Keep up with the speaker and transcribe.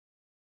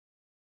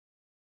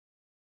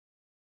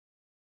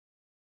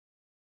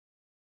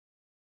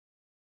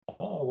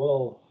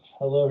Well,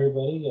 hello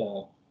everybody.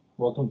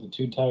 Welcome to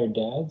Two Tired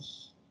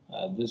Dads.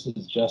 This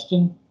is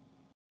Justin.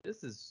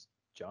 This is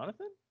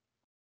Jonathan?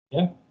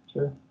 Yeah,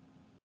 sure.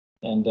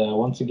 And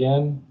once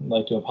again, I'd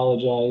like to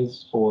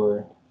apologize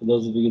for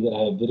those of you that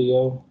have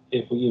video,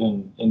 if we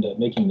even end up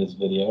making this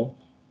video,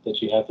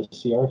 that you have to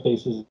see our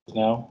faces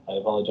now. I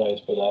apologize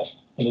for that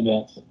in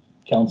advance.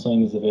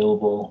 Counseling is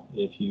available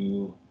if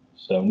you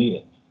so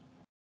need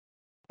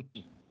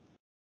it.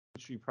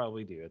 Which we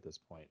probably do at this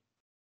point.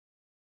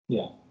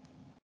 Yeah.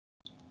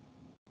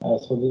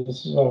 So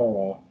this is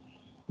our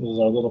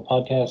little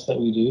podcast that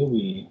we do.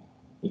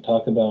 We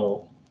talk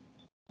about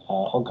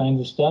all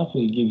kinds of stuff.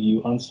 We give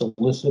you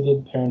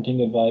unsolicited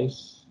parenting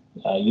advice.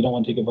 You don't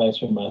want to take advice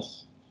from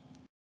us,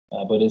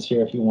 but it's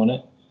here if you want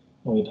it.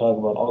 And we talk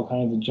about all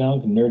kinds of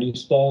junk, nerdy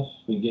stuff.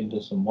 We get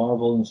into some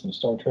Marvel and some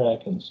Star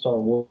Trek and Star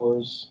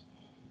Wars,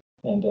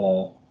 and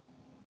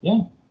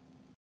yeah,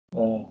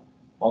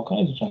 all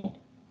kinds of junk.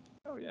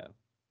 Oh, yeah.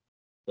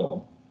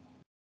 So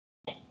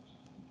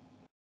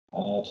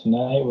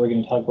tonight we're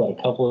going to talk about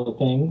a couple of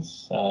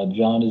things.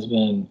 John has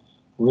been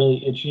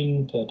really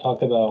itching to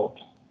talk about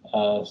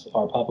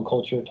our pop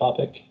culture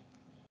topic.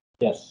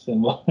 Yes,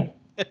 and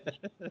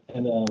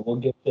we'll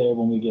get there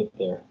when we get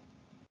there.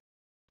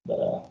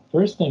 But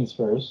first things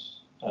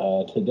first,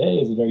 today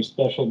is a very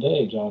special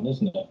day, John,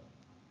 isn't it?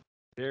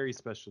 Very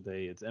special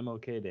day. It's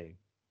MLK Day.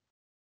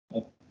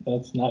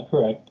 That's not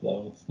correct,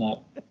 though. It's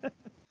not.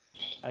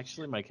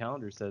 Actually, my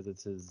calendar says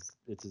it's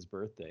his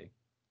birthday.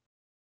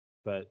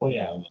 But Well,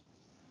 yeah,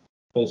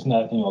 but it's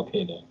not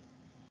MLK Day.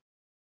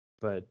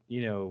 But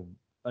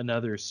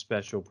another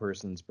special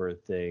person's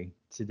birthday.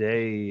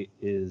 Today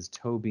is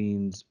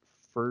Tobin's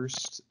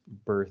first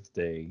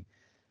birthday.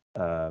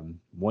 1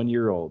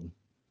 year old.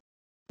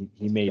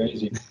 He made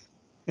crazy.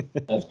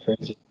 it. That's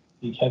crazy.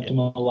 You kept him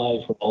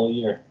alive for all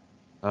year.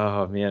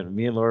 Oh man,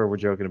 me and Laura were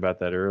joking about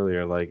that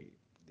earlier. Like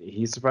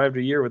he survived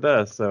a year with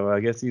us, so I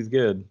guess he's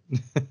good.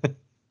 There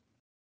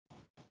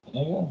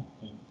you go.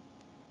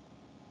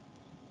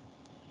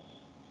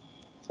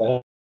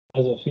 So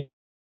how does it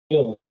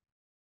feel?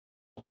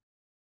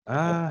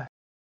 Ah,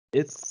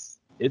 it's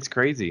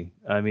crazy.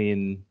 I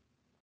mean,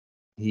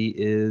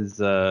 he's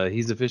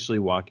officially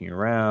walking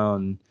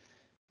around,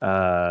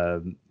 yeah,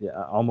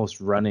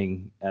 almost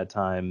running at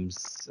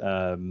times.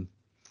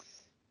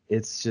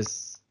 It's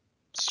just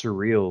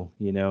surreal,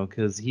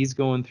 because he's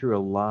going through a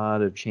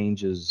lot of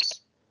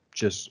changes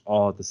just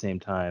all at the same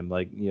time.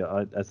 Like,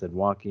 I said,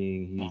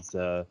 walking.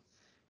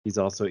 He's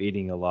also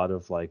eating a lot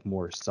of like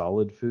more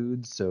solid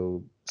foods.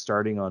 So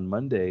starting on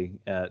Monday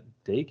at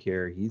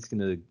daycare, he's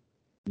gonna,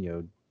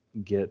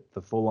 get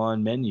the full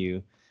on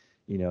menu.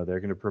 They're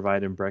gonna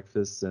provide him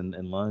breakfast and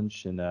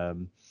lunch. And I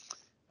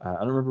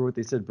don't remember what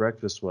they said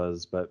breakfast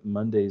was, but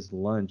Monday's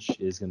lunch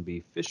is gonna be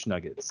fish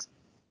nuggets.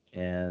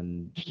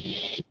 And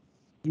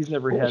he's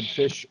never had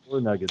fish or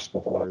nuggets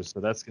before,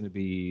 so that's gonna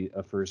be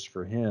a first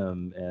for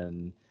him.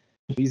 And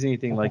if he's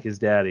anything like his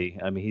daddy,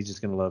 I mean, he's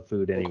just gonna love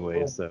food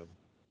anyway. So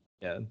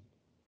yeah,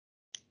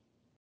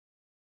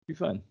 be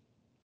fun.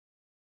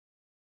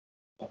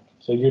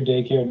 So your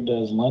daycare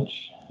does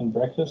lunch and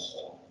breakfast?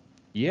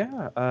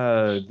 Yeah,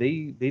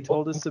 they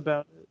told us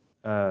about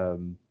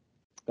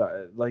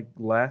it like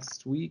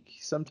last week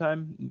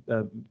sometime,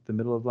 the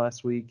middle of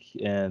last week,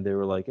 and they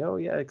were like, "Oh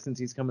yeah, since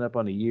he's coming up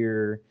on a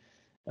year,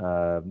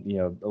 a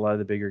lot of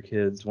the bigger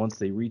kids, once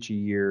they reach a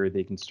year,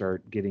 they can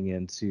start getting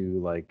into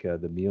like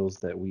the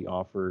meals that we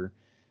offer."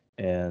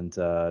 And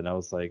I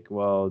was like,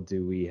 "Well,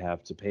 do we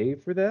have to pay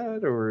for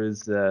that, or is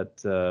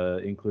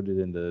that included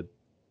in the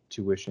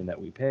tuition that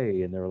we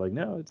pay?" And they were like,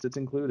 "No, it's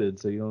included,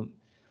 so you don't."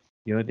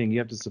 The only thing you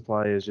have to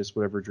supply is just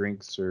whatever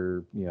drinks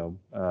or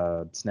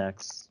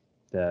snacks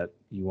that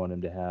you want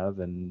him to have,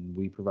 and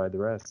we provide the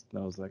rest.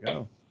 And I was like,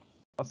 oh,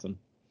 awesome.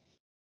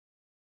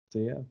 So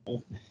yeah.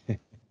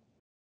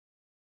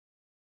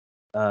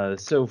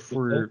 So Good day.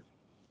 for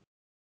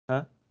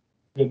huh?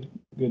 Good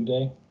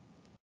day.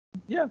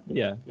 Yeah.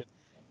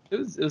 It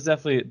was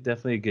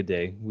definitely a good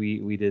day.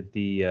 We did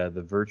the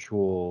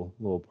virtual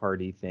little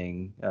party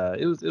thing.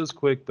 It was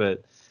quick,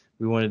 but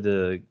we wanted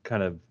to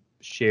kind of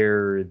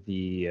share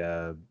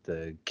the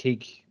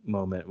cake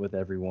moment with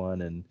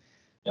everyone. And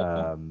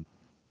Yeah. um,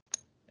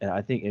 And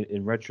I think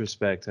in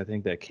retrospect, I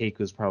think that cake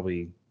was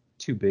probably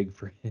too big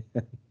for him.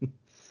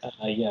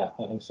 Yeah,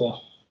 I think so.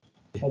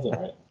 That's all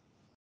right.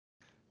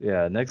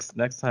 Yeah,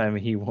 next time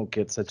he won't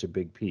get such a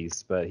big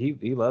piece, but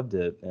he loved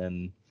it.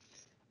 And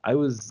I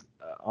was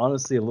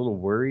honestly a little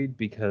worried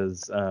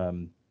because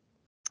on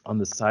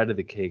the side of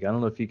the cake, I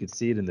don't know if you could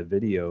see it in the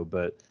video,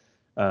 but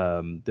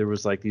there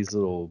was like these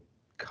little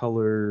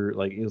color,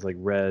 like it was like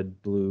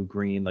red, blue,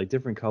 green, like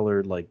different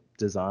colored like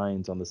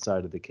designs on the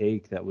side of the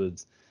cake that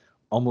was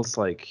almost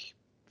like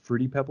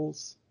fruity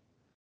pebbles.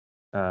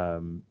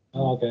 Um,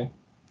 Oh, okay.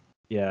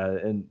 yeah,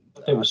 and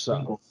They were so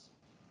sprinkles.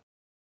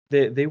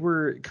 they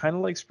were kind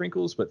of like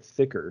sprinkles but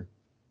thicker,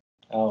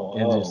 and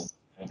Oh, just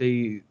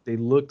okay. they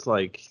looked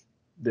like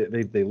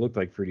they looked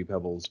like fruity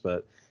pebbles.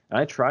 But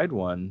I tried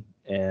one,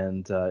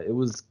 and it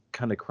was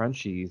kind of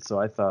crunchy, so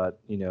I thought,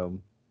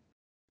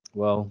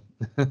 Well,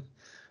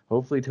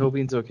 hopefully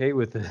Tobin's okay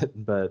with it.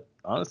 But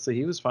honestly,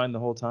 he was fine the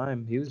whole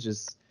time. He was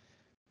just,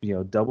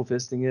 double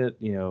fisting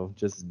it,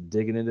 just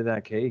digging into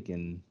that cake.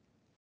 And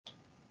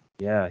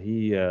yeah,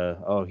 he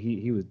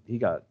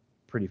got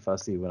pretty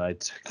fussy when I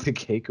took the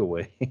cake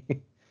away.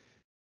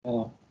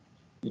 Oh,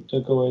 you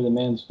took away the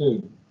man's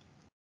food.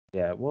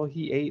 Yeah, well,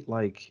 he ate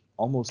like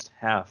almost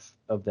half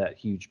of that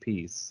huge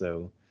piece.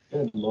 So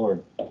Good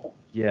Lord.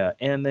 yeah,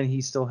 and then he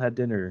still had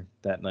dinner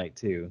that night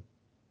too.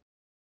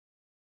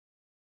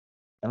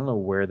 I don't know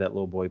where that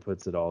little boy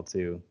puts it all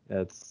too.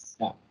 That's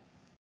Yeah.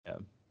 yeah.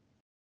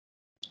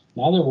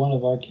 Neither one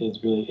of our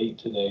kids really ate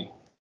today.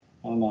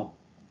 I don't know.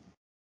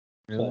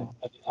 Really? So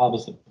the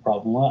opposite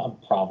problem, not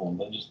a problem,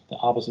 but just the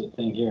opposite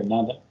thing here.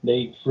 Now that they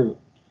ate fruit.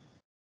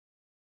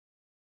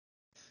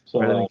 Better So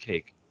than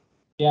cake.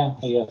 yeah,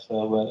 I guess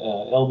so. But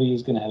LB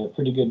is going to have a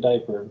pretty good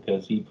diaper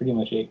because he pretty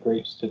much ate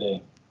grapes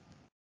today.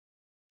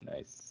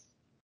 Nice.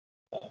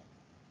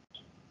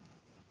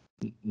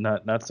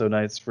 Not so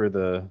nice for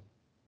the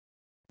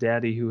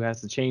daddy who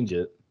has to change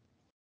it.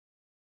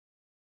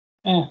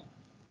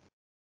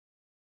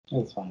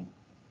 That's fine.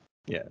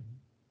 Yeah.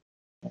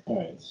 All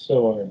right.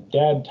 So our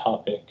dad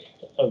topic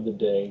of the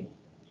day.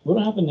 We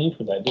don't have a name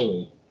for that, do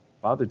we?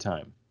 Father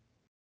time.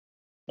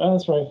 Oh,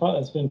 that's right.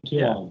 It's been too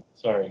Yeah. long.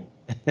 Sorry.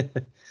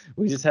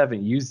 We just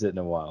haven't used it in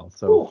a while.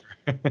 So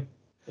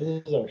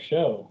This is our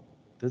show.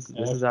 this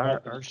I is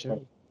forgot our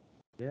show.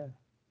 Yeah.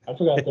 I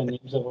forgot the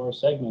names of our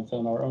segments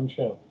on our own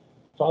show.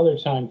 Father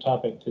time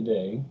topic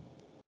today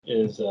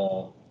is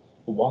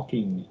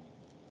walking,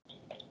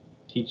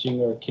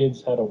 teaching our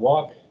kids how to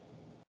walk,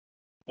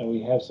 and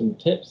we have some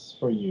tips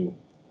for you.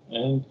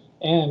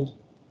 And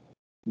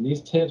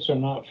these tips are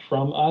not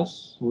from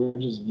us. We're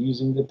just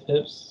using the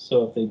tips.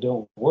 So if they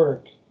don't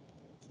work,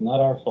 it's not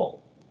our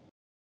fault.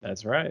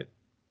 That's right.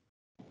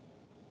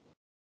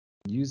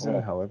 Use them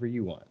Right. however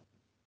you want.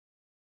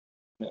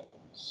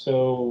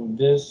 So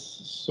this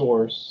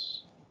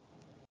source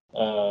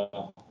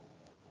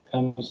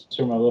comes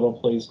from a little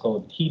place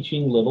called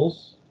Teaching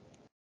Littles.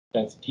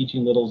 That's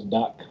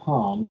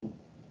teachinglittles.com,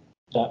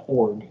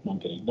 .org. No, I'm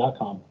kidding.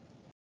 .com.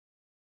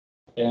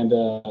 And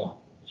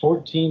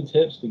 14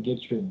 tips to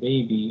get your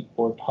baby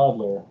or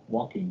toddler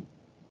walking.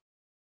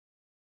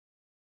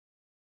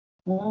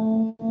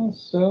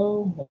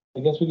 So I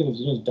guess we can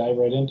just dive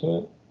right into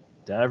it.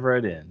 Dive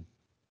right in.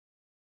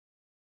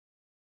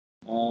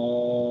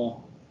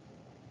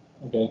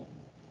 Okay.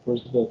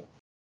 Where's the?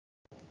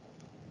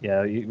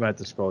 Yeah, you might have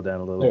to scroll down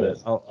a little There it bit.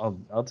 is.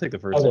 I'll take the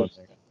first there one. it is.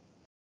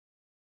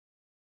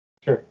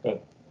 Sure.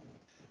 Go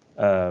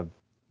ahead.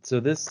 So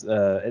this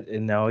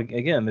and now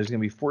again, there's gonna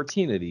be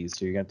 14 of these,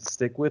 so you're gonna have to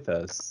stick with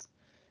us.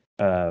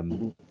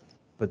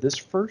 But this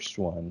first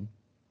one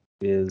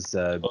is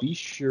be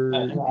sure.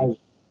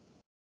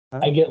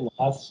 I get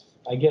lost.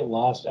 I get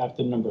lost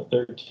after number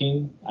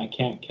 13. I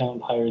can't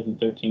count higher than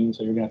 13,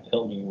 so you're gonna have to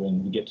help me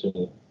when we get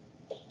to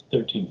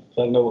 13.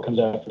 So I don't know what comes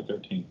after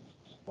 13.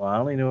 Well, I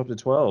only know up to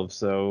 12,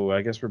 so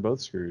I guess we're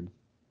both screwed.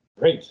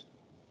 Great.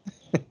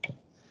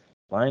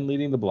 Blind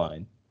leading the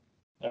blind.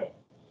 All right.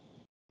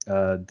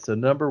 So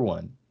number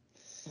one,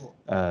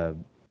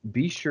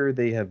 be sure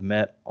they have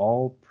met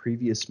all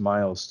previous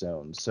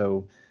milestones.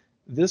 So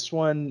this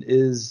one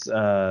is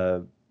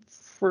for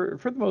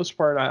the most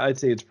part, I'd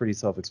say it's pretty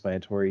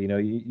self-explanatory.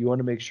 You want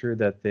to make sure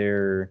that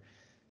they're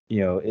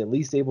at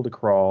least able to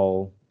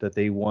crawl, that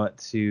they want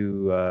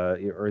to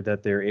or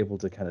that they're able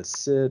to kind of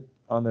sit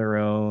on their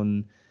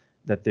own,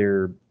 that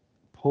they're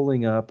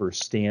pulling up or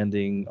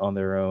standing on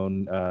their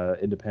own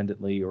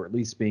independently, or at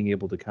least being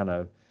able to kind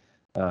of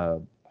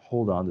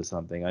hold on to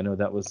something. I know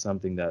that was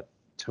something that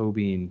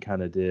Tobin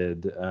kind of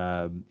did.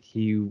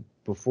 He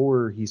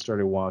before he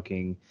started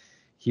walking,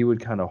 he would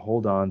kind of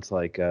hold on to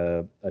like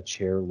a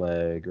chair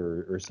leg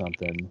or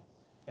something,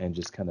 and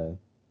just kind of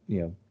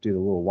do the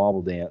little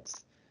wobble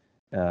dance.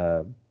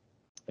 Uh,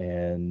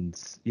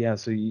 and yeah,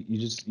 so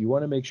you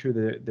want to make sure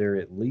that they're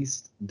at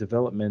least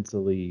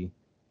developmentally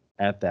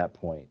at that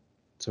point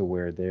to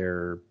where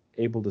they're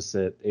able to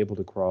sit, able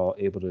to crawl,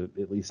 able to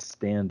at least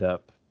stand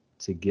up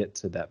to get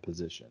to that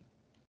position.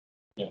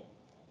 Yeah.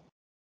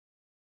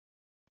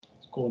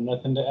 It's cool.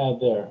 Nothing to add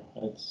there.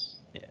 That's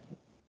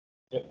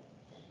Yep.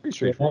 Pretty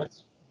straightforward.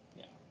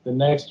 The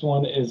next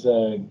one is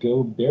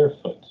go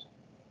barefoot,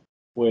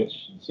 which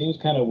seems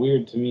kind of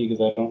weird to me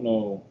because I don't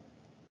know.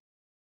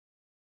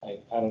 I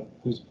don't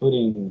who's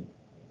putting,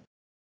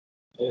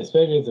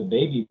 especially if it's a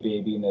baby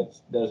and that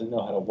doesn't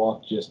know how to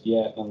walk just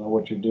yet. I don't know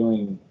what you're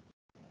doing,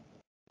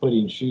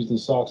 putting shoes and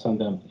socks on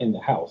them in the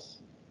house.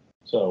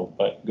 So,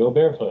 but go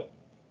barefoot.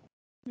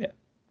 Yeah.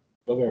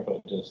 Go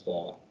barefoot. Just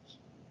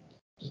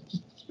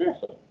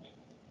barefoot.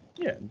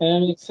 Yeah.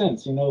 And it makes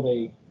sense.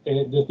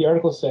 The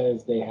article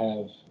says they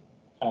have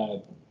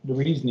the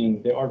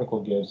reasoning the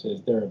article gives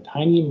is there are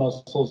tiny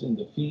muscles in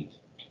the feet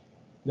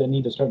that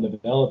need to start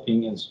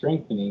developing and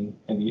strengthening,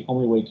 and the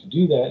only way to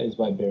do that is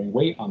by bearing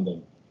weight on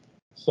them.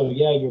 So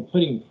yeah, you're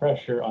putting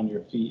pressure on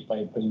your feet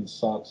by putting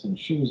socks and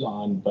shoes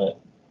on, but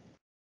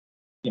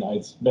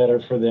it's better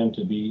for them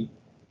to be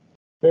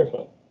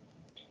barefoot.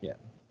 Yeah.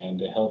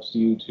 and it helps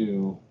you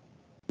to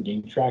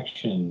gain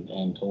traction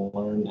and to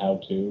learn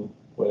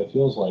what it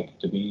feels like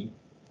to be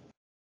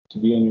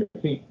on your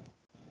feet.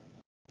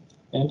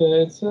 And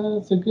it's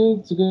a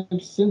good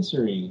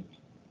sensory.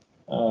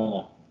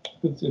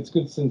 It's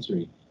good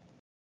sensory.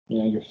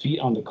 Your feet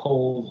on the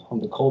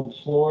cold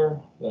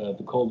floor,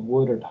 the cold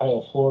wood or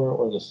tile floor,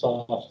 or the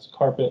soft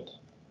carpet,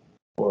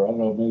 or I don't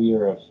know, maybe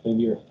you're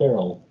a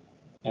feral,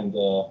 and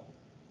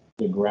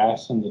the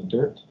grass and the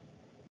dirt.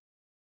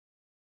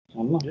 I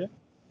don't know. Yeah.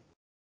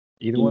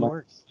 Either one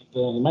works.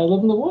 You might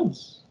live in the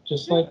woods,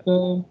 just like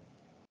the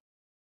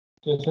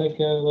just like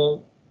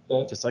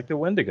the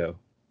Wendigo.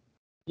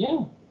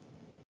 Yeah,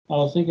 I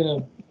was thinking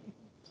of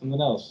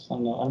something else. I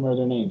don't remember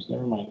their names.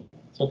 Never mind.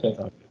 It's okay.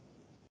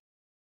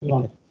 Move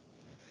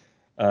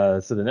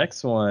on. So the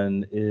next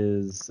one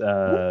is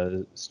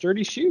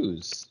sturdy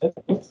shoes.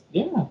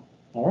 Yeah.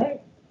 All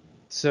right.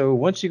 So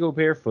once you go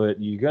barefoot,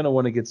 you're gonna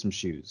want to get some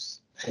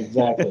shoes.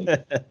 Exactly.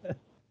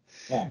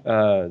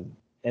 Yeah.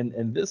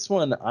 And this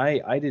one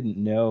I didn't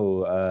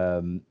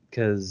know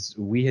because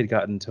we had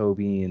gotten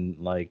Tobin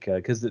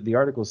because the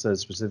article says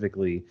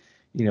specifically,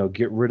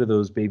 get rid of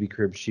those baby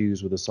crib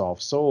shoes with the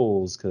soft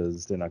soles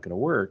because they're not going to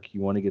work.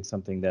 You want to get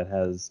something that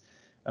has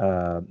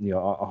a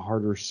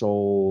harder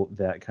sole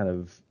that kind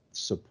of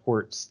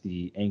supports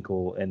the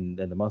ankle and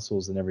the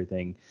muscles and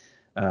everything.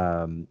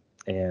 And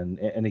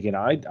again,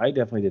 I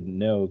definitely didn't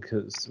know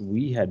because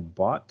we had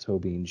bought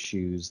Tobin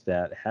shoes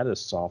that had a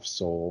soft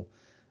sole,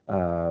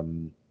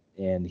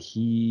 and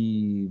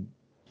he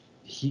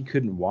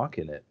couldn't walk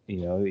in it.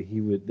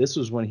 This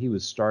was when he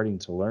was starting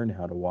to learn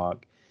how to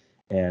walk,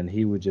 and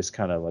he would just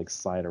kind of like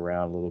slide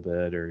around a little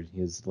bit, or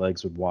his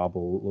legs would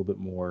wobble a little bit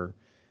more.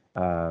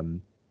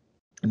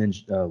 And then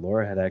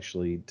Laura had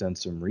actually done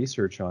some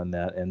research on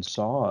that and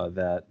saw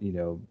that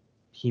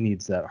he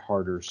needs that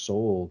harder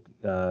sole,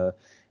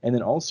 and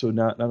then also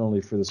not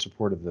only for the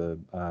support of the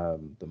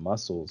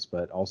muscles,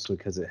 but also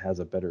because it has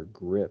a better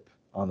grip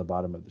on the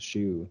bottom of the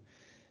shoe.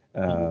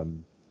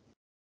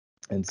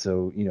 And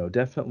so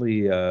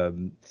definitely,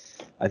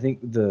 I think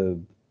the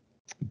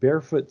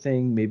barefoot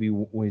thing maybe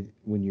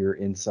when you're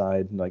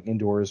inside, like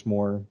indoors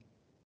more,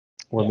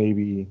 or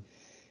maybe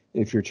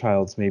if your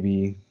child's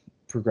maybe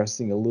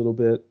progressing a little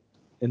bit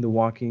in the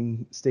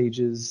walking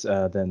stages,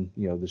 then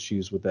the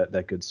shoes with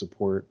that good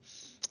support.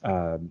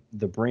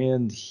 The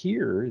brand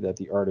here that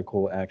the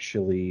article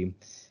actually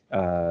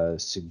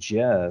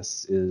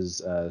suggests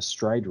is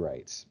Stride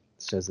Right.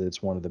 It says that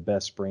it's one of the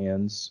best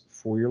brands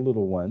for your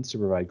little ones to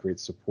provide great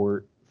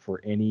support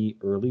for any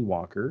early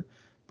walker,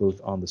 both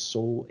on the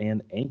sole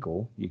and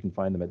ankle. You can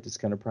find them at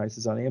discounted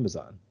prices on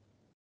Amazon.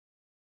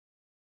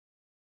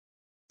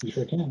 You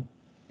sure can.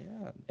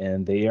 Yeah,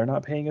 and they are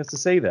not paying us to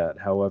say that.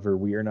 However,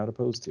 we are not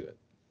opposed to it.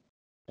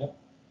 Yep.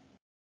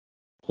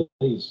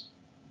 Please.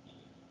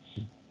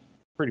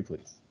 Pretty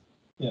please.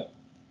 Yeah.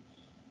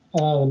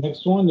 The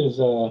next one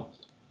is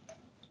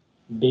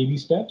baby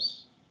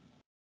steps.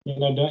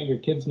 Your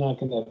kid's not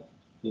gonna.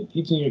 You're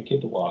teaching your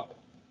kid to walk.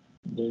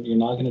 You're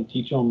not gonna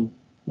teach them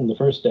on the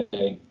first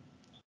day,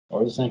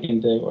 or the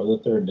second day, or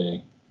the third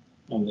day,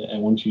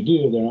 and once you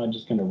do, they're not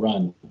just gonna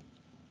run.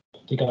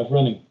 Take off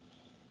running.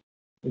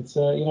 It's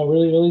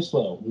really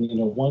slow.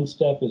 One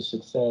step is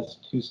success.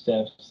 2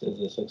 steps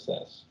is a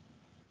success.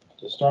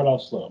 To start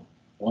off slow,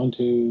 1,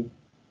 2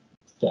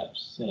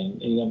 steps,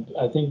 and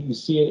I think you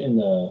see it in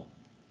the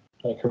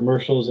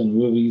commercials and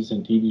movies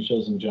and TV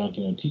shows and junk.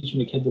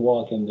 Teaching a kid to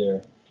walk, and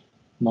their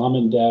mom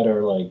and dad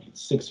are like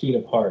 6 feet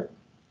apart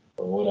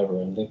or whatever,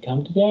 and they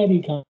come to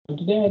daddy.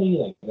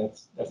 Like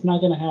that's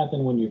not going to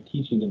happen when you're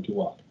teaching them to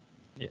walk.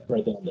 Yeah.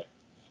 Right then and there.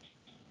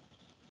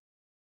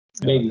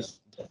 Baby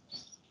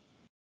steps.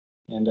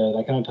 And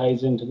that kind of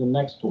ties into the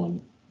next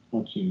one,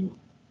 don't you?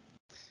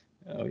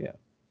 Oh, yeah.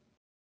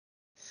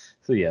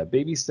 So, yeah,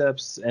 baby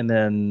steps. And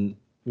then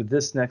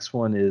this next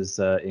one is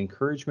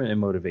encouragement and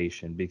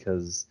motivation,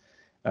 because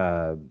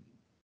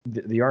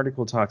the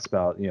article talks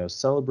about,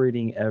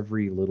 celebrating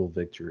every little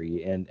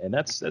victory. And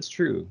that's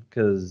true,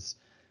 because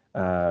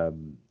I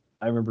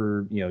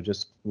remember,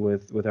 just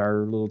with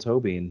our little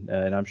Tobin,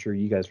 and I'm sure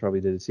you guys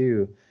probably did it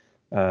too,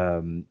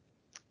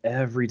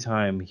 every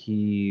time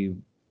he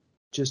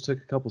just took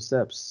a couple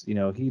steps.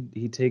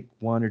 He'd take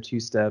 1 or 2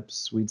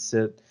 steps. We'd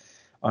sit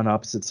on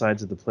opposite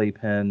sides of the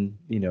playpen,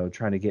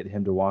 trying to get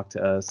him to walk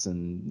to us.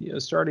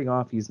 And starting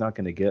off, he's not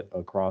going to get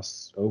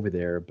across over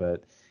there,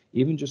 but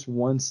even just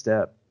 1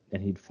 step,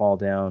 and he'd fall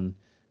down.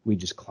 We'd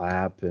just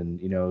clap and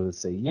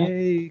say,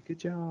 "Yay, good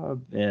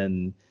job!"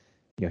 And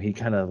he'd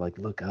kind of like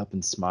look up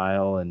and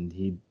smile,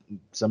 and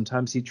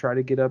sometimes he'd try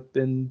to get up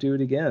and do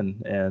it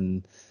again.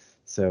 And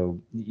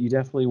so you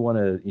definitely want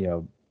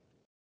to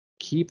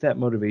keep that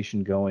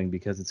motivation going,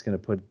 because it's going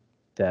to put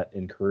that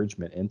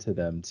encouragement into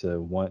them to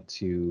want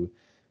to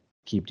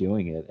keep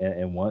doing it,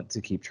 and want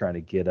to keep trying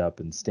to get up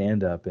and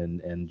stand up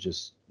and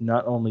just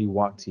not only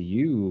walk to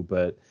you,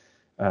 but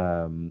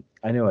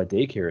I know at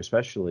daycare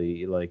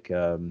especially, like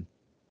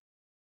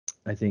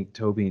I think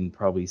Tobin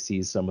probably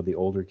sees some of the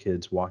older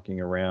kids walking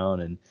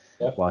around, and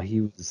Yep. while he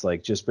was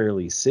like just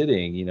barely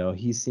sitting,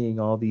 he's seeing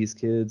all these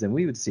kids, and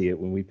we would see it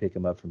when we pick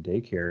him up from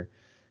daycare.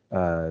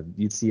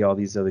 You'd see all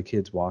these other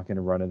kids walking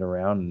and running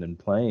around and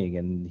playing,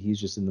 and he's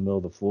just in the middle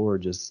of the floor,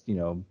 just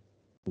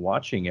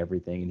watching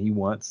everything, and he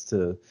wants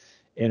to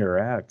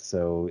interact.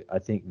 So I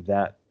think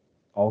that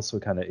also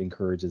kind of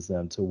encourages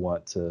them to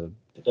want to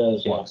It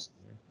does, yeah. walk.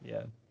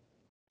 Yeah.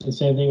 The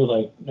same thing with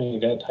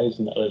that ties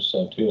into other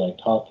stuff too, like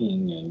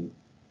talking and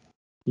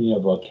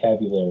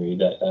vocabulary.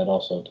 That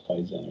also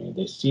ties in. I mean,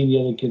 they see the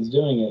other kids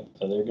doing it,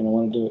 so they're going to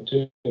want to do it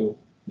too.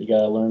 They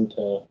got to learn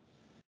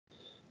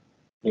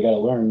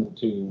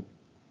to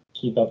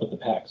keep up with the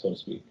pack, so to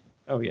speak.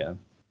 Oh yeah.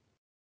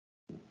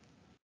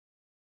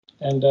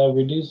 And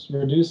reduce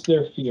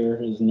their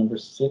fear is number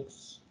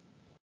 6.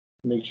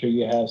 Make sure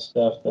you have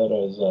stuff that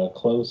is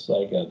close,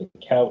 like the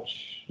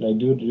couch.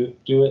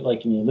 Do it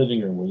like in your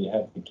living room, where you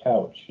have the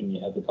couch and you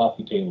have the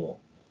coffee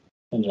table,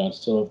 and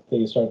so if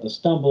they start to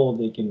stumble,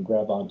 they can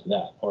grab onto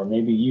that, or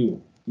maybe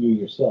you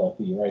yourself,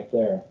 you're right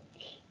there,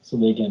 so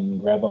they can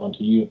grab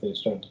onto you if they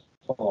start to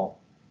fall.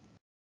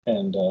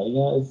 And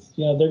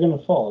they're gonna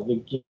fall. The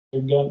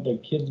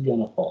kid's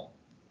gonna fall,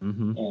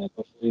 Mm-hmm. and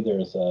hopefully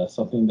there's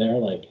something there,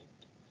 like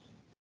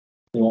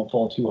they won't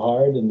fall too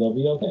hard, and they'll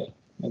be okay.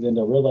 And then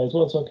they'll realize,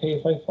 well, it's okay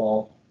if I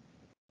fall.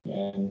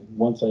 And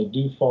once I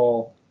do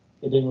fall,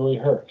 it didn't really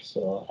hurt,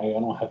 so I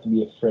don't have to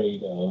be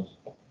afraid of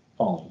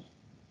falling.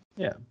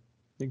 Yeah,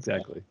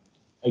 exactly.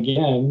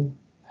 Again,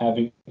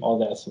 having all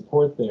that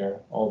support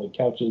there, all the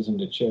couches and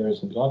the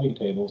chairs and coffee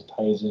tables,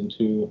 ties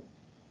into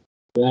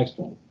the next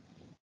one.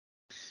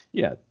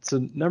 Yeah.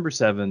 So number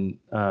 7,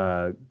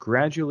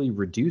 gradually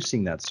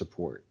reducing that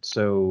support.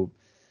 So,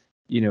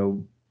 you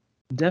know,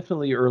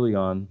 definitely early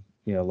on,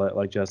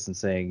 like Justin's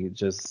saying,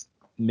 just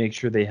make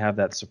sure they have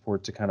that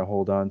support to kind of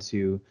hold on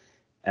to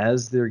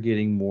as they're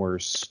getting more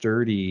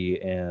sturdy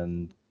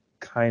and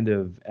kind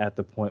of at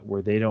the point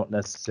where they don't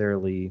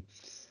necessarily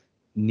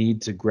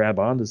need to grab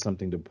onto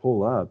something to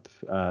pull up.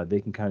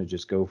 They can kind of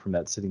just go from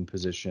that sitting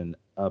position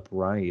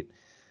upright.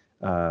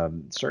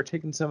 Start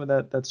taking some of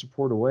that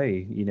support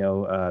away.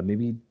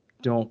 Maybe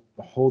don't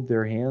hold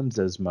their hands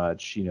as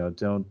much.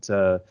 Don't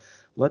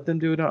let them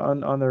do it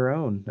on their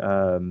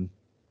own.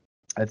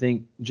 I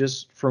think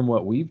just from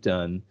what we've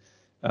done,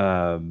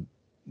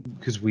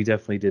 because we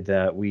definitely did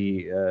that.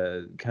 We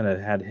kind of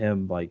had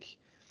him like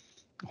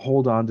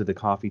hold on to the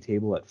coffee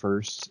table at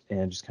first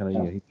and just kind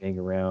of he'd hang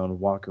around,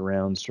 walk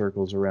around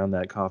circles around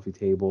that coffee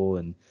table,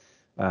 and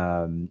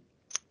um,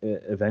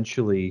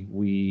 eventually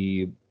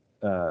we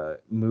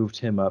moved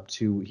him up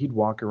to he'd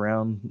walk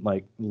around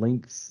like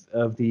lengths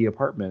of the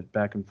apartment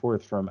back and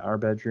forth from our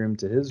bedroom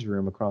to his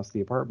room across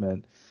the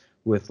apartment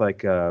with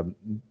like a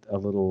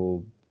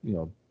little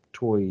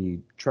toy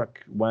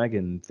truck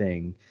wagon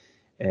thing,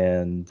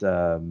 and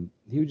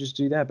he would just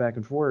do that back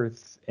and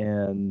forth,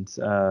 and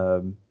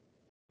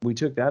we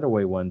took that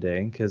away one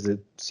day because it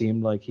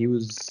seemed like he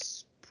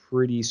was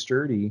pretty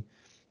sturdy,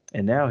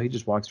 and now he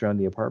just walks around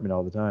the apartment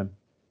all the time.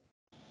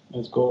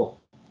 That's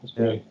cool. That's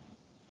great.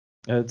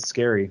 It's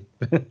scary.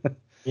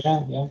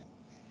 Yeah, yeah.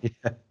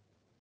 Yeah.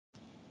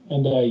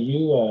 And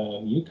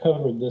you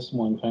covered this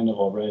one kind of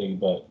already,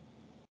 but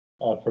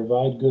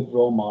provide good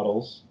role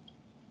models.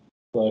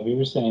 So like we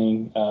were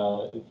saying,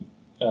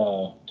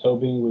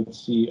 Toby would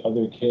see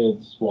other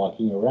kids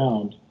walking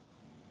around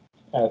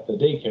at the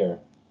daycare,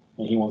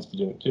 and he wants to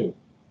do it too.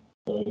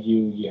 So if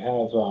you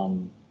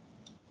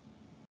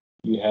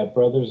have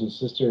brothers and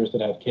sisters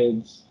that have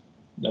kids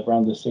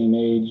around the same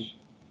age,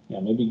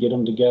 maybe get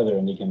them together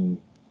and they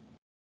can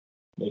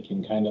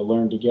kind of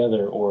learn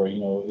together. Or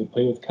they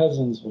play with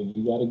cousins. Well,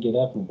 you got to get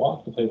up and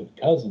walk to play with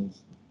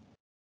cousins.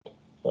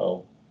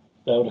 So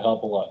that would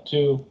help a lot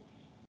too.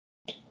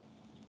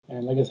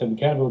 And like I said, we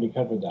kind of already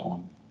covered that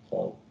one.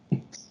 So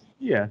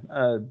Yeah.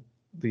 I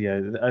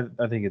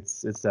think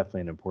it's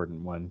definitely an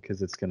important one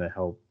because it's going to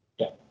help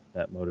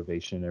that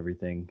motivation and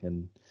everything.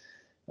 And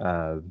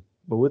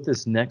but with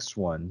this next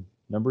one,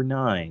 number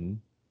 9,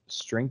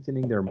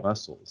 strengthening their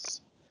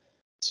muscles.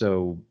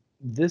 So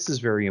this is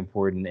very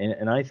important,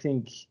 and I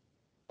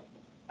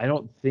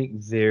don't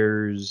think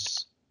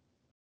there's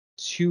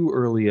too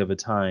early of a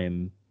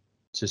time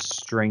to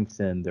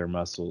strengthen their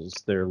muscles,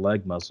 their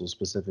leg muscles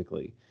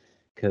specifically,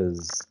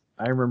 because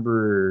I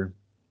remember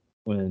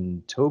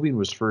when Tobin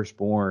was first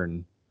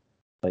born,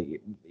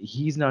 like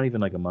he's not even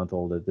like a month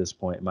old at this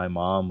point. My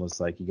mom was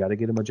like, "You got to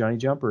get him a Johnny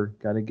Jumper.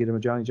 Got to get him a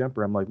Johnny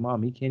Jumper." I'm like,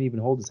 "Mom, he can't even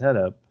hold his head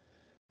up."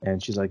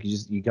 And she's like,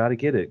 "You got to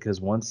get it because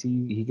once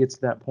he gets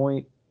to that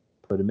point,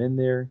 put him in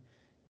there.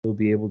 He'll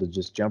be able to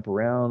just jump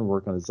around,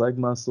 work on his leg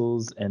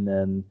muscles, and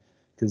then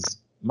because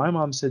my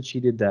mom said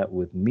she did that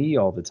with me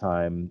all the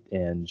time,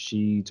 and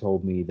she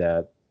told me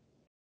that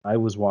I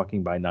was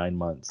walking by 9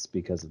 months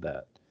because of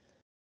that.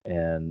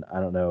 And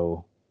I don't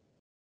know,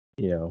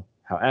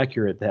 how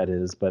accurate that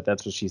is, but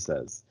that's what she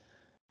says.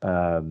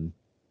 Um,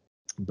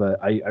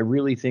 but I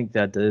really think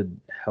that did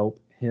help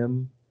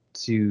him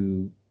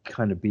to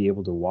kind of be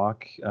able to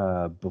walk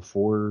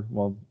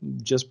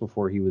just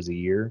before he was a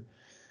year.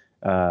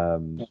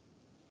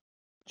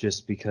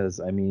 Just because,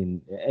 I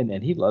mean,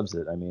 and he loves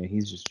it. I mean,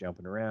 he's just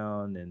jumping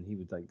around and he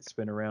would like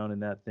spin around in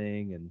that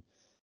thing. And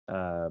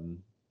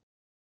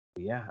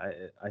yeah,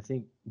 I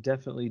think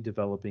definitely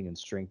developing and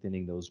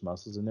strengthening those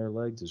muscles in their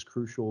legs is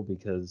crucial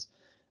because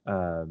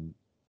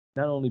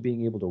not only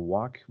being able to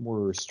walk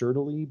more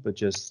sturdily, but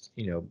just,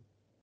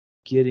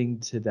 getting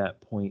to that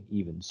point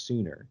even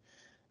sooner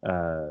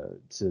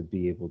to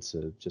be able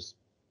to just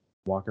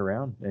walk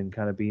around and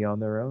kind of be on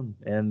their own.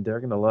 And they're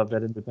going to love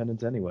that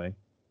independence anyway.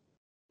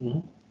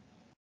 Mm-hmm.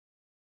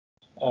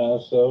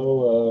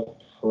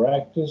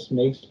 Practice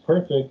makes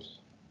perfect.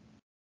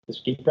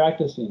 Just keep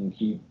practicing.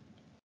 Keep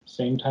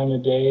same time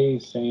of day,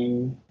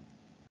 same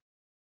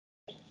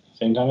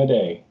time of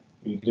day.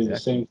 You do the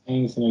same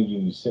things,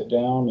 you sit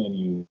down and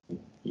you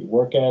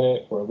work at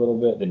it for a little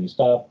bit, then you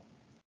stop,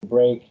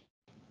 break,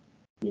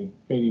 you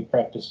maybe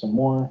practice some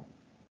more.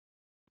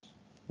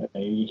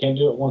 You can't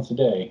do it once a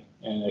day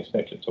and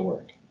expect it to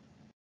work.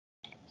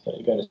 So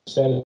you got to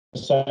set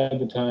aside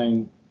the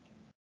time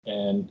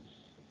and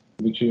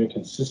make sure you're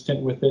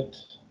consistent with it,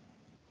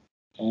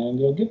 and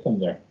you'll get them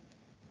there.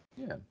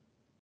 Yeah.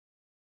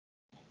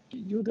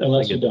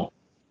 Unless you don't.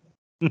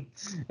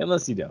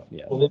 Unless you don't,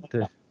 yeah. Well,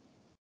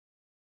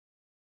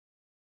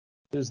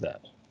 there's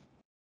that.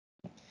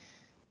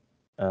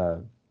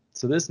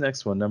 So this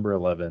next one, number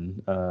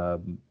 11,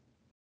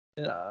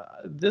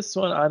 this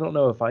one I don't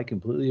know if I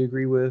completely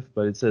agree with,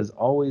 but it says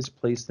always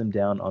place them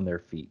down on their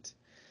feet.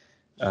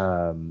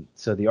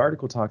 So the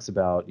article talks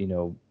about,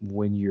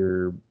 when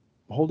you're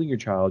holding your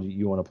child,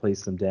 you want to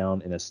place them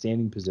down in a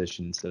standing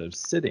position instead of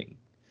sitting.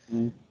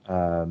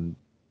 Mm-hmm.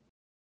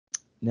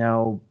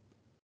 Now,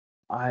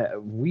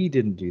 we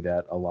didn't do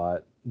that a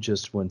lot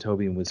just when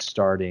Toby was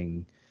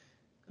starting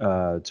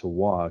to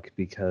walk,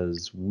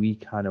 because we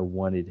kind of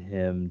wanted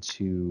him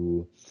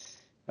to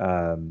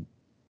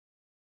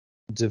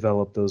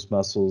develop those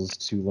muscles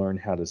to learn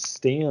how to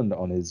stand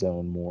on his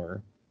own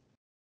more.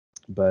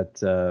 But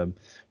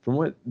from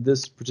what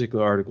this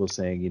particular article is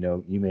saying,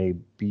 you may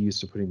be used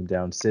to putting them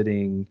down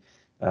sitting,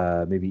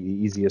 maybe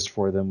easiest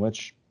for them,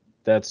 which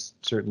that's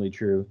certainly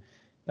true.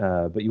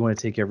 But you want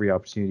to take every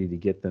opportunity to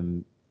get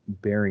them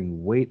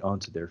bearing weight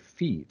onto their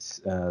feet.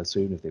 So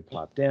even if they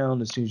plop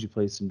down, as soon as you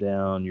place them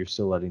down, you're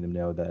still letting them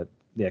know that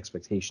the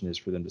expectation is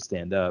for them to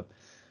stand up.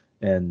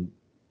 And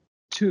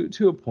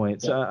to a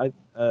point, so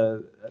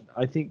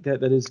I think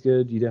that is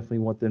good. You definitely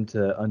want them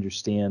to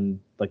understand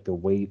like the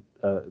weight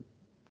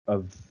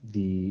of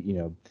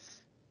the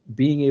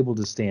being able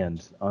to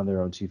stand on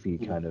their own 2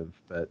 feet, kind of.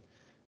 But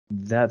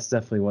that's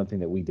definitely one thing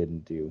that we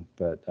didn't do.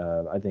 But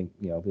I think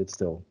it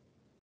still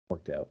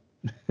worked out.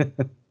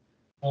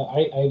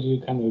 I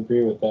do kind of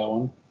agree with that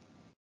one.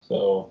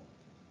 So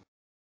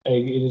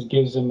it just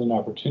gives them an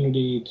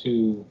opportunity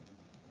to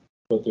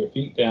put their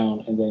feet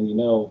down, and then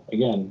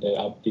again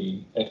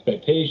the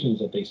expectations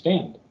that they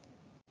stand.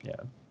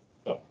 Yeah.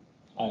 So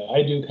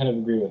I do kind of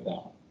agree with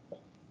that one.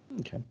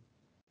 Okay.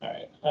 All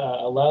right.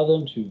 Allow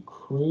them to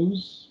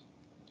cruise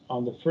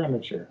on the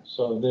furniture.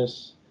 So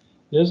this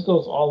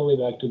goes all the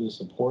way back to the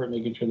support,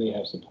 making sure they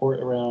have support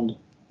around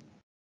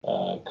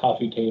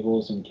coffee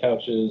tables and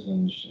couches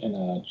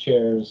and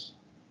chairs.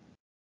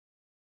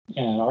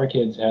 And our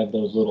kids had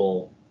those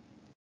little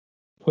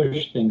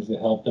push things that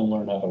help them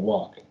learn how to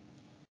walk.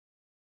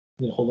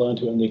 They hold on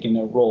to it and they can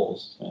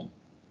rolls. And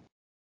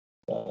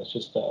it's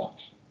just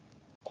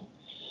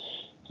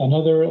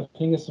another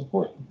thing of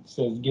support. It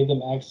says give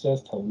them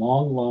access to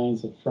long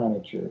lines of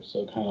furniture.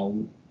 So kind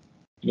of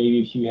maybe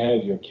if you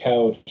have your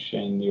couch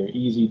and your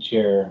easy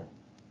chair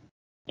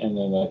and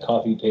then a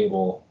coffee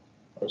table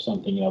or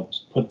something,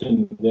 put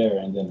them there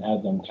and then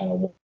have them kind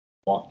of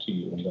walk to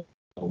you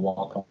and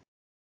walk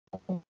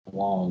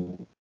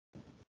along.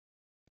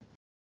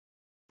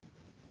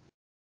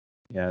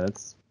 Yeah,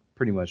 that's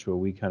pretty much what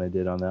we kind of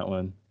did on that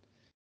one.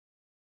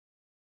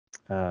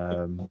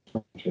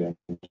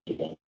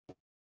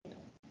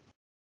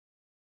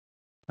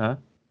 Huh?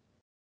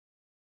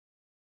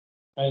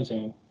 I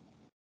understand.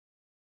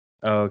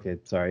 Oh, okay.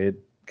 Sorry,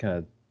 it kind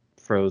of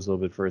froze a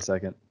little bit for a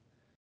second.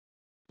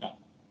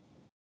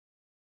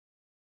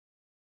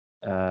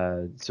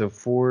 So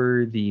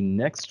for the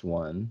next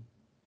one,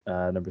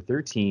 number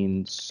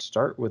 13,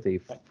 start with a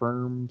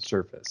firm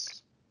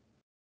surface.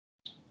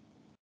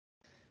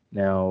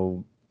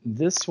 Now,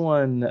 this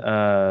one,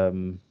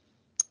 oh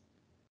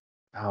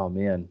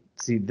man,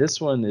 see, this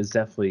one is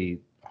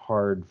definitely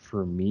hard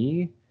for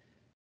me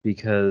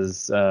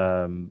because,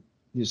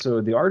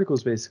 so the article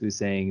is basically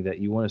saying that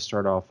you want to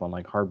start off on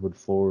like hardwood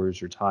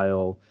floors or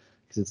tile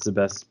because it's the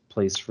best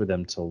place for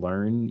them to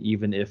learn,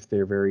 even if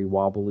they're very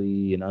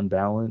wobbly and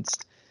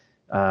unbalanced.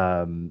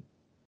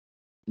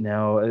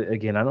 Now,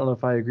 again, I don't know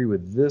if I agree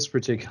with this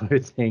particular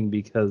thing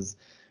because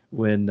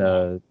when,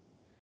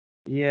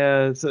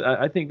 yeah, so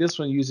I think this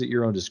one, use at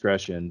your own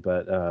discretion,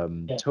 but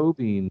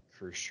Tobin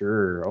for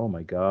sure. Oh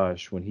my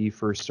gosh, when he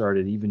first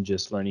started, even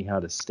just learning how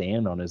to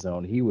stand on his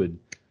own, he would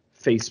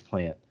face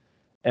plant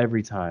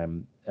every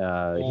time.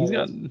 He's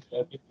got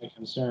that'd be my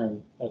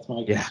concern. That's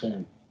my yeah.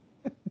 concern.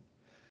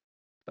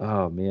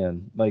 Oh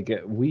man, like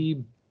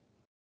we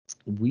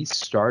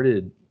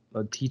started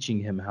teaching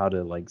him how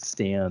to like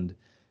stand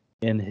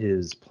in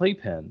his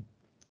playpen,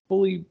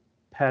 fully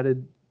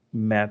padded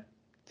mat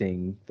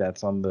thing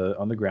that's on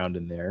the ground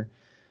in there.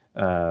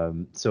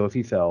 So if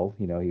he fell,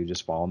 he would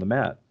just fall on the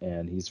mat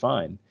and he's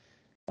fine.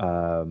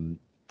 Um,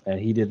 and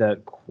he did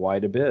that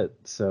quite a bit.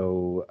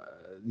 So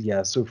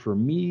yeah, so for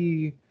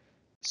me,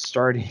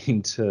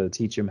 starting to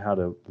teach him how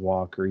to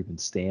walk or even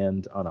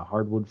stand on a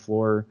hardwood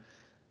floor,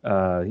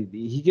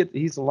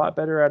 he's a lot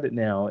better at it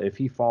now. If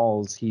he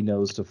falls, he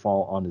knows to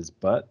fall on his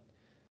butt.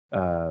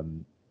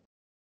 Um,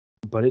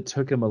 but it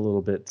took him a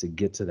little bit to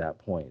get to that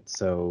point.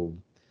 So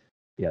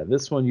yeah,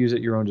 this one, use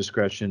at your own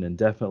discretion and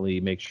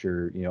definitely make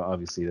sure,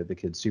 obviously that the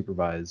kid's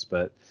supervised.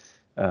 But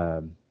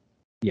um,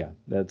 yeah,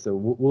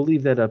 we'll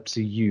leave that up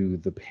to you,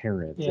 the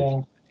parent, if you Yeah.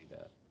 want to do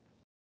that.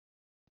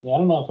 Yeah, I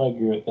don't know if I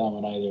agree with that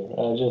one either. I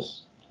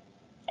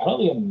don't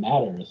think it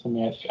matters. I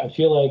mean, I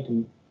feel like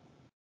I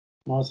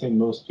want to say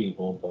most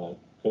people, but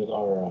because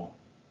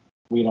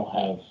we don't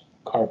have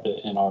carpet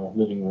in our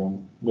living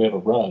room. We have a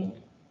rug.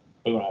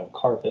 We don't have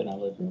carpet in our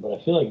living room. But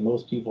I feel like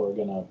most people are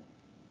gonna.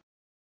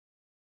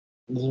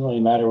 It doesn't really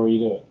matter where you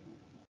do it.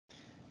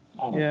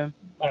 I don't. Yeah,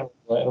 I don't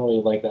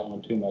really like that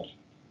one too much.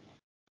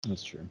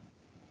 that's true.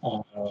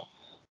 Uh,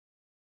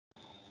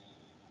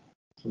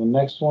 so the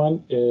next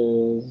one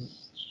is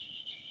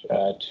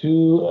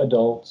two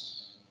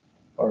adults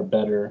are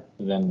better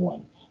than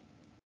one.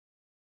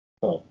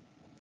 So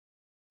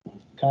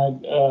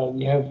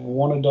you have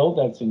one adult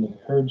that's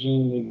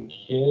encouraging the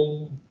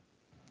kid,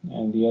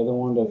 and the other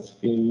one that's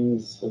giving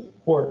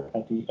support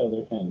at the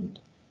other end.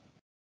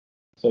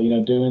 So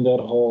doing that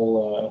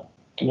whole,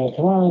 come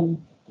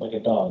on, like a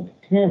dog,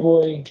 come here,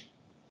 boy.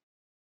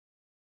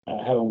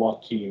 I haven't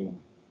walked to you,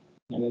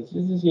 and it's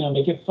just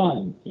make it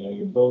fun.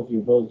 You're both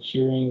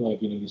cheering,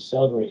 like you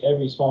celebrate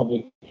every small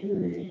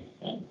victory.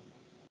 And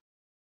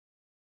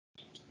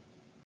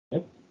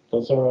yep,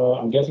 those are.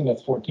 I'm guessing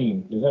that's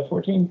 14. Is that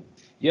 14?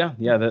 Yeah,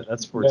 that's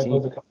That 14.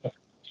 was a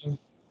 14.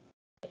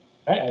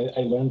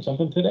 I learned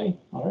something today.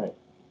 All right.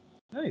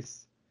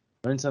 Nice.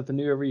 Learn something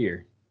new every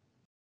year.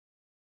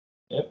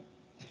 Yep.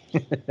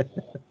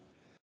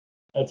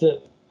 That's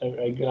it.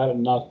 I got it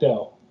knocked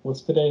out.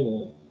 What's today?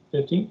 The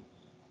 15th?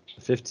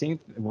 15th?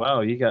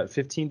 Wow, you got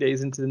 15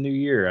 days into the new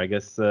year. I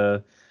guess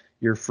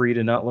you're free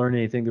to not learn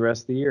anything the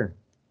rest of the year.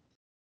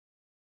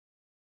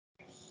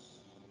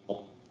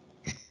 All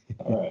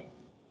right.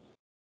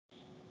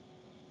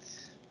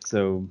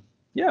 So,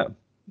 yeah.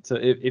 So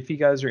if you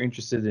guys are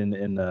interested in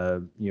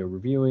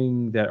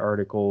reviewing that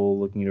article,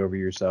 looking it over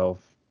yourself,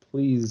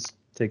 please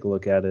take a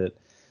look at it.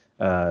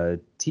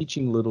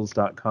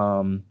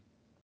 Teachinglittles.com,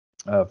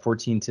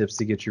 14 tips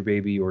to get your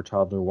baby or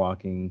toddler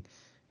walking.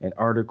 An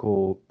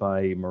article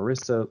by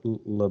Marissa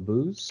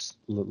Labuz.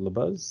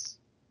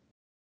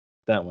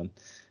 That one.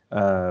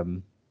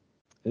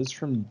 Is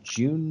from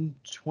June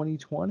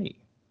 2020.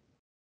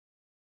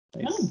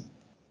 Nice. Oh,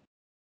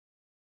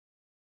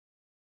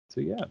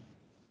 So yeah,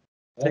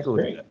 that's take a look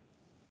great. at that.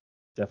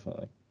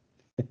 Definitely.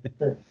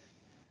 Sure.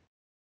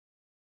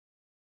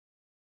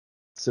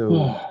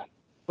 So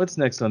what's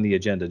next on the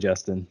agenda,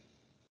 Justin?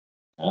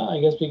 I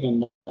guess we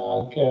can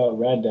knock out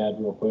Rad Dad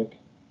real quick.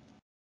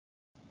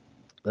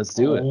 Let's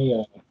do it.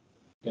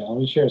 Let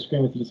me share a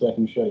screen with you so I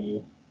can show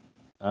you.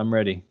 I'm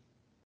ready.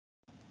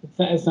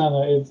 This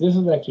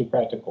is actually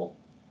practical.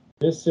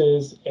 This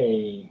is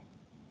a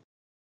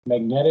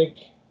magnetic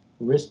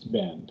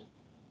wristband.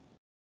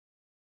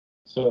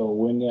 So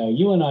when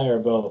you and I are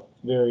both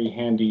very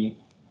handy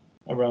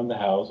around the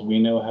house, we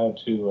know how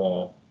to do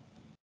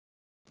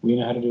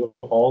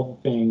all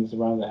the things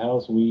around the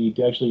house. We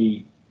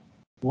actually,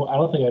 well, I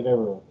don't think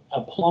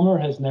a plumber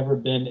has never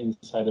been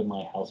inside of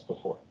my house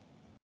before,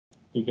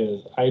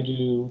 because I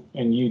do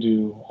and you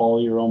do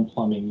all your own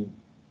plumbing.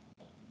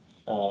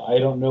 I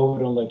don't know what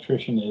an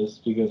electrician is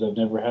because I've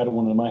never had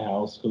one in my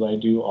house, because I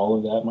do all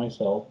of that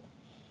myself.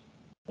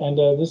 And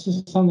this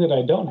is something that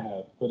I don't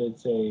have, but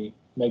it's a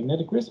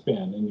magnetic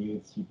wristband, and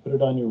you put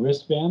it on your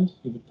wristband.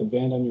 You put the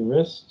band on your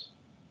wrist,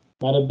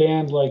 not a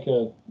band like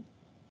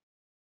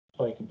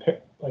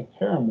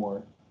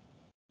Paramore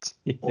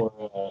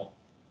or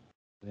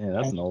Man,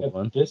 that's an Panic old at the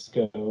one.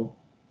 Disco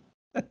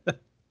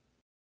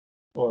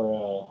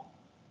or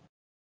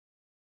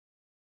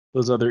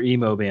Those other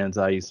emo bands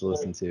I used to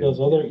listen to. those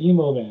other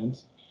emo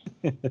bands.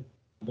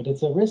 But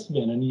it's a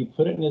wristband, and you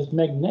put it in, it's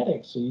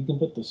magnetic, so you can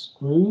put the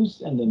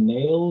screws and the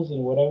nails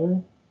and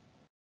whatever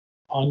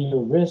on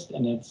your wrist,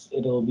 and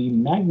it'll be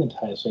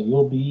magnetized, so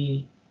you'll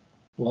be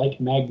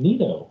like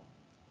Magneto.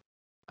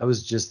 I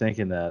was just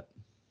thinking that.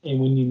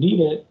 And when you need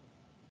it,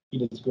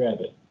 you just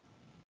grab it.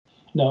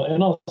 No,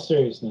 in all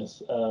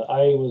seriousness,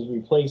 I was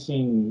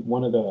replacing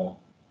one of the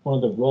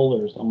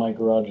rollers on my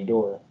garage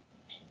door,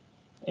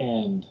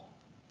 and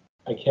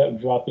I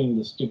kept dropping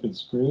the stupid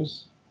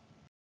screws,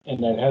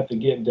 and I'd have to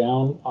get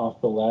down off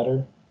the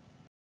ladder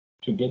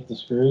to get the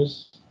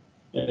screws,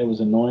 and it was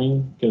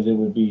annoying because it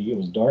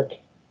was dark,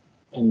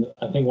 And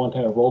I think one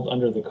time I rolled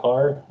under the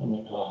car. I'm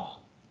like, oh.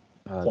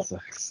 Oh, it So,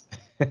 sucks.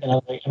 and I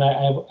was like,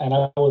 and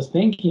I was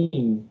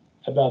thinking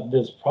about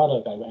this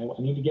product.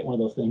 I need to get one of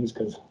those things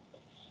because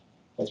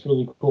that's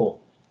really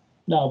cool.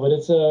 No, but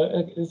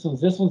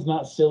this one's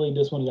not silly.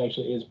 This one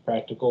actually is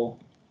practical,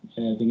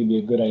 and I think it'd be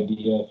a good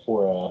idea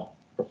for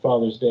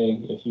Father's Day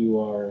if you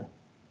are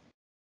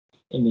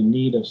in the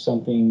need of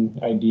something,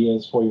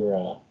 ideas for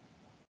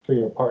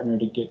your partner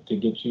to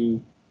get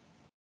you.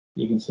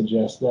 You can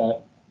suggest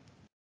that.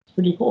 It's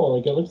pretty cool.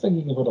 Like it looks like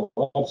you can put a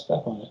lot of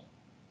stuff on it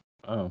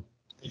Oh,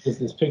 because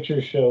this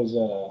picture shows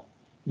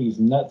these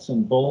nuts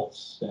and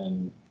bolts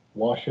and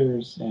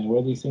washers and what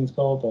are these things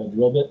called?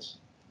 Drill bits,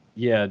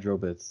 yeah, drill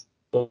bits.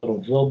 little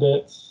drill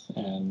bits,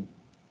 and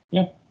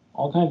yeah,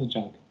 all kinds of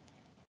junk.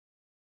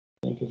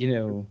 I think it's You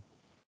know,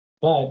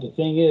 But the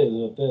thing is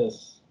with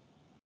this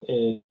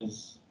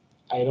is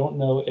I don't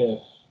know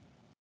if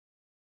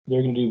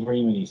they're going to do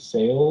very many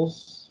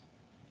sales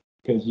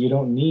because you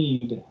don't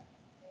need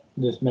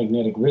this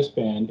magnetic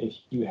wristband if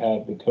you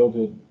have the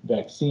COVID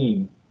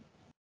vaccine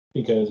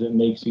because it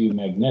makes you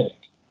magnetic.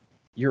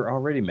 you're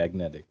already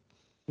magnetic.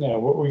 Now,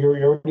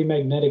 you're already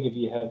magnetic if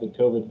you have the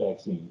COVID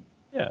vaccine.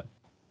 Yeah.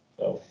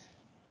 So,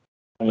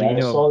 I mean, Well, you I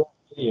know, saw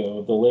that video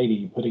of the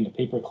lady putting a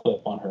paper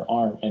clip on her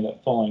arm and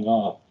it falling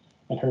off,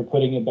 and her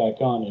putting it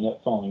back on and it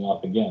falling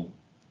off again.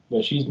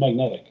 But she's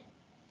magnetic.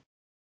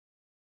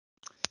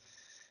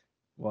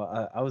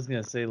 well, I was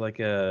gonna say like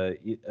a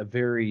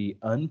very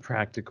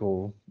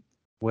unpractical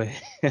way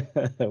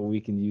that we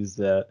can use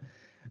that.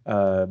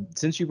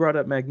 Since you brought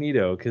up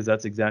Magneto, because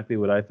that's exactly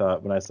what I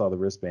thought when I saw the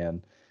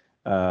wristband.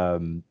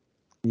 Um,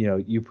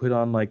 you put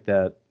on like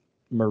that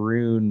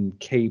maroon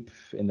cape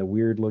and the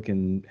weird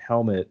looking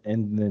helmet,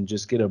 and then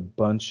just get a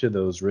bunch of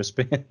those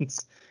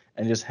wristbands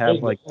and just There have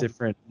you like go.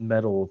 different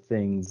metal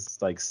things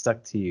like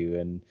stuck to you,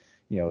 and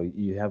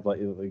you have like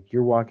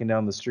you're walking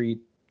down the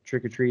street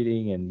trick or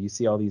treating, and you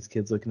see all these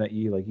kids looking at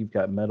you like you've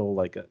got metal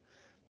like a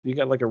you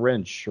got like a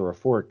wrench or a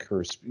fork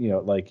or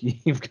like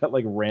you've got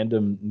like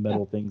random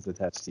metal things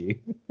attached to you.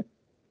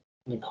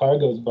 The car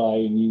goes by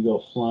and you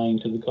go flying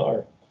to the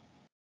car.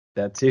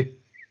 That too.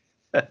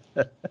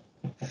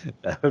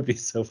 That would be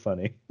so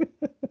funny.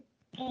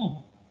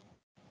 Oh,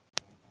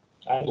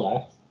 I'd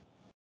laugh.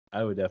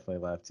 I would definitely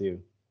laugh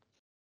too.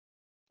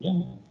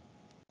 Yeah.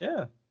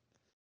 Yeah.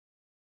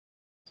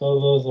 So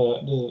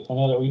I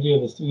know that we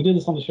did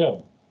this on the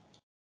show.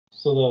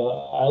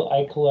 So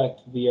I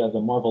collect the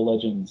Marvel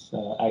Legends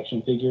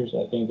action figures.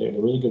 I think they're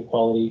really good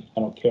quality. I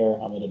don't care.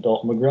 I'm an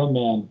adult. I'm a grown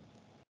man.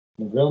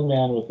 I'm a grown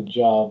man with a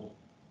job,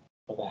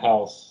 with a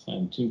house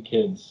and two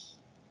kids,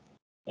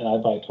 and I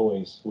buy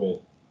toys with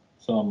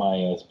some of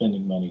my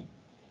spending money.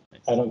 I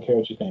Nice. don't care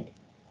what you think.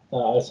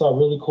 I saw a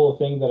really cool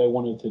thing that I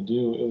wanted to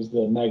do. It was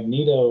the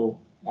Magneto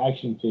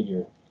action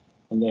figure,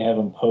 and they have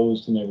him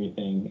posed and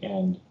everything,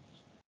 and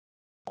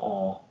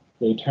uh,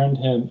 they turned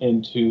him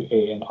into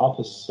an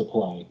office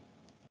supply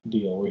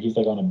deal where he's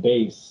like on a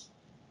base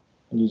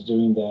and he's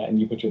doing that, and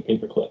you put your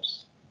paper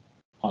clips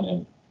on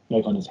him,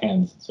 like on his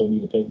hands. So when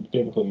you need a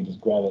paper clip, you just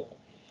grab it.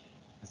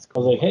 That's I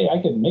was like, cool. hey,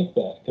 I could make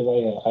that because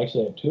I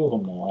actually have two of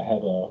them now. I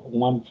have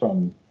one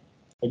from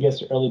I guess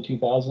the early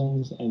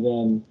 2000s, and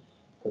then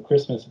for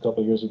Christmas a couple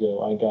of years ago,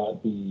 I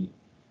got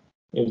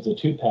it was a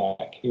two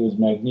pack. It was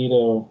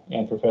Magneto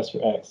and Professor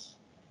X,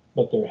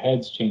 but their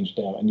heads changed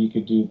out, and you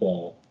could do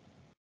the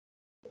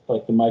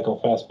Michael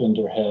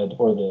Fassbender head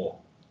or the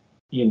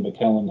Ian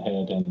McKellen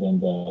head, and then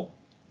the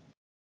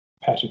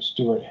Patrick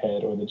Stewart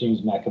head or the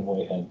James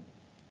McAvoy head.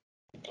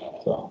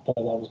 So that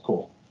was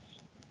cool.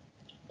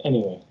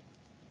 Anyway,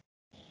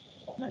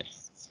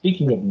 Nice.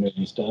 speaking of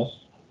nerdy stuff,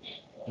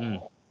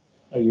 Mm.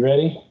 are you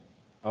ready?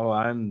 Oh,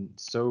 I'm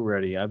so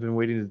ready. I've been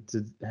waiting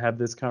to have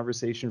this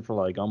conversation for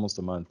like almost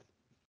a month.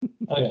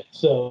 Okay,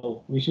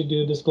 so we should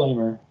do a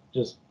disclaimer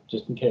just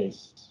in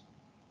case.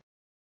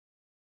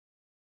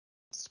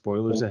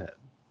 Spoilers So, ahead.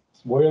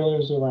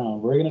 spoilers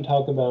around. We're going to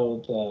talk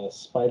about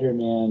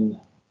Spider-Man: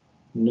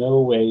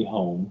 No Way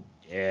Home.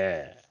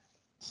 Yeah.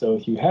 So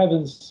if you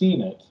haven't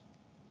seen it,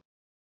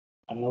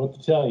 I don't know what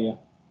to tell you.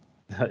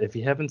 If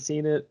you haven't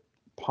seen it,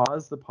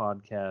 pause the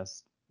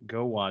podcast,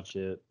 go watch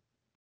it,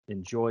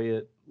 enjoy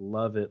it,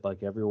 love it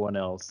like everyone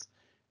else,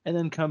 and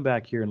then come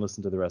back here and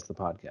listen to the rest of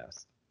the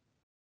podcast.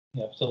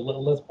 Yeah. So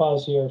let's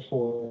pause here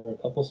for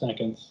a couple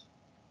seconds.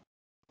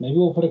 Maybe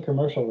we'll put a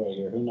commercial right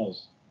here. Who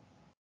knows?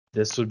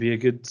 This would be a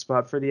good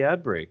spot for the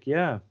ad break.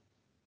 Yeah.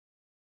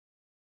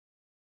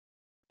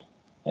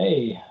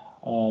 Hey,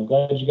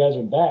 glad you guys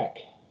are back.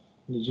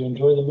 Did you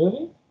enjoy the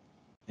movie?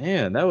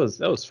 Man, that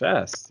was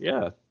fast.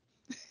 Yeah.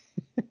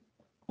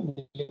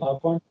 Did you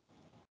popcorn?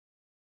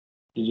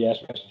 Did you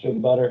ask for extra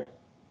butter?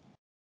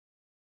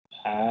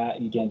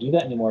 You can't do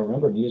that anymore.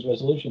 Remember, New Year's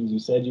resolutions. You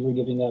said you were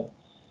giving up.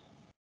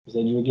 You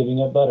said you were giving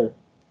up butter.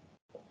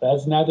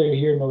 That's neither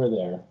here nor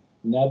there.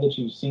 Now that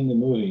you've seen the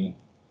movie,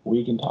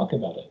 we can talk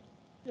about it.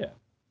 Yeah.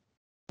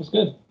 It was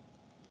good.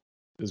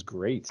 It was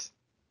great.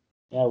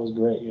 Yeah, it was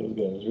great. It was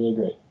good. It was really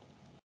great.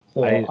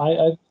 So I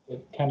I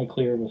kind of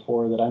clear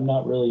before that I'm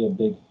not really a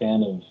big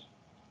fan of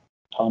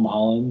Tom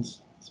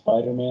Holland's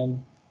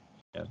Spider-Man.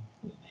 Yeah.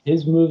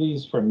 His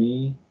movies, for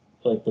me,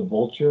 like The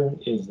Vulture,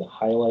 is the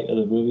highlight of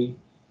the movie.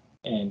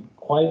 And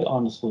quite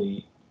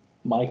honestly,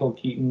 Michael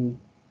Keaton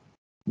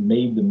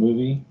made the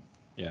movie.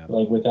 Yeah,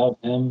 Like without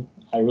him,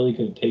 I really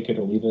could take it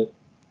or leave it.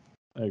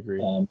 I agree.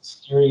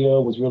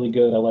 Stereo was really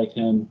good. I liked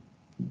him.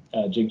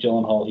 Jake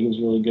Gyllenhaal, he was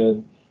really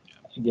good.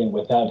 Again,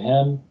 without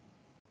him,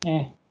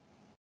 eh.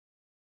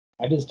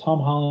 Tom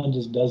Holland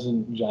just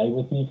doesn't jive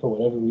with me for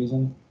whatever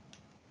reason.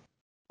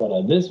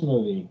 But this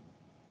movie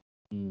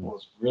Mm,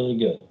 was really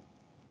good,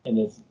 and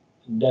it's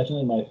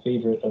definitely my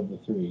favorite of the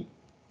three.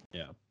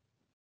 yeah.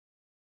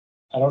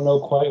 I don't know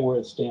quite where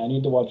it stands. I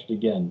need to watch it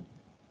again.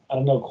 I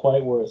don't know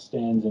quite where it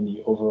stands in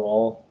the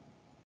overall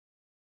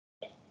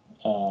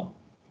uh,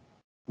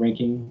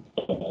 ranking,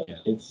 but Yeah,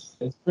 it's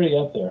pretty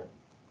up there.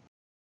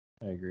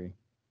 I agree.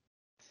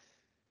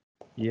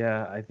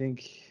 Yeah, I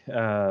think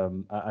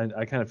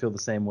I kind of feel the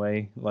same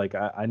way. Like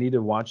I need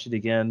to watch it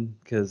again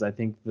because I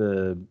think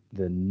the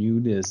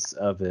newness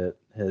of it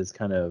has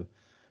kind of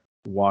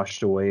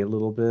washed away a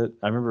little bit.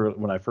 I remember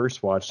when I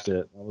first watched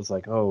it, I was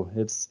like, oh,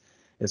 it's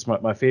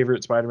my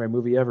favorite Spider-Man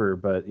movie ever.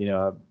 But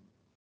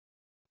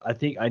I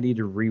think I need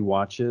to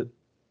rewatch it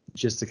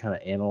just to kind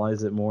of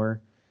analyze it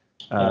more.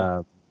 Yeah,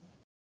 Uh,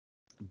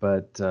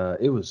 but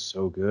it was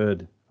so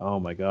good. Oh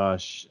my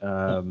gosh.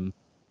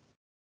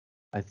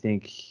 I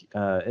think,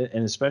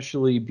 and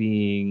especially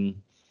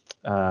being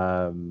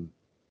um,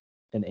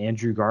 an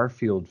Andrew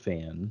Garfield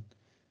fan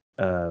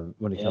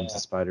when it comes to yeah,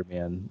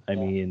 Spider-Man. I yeah,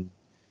 mean,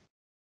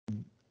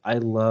 I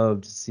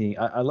loved seeing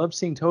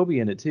Toby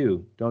in it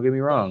too. Don't get me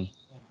yeah. wrong,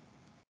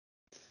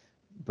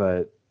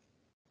 but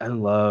I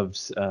loved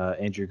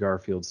Andrew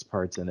Garfield's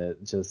parts in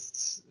it.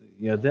 Just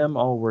them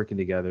all working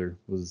together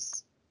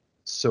was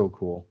so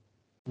cool.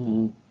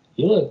 Mm-hmm.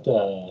 He looked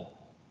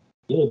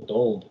he looked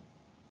old.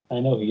 I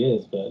know he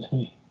is, but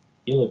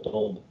he looked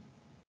old.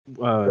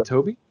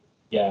 Toby?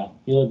 Yeah,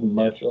 he looked Yeah,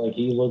 much like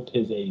he looked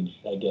his age,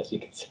 I guess you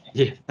could say.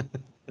 yeah,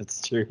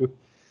 that's true.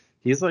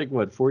 He's like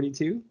what,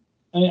 42?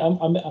 I mean,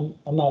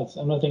 I'm not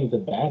saying it's a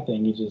bad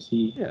thing. He just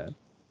Yeah.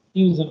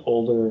 he was an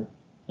older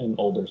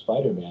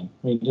Spider-Man.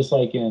 I mean, just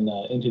like in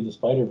Into the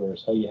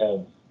Spider-Verse, how you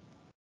have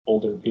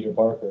older Peter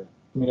Parker.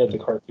 I mean, that's a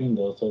Mhm. cartoon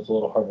though, so it's a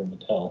little harder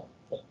to tell.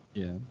 But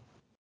Yeah.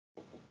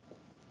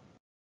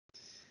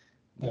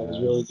 that was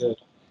No, really good.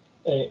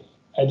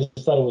 I just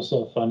thought it was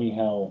so funny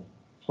how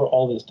for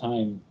all this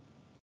time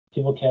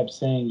people kept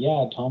saying,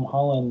 "Yeah, Tom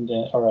Holland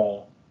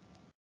or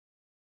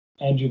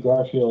Andrew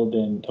Garfield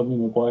and Tobey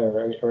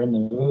Maguire are in the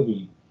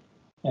movie,"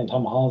 and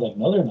Tom Holland's like,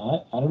 "No, they're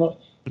not. I don't know.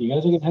 You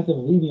guys are gonna have to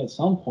believe me at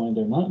some point.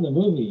 They're not in the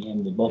movie."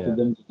 And both yeah, of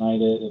them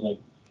denied it. And like,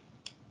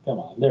 come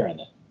on, they're in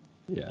it.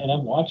 yeah, And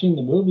I'm watching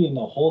the movie, and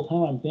the whole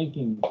time I'm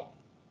thinking,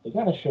 they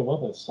gotta show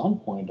up at some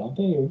point, don't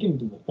they? We're getting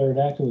to the third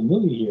act of the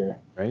movie here.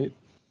 right.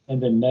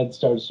 And then Ned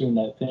starts doing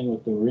that thing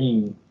with the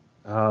ring,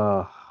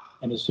 Uh,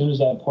 and as soon as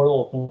that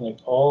portal opens, I'm like,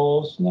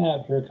 oh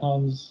snap, here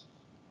comes.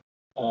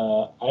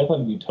 I thought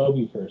it'd be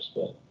Toby first,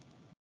 but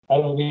I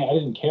don't. I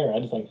didn't care. I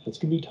just like it's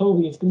gonna be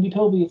Toby. It's gonna be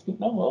Toby. It's gonna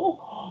no.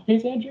 Oh,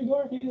 it's Andrew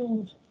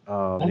Garfield.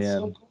 oh That's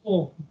so man,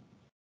 cool.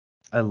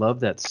 I love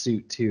that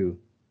suit too.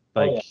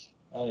 Oh yeah. Like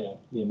Oh yeah.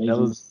 The that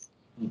amazing. was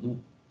Mm-hmm.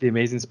 the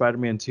Amazing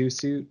Spider-Man 2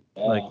 suit.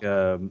 Yeah. Like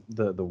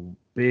the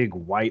big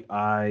white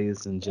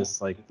eyes and Yeah.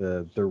 just like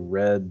the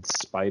red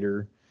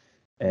spider.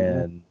 Mm-hmm.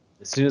 And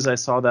as soon as I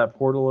saw that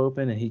portal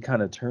open and he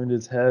kind of turned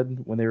his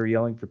head when they were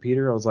yelling for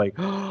Peter, I was like,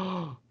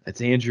 oh,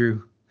 that's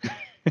Andrew.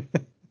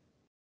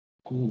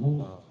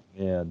 Mm-hmm. Oh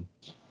man,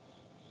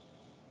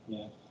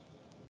 Yeah.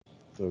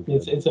 so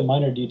It's good. it's a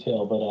minor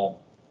detail,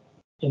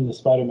 but in the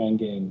Spider-Man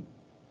game,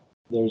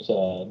 there's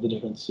the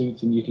different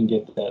suits, and you can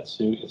get that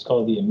suit. It's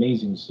called the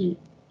Amazing Suit.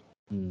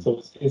 Mm,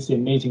 So it's the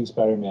Amazing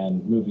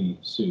Spider-Man movie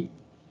suit,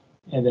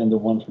 and then the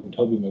one from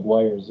Tobey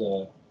Maguire's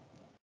the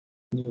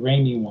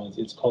rainy ones.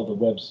 It's called the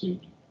web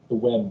suit, the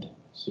webbed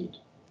suit.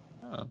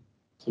 oh,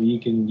 So you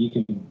can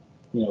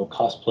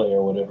cosplay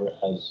or whatever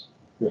as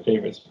your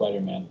favorite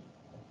Spider-Man.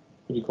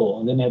 Pretty cool.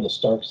 And then they have the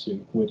Stark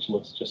suit, which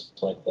looks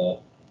just like the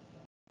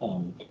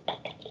um,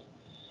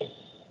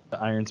 the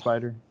Iron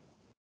Spider.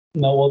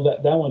 no, well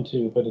that one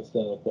too, but it's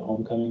the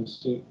Homecoming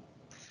suit.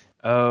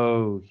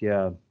 Oh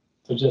yeah,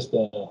 So just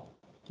the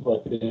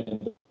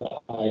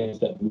eyes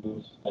that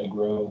move, that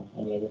grow,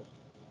 or whatever.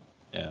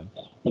 yeah,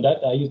 But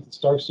that I use the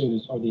Stark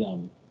suit or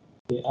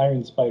the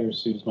Iron Spider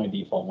suit is my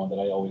default one that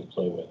I always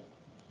play with.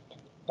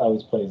 I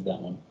always plays that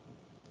one.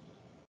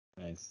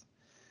 nice.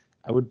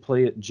 I would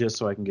play it just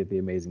so I can get the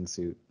amazing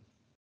suit.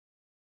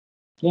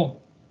 Yeah,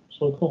 it's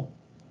really cool.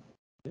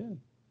 Yeah.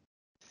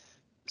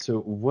 So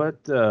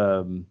which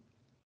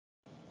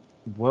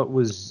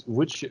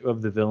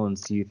of the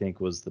villains do you think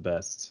was the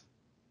best?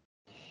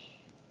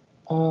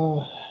 Uh,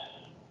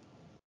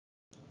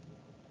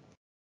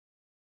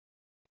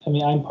 I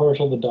mean, I'm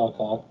partial to Doc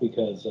Ock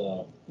because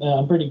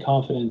I'm pretty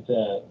confident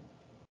that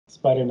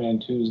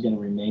Spider-Man 2 is going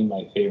to remain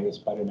my favorite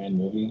Spider-Man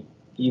movie,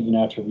 even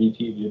after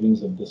repeat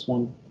viewings of this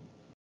one.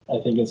 I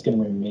think it's going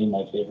to remain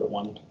my favorite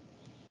one.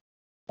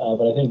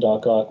 But I think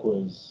Doc Ock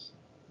was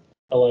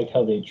I like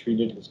how they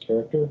treated his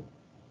character.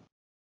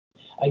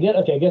 I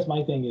guess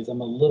my thing is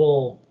I'm a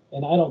little,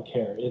 and I don't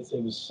care. It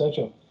was such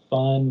a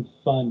fun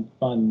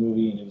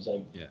movie, and it was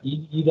like Yeah.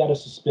 you got to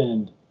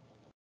suspend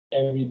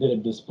every bit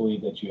of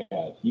disbelief that you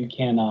have. You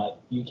cannot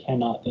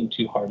think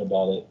too hard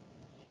about it.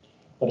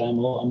 But I'm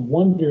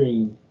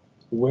wondering,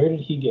 where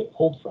did he get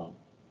pulled from?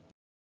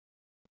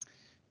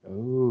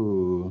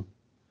 Oh,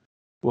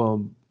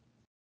 well,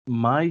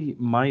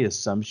 my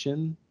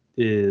assumption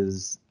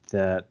is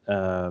that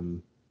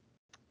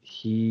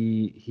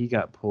he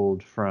got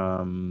pulled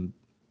from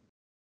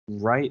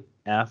right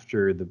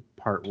after the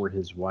part where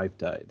his wife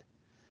died,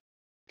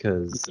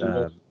 because You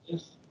know,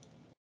 this?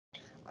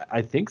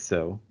 I think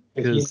so.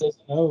 Because he Because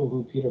doesn't know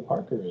who Peter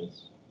Parker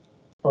is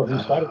or who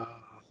Spider.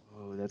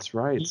 oh, that's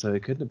right. He, So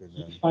it couldn't have been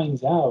he them.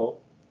 finds out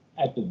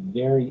at the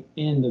very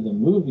end of the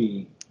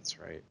movie, That's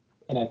right.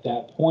 and at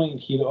that point,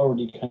 he'd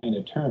already kind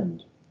of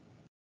turned.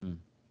 Hmm.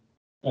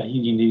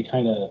 He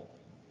kind of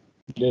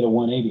did a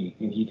 180,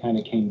 and he kind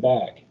of came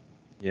back.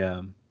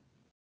 Yeah.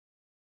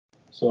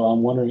 So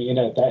I'm wondering,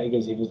 at that,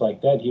 because if he was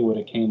like that, he would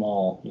have came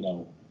all,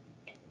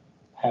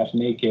 half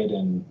naked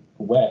and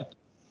wet.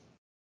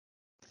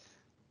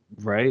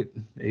 Right.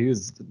 He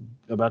was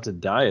about to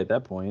die at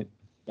that point.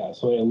 Yeah,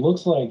 so it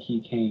looks like he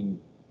came.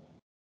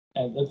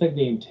 It looks like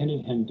they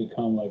intended him to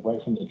come like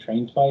right from the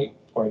train fight,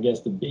 or I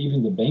guess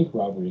even the bank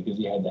robbery because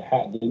he had the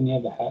hat. Didn't he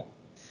have the hat?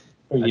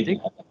 Or I he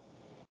think. didn't have that.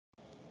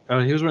 Oh,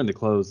 he was wearing the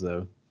clothes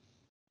though.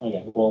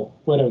 Okay,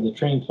 well, whatever. The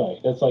train fight.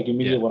 That's like Yeah.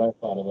 immediately what I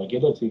thought of. Like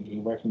it looks like he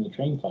came right from the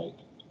train fight.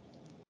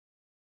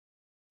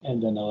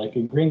 And then like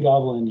a Green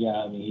Goblin,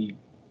 yeah, I mean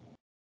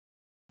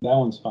that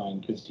one's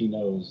fine because he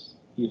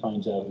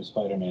finds out who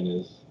Spider-Man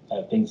is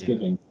at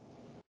Thanksgiving.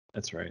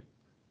 That's right.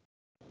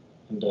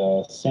 And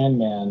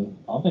Sandman,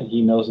 I don't think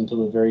he knows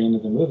until the very end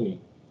of the movie.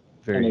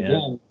 And Very again,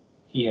 end.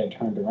 he had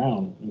turned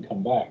around and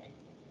come back.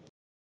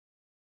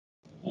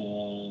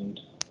 And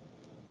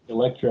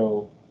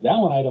Electro, that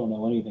one I don't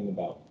know anything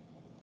about.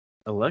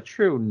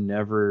 Electro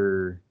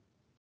never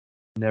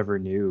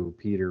knew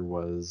Peter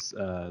was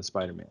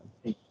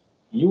Spider-Man.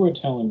 You were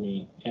telling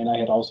me, and I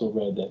had also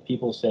read that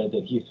people said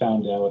that he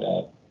found out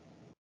at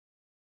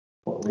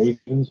what,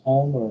 Raven's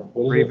home or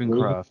what is it?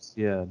 Ravencroft.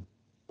 Yeah.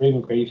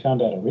 Ravencroft. He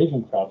found out at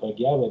Ravencroft. Like,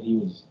 yeah, but he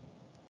was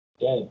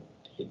dead.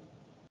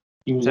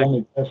 He was Tech,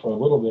 only there for a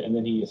little bit, and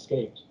then he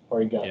escaped,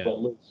 or he got yeah. let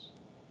loose.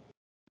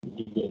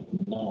 He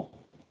didn't know.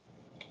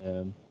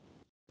 Um,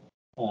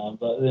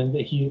 But then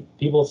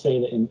people say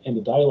that in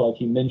the dialogue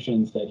he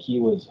mentions that he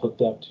was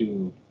hooked up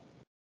to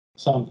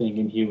something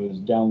and he was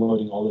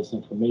downloading all this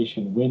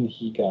information when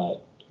he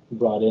got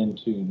brought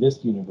into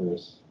this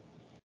universe.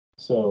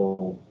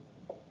 So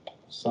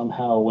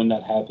somehow when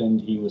that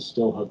happened, he was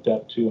still hooked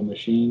up to a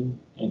machine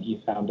and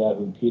he found out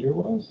who Peter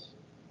was.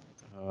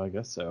 I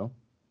guess so.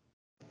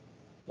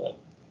 But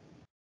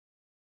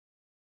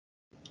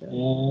Yeah.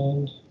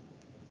 and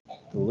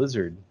The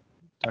lizard,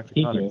 Dr.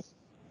 he knew. Connors.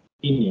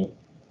 He knew.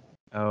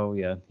 Oh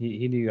yeah,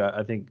 he knew.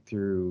 I think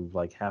through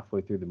like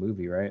halfway through the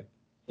movie, right?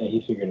 Yeah,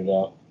 he figured it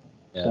out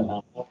Yeah.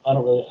 somehow.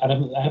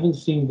 I haven't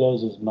seen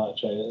those as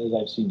much as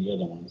I've seen the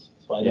other ones,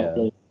 so I don't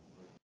really.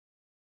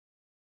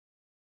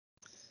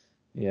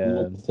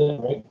 Yeah. That's it,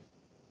 right?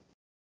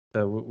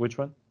 Which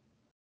one?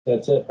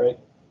 That's it, right?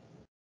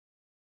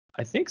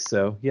 I think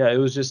so. Yeah, it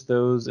was just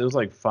those. It was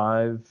like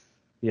five.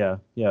 Yeah,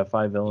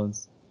 5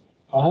 villains.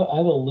 I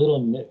have a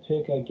little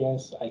nitpick, I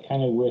guess. I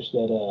kind of wish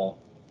that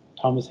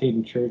Thomas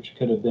Hayden Church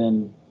could have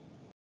been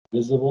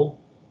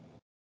visible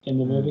in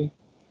the movie,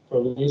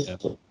 or at Yeah.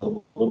 least a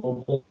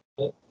little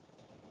bit.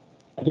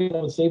 I think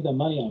that would save them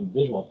money on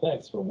visual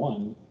effects for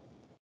one.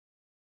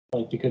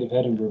 Like they could have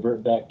had him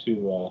revert back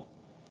to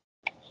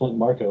Flint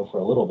Marko for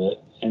a little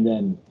bit, and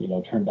then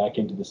turn back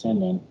into the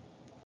Sandman.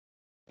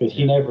 Because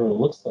he never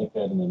looks like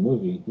that in the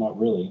movie. Not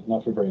really.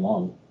 Not for very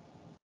long.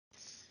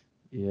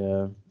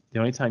 Yeah. The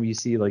only time you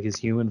see like his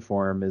human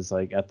form is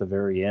like at the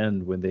very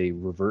end when they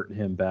revert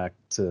him back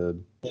to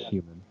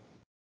human.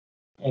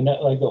 And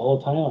that, like the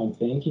whole time, I'm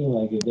thinking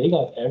like if they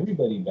got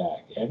everybody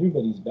back,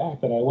 everybody's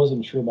back, but I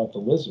wasn't sure about the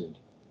lizard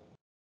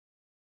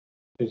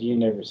because you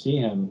never see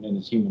him in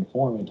his human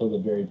form until the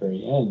very,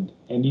 very end.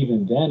 And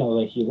even then, I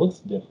was like, he looks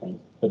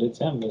different, but it's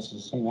him. This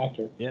is the same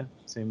actor. Yeah,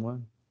 same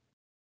one.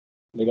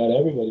 They got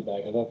everybody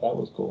back. I thought that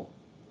was cool.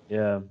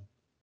 Yeah.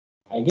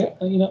 I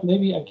get,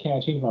 maybe I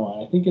can't change my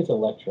mind. I think it's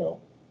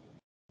Electro.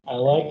 I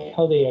like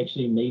how they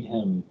actually made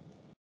him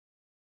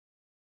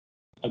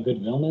a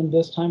good villain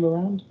this time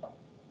around.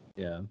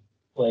 Yeah.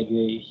 Like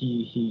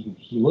he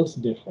looks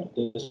different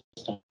this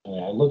time.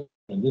 Like, I look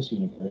in this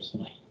universe,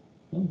 and like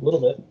a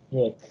little bit.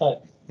 You're like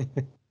cut.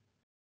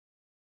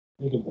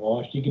 You could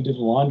wash. You could do the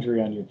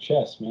laundry on your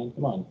chest, man.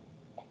 Come on.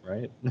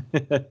 Right.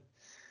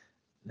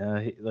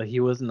 No, he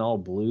wasn't all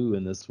blue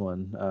in this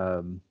one.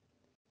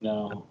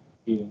 No,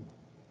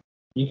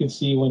 you could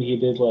see when he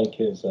did like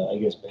his, I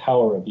guess,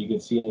 power up. You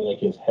could see like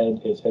his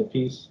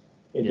headpiece.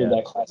 It did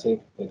that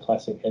the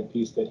classic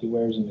headpiece that he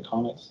wears in the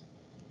comics.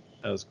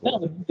 That was cool.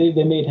 No,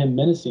 they made him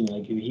menacing.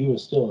 Like he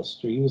was still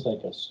he was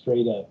like a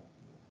straight up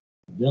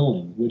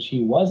villain, which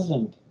he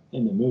wasn't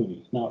in the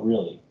movie. Not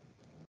really.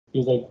 He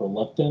was like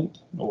reluctant,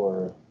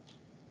 or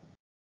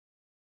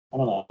I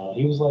don't know.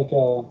 He was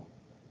almost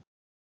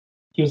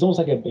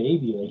like a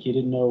baby. Like he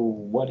didn't know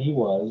what he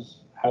was,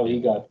 how he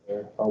got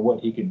there, or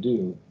what he could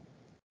do.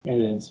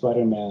 And then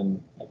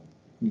Spider-Man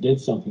did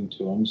something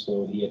to him,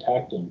 so he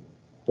attacked him.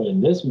 But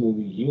in this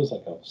movie, he was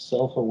like a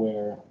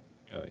self-aware.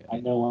 Oh yeah. I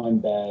know I'm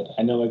bad.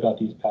 I know I got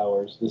these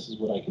powers. This is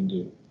what I can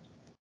do.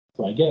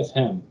 So I guess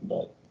him,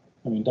 but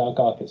I mean, Doc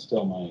Ock is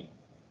still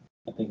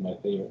I think my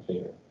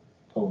favorite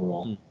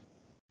overall.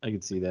 I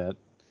could see that.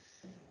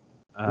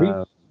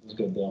 Green was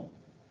good though.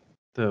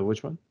 The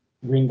which one?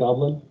 Green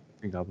Goblin.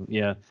 Green Goblin.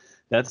 Yeah,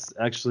 that's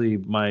actually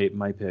my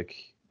pick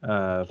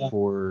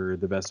for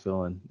the best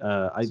villain.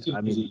 I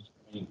mean, easy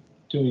for me.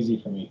 Too easy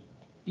for me.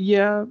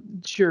 yeah,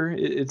 sure,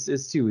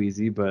 it's too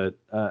easy, but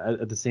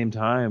at the same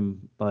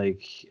time,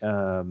 like,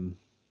 oh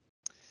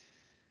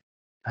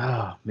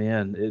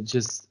man, it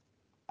just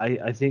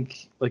I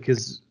think like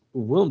because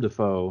Willem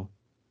Dafoe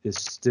is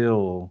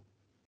still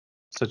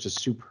such a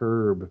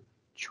superb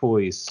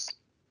choice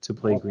to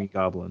play Green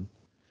Goblin.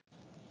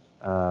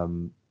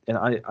 And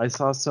I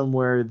saw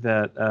somewhere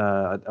that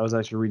I was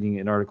actually reading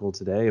an article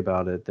today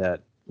about it,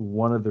 that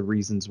one of the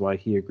reasons why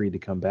he agreed to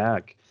come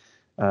back,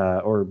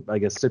 or I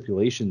guess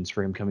stipulations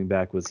for him coming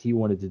back, was he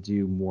wanted to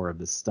do more of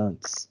the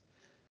stunts.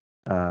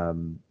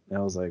 And I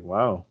was like,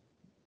 wow.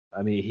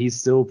 I mean, he's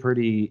still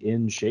pretty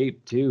in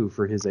shape too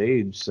for his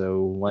age,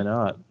 so why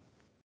not?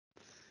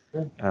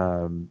 Sure.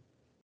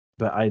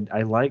 But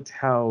I liked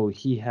how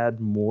he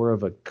had more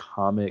of a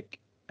comic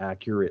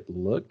accurate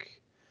look,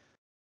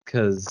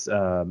 because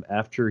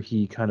after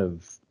he kind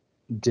of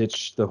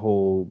ditched the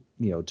whole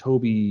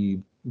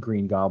Toby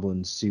Green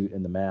Goblin suit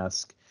and the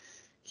mask,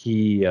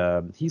 he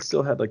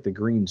still had like the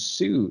green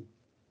suit,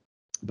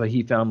 but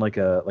he found like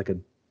a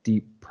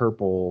deep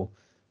purple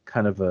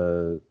kind of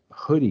a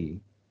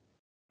hoodie,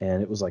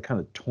 and it was like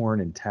kind of torn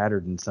and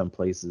tattered in some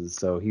places,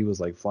 so he was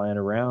like flying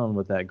around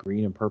with that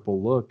green and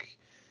purple look.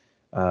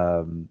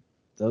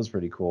 That was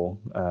pretty cool.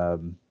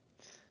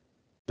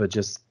 But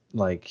just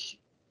like,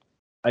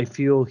 I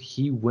feel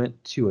he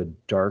went to a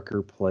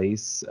darker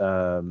place,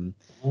 and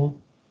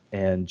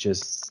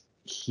just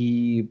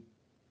he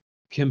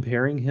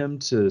comparing him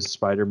to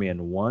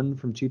Spider-Man 1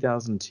 from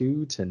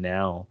 2002 to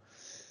now,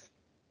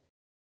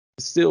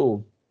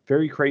 still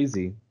very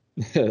crazy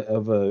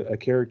of a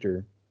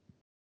character,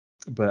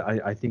 but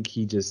I think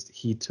he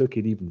took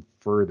it even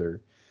further.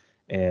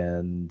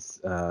 And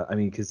I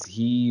mean, because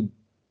he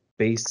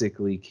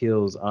basically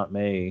kills Aunt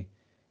May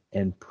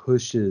and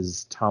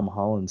pushes Tom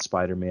Holland's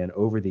Spider-Man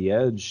over the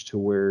edge to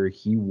where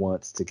he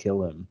wants to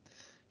kill him.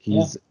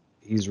 He's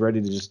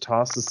ready to just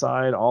toss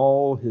aside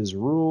all his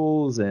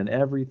rules and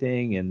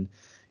everything, and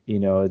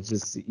it's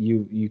just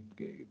you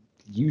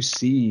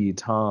see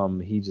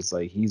Tom, he just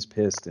like, he's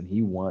pissed and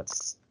he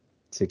wants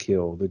to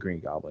kill the Green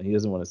Goblin. He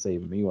doesn't want to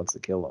save him, he wants to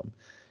kill him.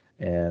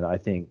 And I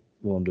think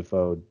Willem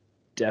Dafoe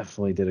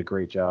definitely did a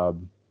great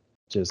job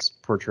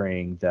just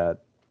portraying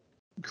that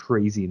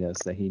craziness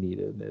that he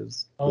needed.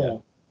 Yeah.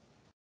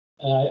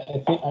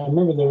 I think I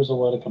remember there was a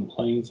lot of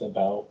complaints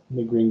about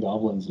the Green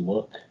Goblin's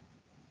look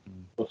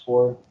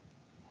before,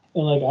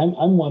 and like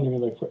I'm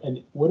wondering, like,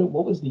 and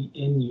what was the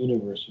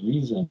in-universe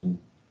reason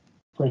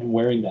for him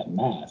wearing that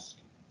mask?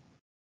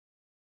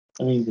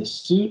 I mean, the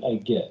suit I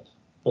get,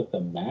 but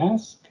the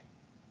mask,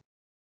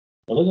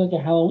 it looked like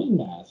a Halloween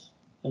mask.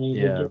 I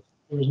mean, there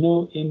was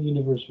no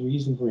in-universe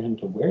reason for him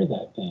to wear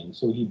that thing,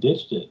 so he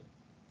ditched it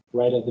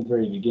right at the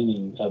very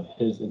beginning of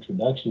his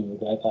introduction.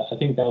 I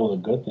think that was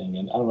a good thing,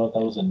 and I don't know if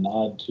that was a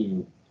nod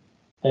to,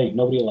 hey,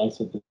 nobody likes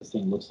what this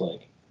thing looks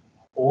like,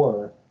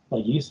 or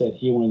like you said,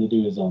 he wanted to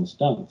do his own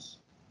stunts,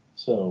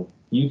 so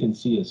you can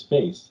see his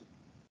face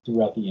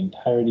throughout the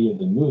entirety of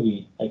the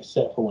movie,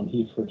 except for when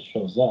he first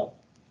shows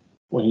up,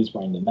 when he's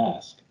wearing the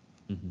mask.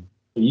 Mm-hmm.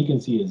 So you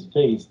can see his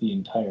face the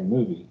entire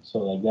movie. So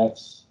like that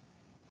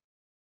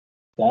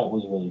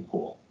was really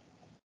cool.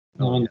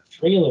 Now in the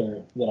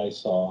trailer that I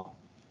saw,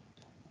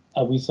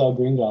 we saw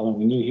Green Goblin.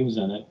 We knew he was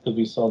in it because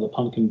we saw the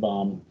pumpkin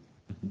bomb,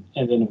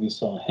 and then we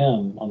saw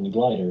him on the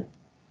glider.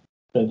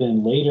 But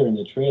then later in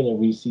the trailer,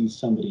 we see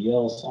somebody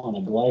else on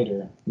a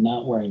glider,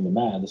 not wearing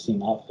the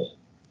same outfit.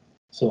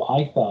 So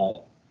I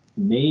thought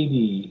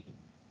maybe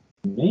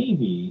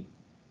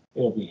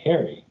it'll be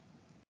Harry.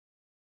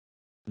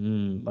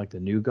 Like the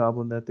new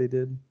Goblin that they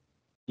did.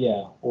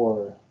 Yeah,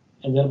 but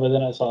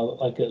then I saw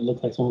like it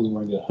looked like someone was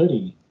wearing a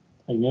hoodie.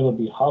 Like maybe it'll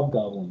be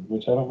Hobgoblin,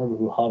 which I don't remember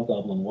who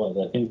Hobgoblin was.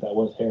 I think that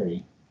was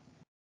Harry.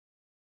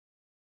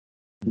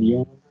 You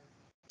remember?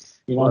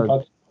 You know what I'm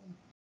talking about?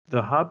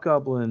 The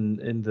Hobgoblin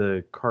in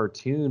the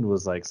cartoon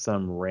was like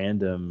some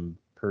random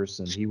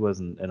person. He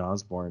wasn't an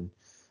Osborn.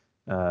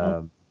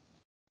 But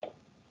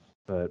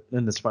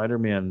in the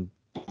Spider-Man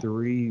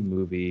 3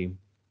 movie,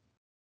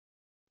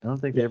 I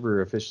don't think they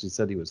ever officially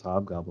said he was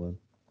Hobgoblin.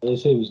 They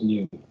say it was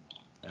new.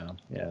 Oh,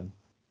 yeah.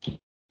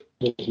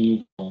 It's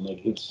new,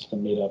 like it's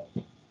made up.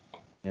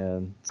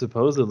 And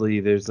supposedly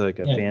there's like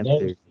a fan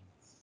theory.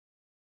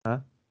 Huh?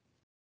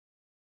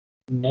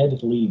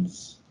 Ned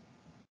Leeds.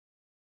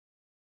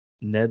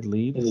 Ned Is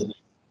Leeds? his name.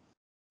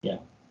 Yeah.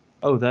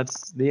 Oh,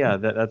 that's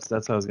that's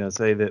what I was gonna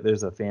say. That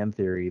there's a fan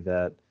theory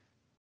that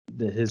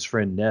his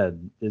friend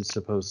Ned is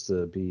supposed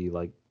to be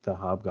like the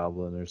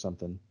Hobgoblin or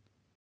something.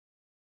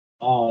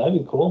 Oh, that'd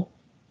be cool.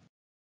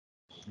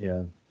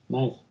 Yeah,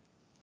 Nice.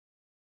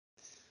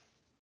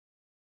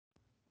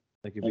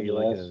 that could I be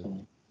like guess.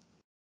 a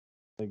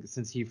like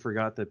since he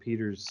forgot that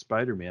Peter's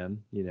Spider-Man,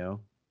 I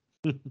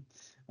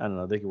don't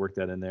know. They could work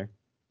that in there.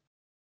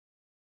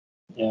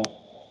 Yeah.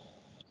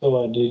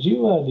 So, did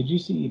you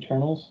see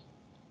Eternals?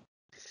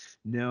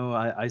 No,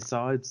 I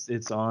saw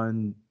it's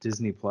on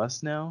Disney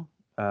Plus now.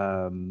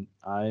 I'm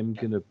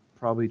gonna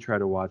probably try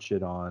to watch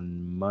it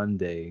on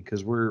Monday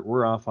because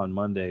we're off on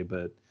Monday,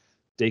 but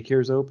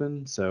daycare's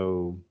open,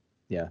 so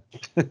yeah,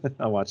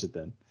 I'll watch it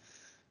then.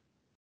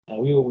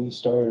 We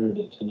started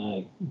it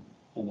tonight,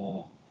 and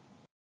I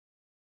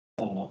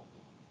don't know.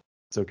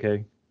 It's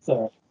okay. It's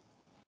all right.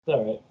 It's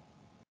all right.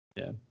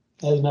 Yeah,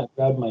 It has not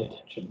grabbed my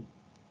attention.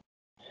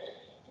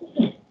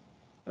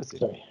 I see.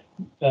 Sorry.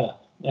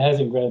 It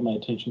hasn't grabbed my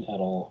attention at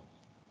all.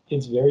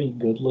 It's very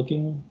good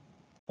looking.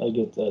 Like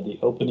the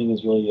opening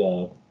is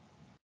really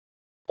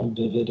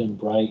vivid and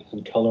bright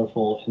and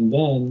colorful, and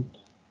then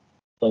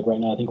like right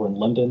now, I think we're in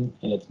London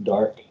and it's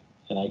dark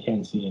and I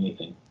can't see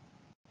anything.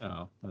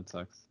 Oh, that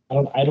sucks. I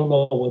don't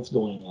know what's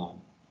going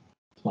on.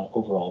 It's my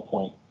overall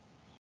point.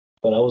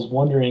 But I was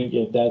wondering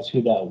if that's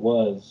who that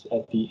was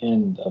at the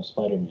end of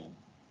Spider-Man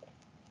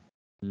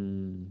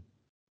Mm.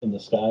 in the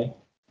sky.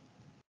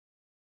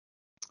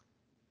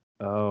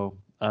 Oh,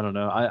 I don't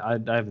know. I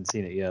haven't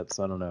seen it yet,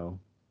 so I don't know.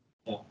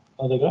 Yeah.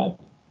 Oh, the guy.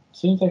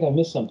 Seems like I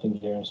missed something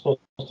here. I'm supposed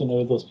to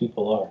know who those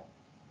people are.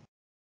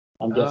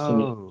 I'm guessing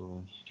it's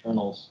Oh,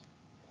 Eternals.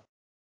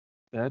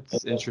 I that's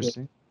guess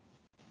interesting.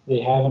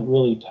 they haven't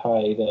really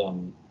tied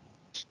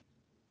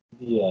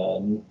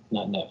the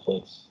not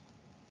Netflix,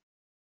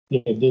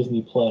 the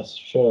Disney Plus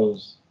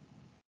shows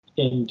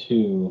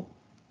into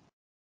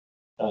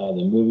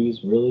the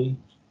movies really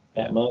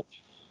that Yeah.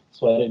 much.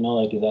 So I didn't know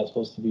like is that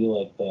supposed to be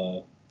like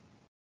the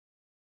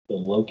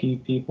Loki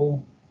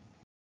people?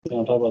 You know,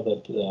 I'm talking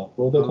about that.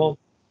 What are they Oh, called?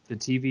 the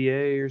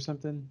TVA or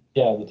something?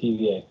 Yeah, the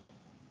TVA.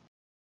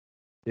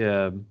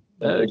 Yeah,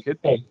 But it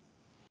could be.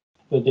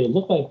 they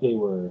look like they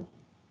were.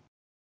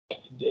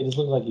 It just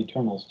looked like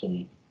Eternals to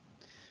me.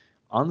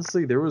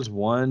 Honestly, there was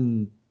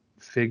one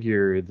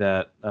figure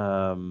that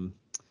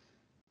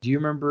do you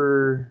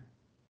remember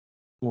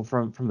well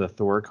from the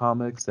Thor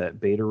comics that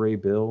Beta Ray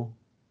Bill?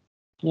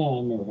 Yeah, I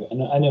remember.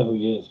 I know who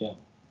he is. Yeah.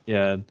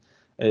 Yeah,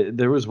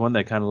 there was one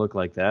that kind of looked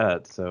like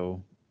that,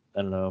 so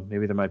I don't know,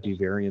 maybe there might be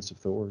variants of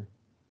Thor.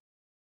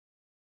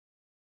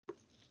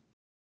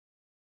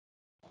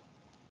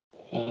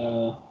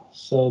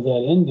 So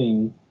that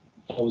ending,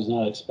 I was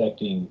not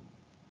expecting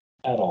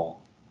at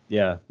all.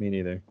 Yeah, me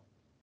neither.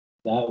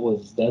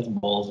 That's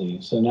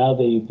ballsy. So now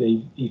they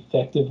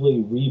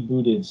effectively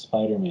rebooted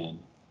Spider-Man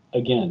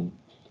again.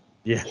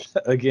 Yeah,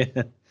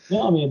 again.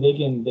 No, I mean they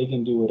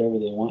can do whatever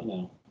they want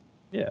now.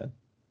 Yeah.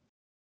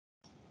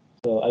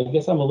 So I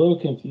guess I'm a little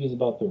confused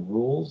about the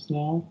rules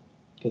now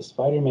because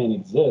Spider-Man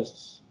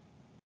exists.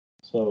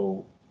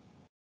 So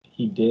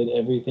he did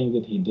everything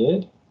that he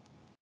did.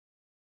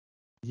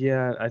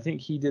 Yeah, I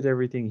think he did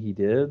everything he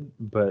did,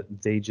 but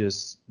they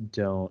just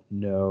don't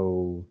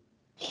know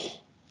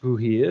who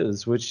he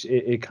is, which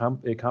it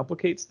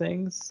complicates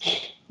things.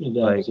 It does,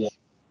 Like yeah.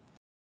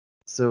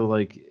 so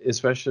like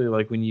especially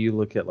like when you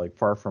look at like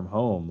Far From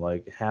Home,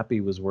 like Happy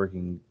was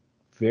working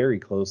very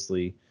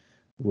closely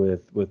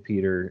with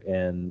Peter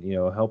and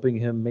helping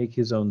him make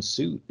his own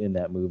suit in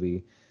that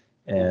movie.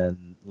 Yeah.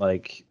 And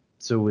like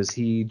so was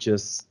he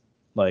just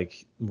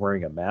like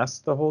wearing a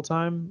mask the whole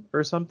time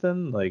or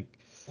something? Like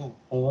Yeah.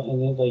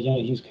 And then like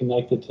he's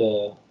connected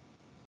to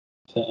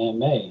Aunt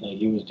May. Like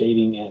he was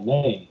dating Aunt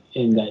May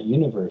in yeah, that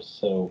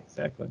universe.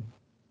 exactly.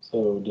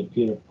 So did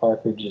Peter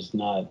Parker just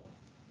not?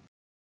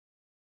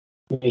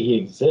 I mean, he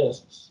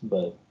exists,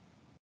 but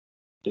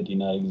did he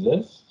not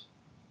exist?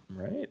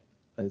 Right?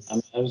 I It's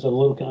was a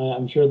little.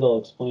 I'm sure they'll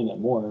explain it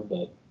more,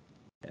 but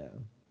yeah,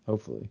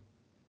 hopefully.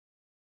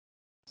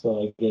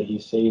 so I get he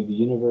saved the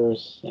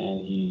universe and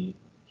he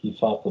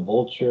fought the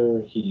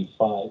Vulture. He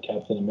fought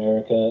Captain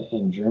America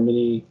in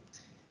Germany.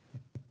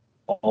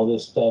 All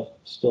this stuff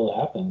still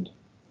happened,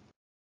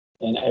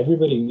 and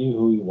everybody knew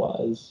who he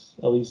was.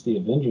 At least the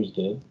Avengers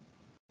did.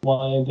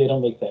 Well, they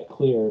don't make that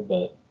clear,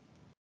 but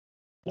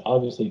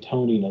obviously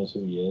Tony knows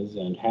who he is,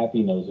 and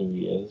Happy knows who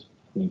he is.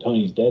 I mean,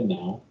 Tony's dead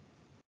now,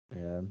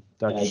 Yeah. and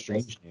Doctor I guess,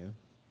 Strange knew.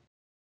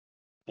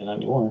 and not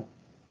anymore.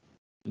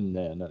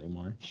 No, not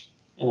anymore.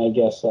 And I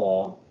guess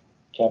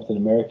Captain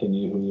America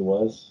knew who he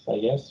was. I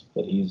guess,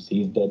 but he's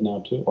dead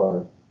now too, or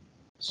Well,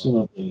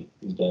 assumably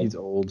he's dead. he's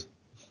old.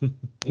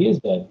 He is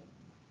dead,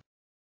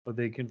 But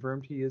they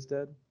confirmed he is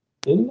dead?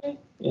 didn't they?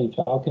 In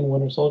Falcon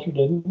Winter Soldier,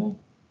 didn't they?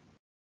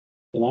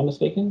 Am I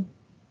mistaken?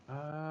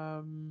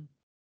 Um,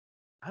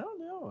 I don't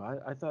know.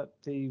 I thought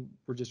they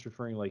were just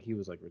referring like he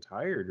was like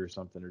retired or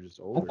something or just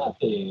older. I thought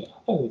they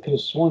could have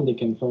sworn they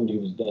confirmed he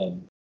was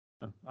dead.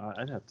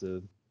 I'd have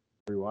to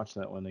rewatch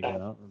that one again. I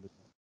don't remember.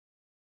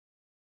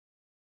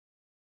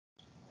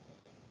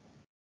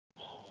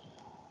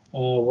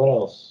 What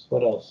else?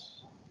 What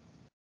else?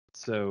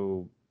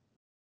 So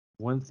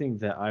one thing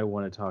that I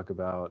want to talk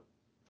about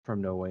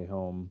from No Way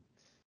Home,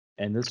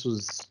 and this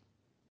was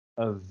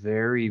a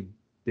very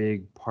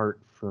big part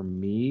for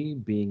me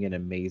being an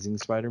Amazing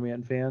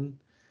Spider-Man fan.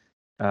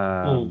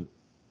 Hmm.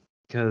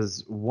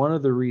 Because one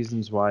of the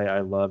reasons why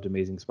I loved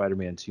Amazing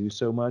Spider-Man 2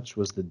 so much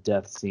was the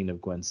death scene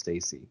of Gwen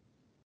Stacy.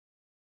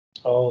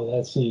 Oh,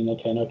 that scene.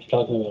 Okay, I know what you're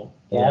talking about.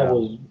 Yeah,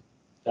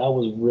 That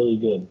was really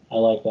good. I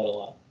like that a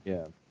lot.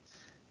 yeah.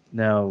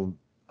 Now,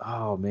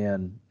 oh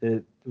man,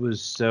 it was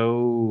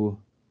so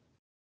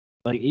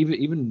like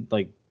even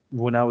like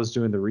when I was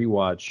doing the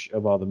rewatch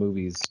of all the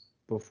movies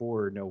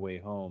before No Way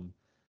Home,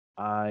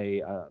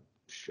 I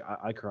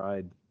I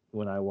cried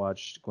when I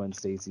watched Gwen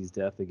Stacy's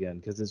death again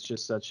because it's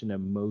just such an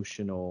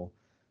emotional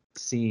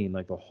scene.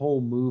 Like the whole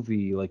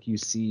movie, like you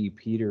see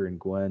Peter and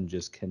Gwen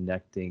just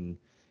connecting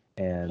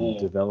and Yeah.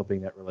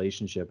 developing that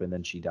relationship, and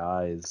then she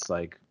dies,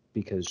 like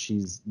because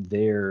she's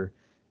there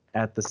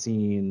at the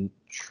scene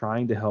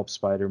trying to help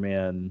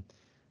Spider-Man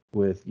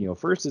with,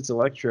 first it's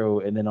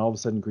Electro, and then all of a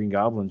sudden Green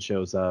Goblin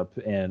shows up,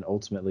 and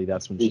ultimately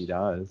that's when she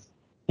dies.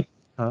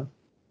 Huh?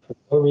 For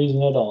no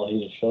reason at all,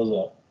 he just shows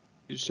up.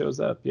 It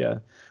shows up, yeah.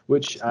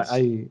 Which It's just,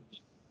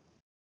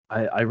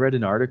 I read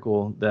an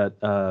article that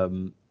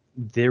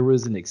there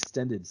was an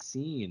extended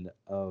scene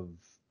of,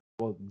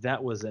 well,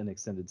 that was an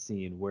extended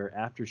scene where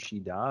after she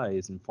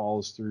dies and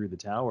falls through the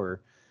tower,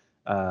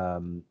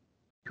 um,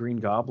 Green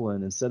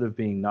Goblin, instead of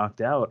being knocked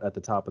out at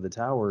the top of the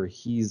tower,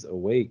 he's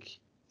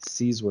awake,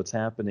 sees what's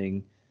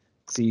happening,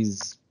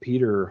 sees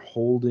Peter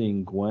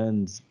holding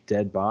Gwen's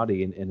dead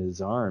body in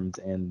his arms,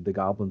 and the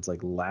Goblin's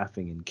like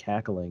laughing and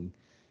cackling,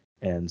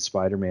 and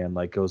Spider-Man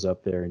like goes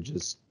up there and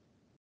just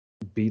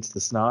beats the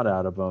snot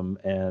out of him,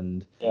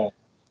 and yeah.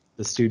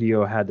 the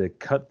studio had to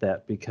cut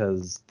that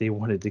because they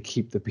wanted to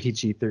keep the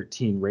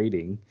PG-13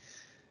 rating.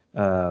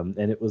 And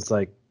it was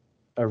like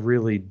a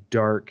really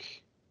dark,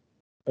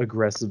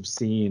 aggressive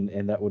scene,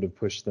 and that would have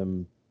pushed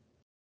them,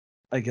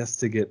 I guess,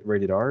 to get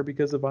rated R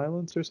because of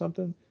violence or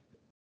something.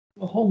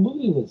 The whole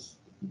movie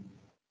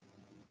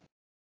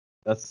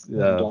That's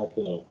was dark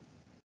though.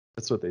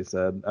 that's what they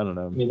said. I don't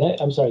I know. mean,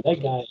 I'm sorry,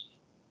 that guy.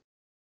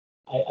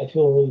 I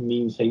feel really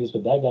mean saying this,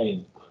 but that guy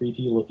is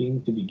creepy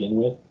looking to begin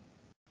with.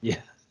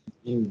 Yeah,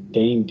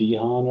 Dane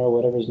DeHaan or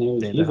whatever his name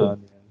is. Dan DeHaan.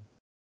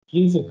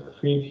 He's a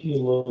creepy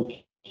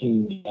looking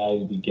guy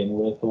to begin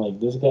with. I'm like,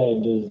 this guy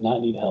does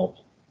not need help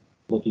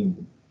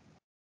looking.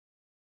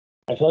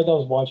 I feel like I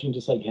was watching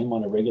just like him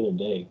on a regular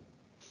day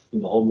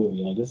in the whole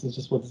movie. Like, this is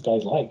just what this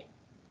guy's like.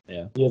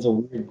 Yeah. He has a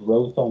weird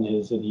growth on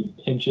his, and he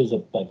pinches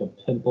like a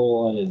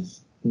pimple on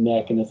his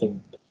neck, and it's like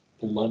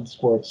blood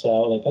squirts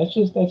out. Like that's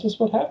just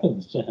what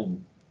happens to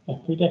him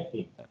every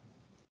day.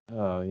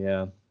 Oh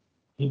yeah.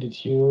 He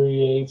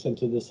deteriorates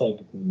into this like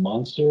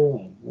monster.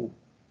 Like,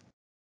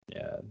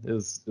 Yeah. It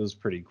was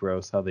pretty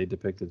gross how they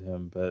depicted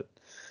him, but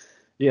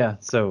yeah.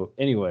 So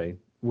anyway,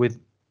 with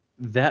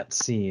that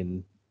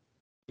scene,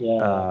 yeah,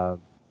 uh,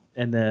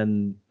 and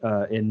then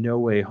in No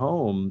Way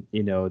Home,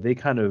 they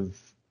kind of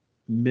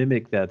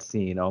mimic that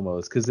scene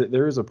almost because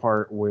there is a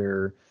part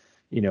where,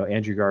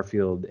 Andrew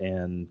Garfield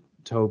and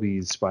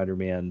Tobey's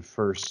Spider-Man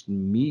first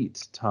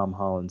meet Tom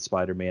Holland's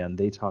Spider-Man.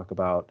 They talk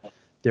about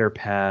their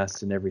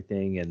past and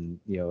everything, and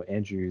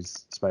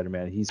Andrew's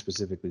Spider-Man, he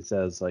specifically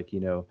says like,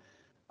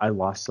 I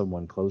lost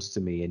someone close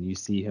to me, and you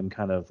see him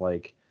kind of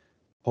like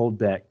hold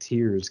back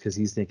tears because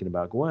he's thinking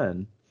about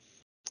Gwen.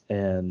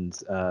 And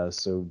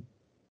so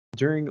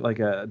during like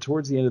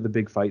towards the end of the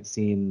big fight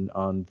scene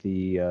on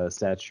the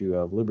Statue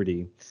of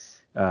Liberty,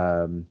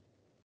 um,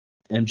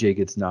 MJ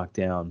gets knocked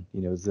down.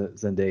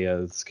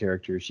 Zendaya's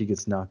character, she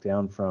gets knocked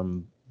down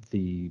from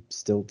the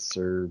stilts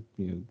or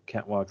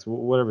catwalks,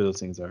 whatever those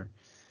things are.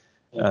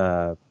 yeah,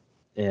 Uh,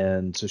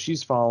 and so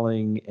she's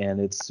falling,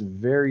 and it's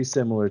very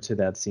similar to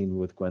that scene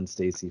with Gwen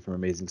Stacy from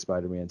Amazing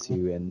Spider-Man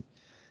 2. And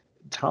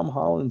Tom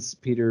Holland's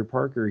Peter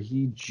Parker,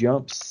 he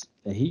jumps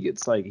and he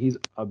gets like he's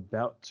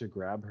about to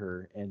grab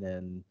her, and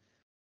then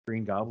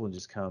Green Goblin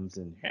just comes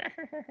and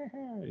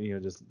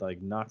just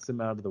like knocks him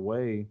out of the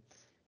way.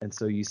 And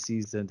so you see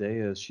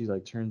Zendaya, she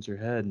like turns her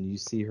head and you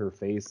see her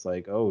face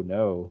like, oh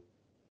no,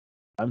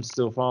 I'm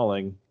still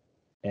falling,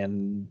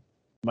 and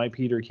my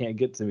Peter can't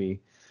get to me.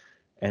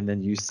 And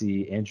then you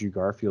see Andrew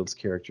Garfield's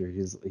character,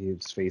 his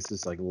face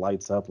is like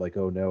lights up like,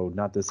 oh no,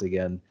 not this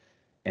again.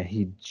 And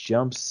he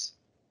jumps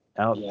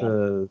out yeah.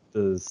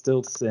 the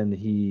stilts, and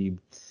he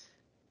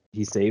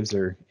saves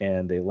her,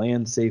 and they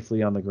land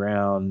safely on the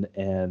ground,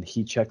 and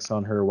he checks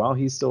on her while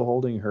he's still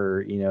holding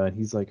her, and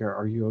he's like,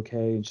 are you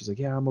okay? And she's like,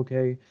 yeah, I'm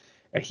okay.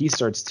 And he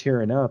starts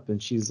tearing up,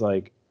 and she's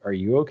like, are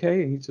you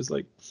okay? And he's just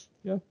like,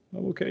 yeah,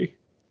 I'm okay.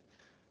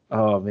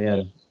 Oh Yeah.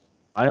 man,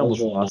 I That was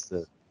almost really nice. lost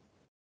it.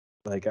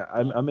 Like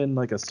I'm in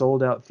like a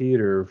sold out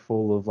theater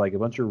full of like a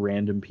bunch of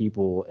random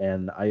people,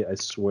 and I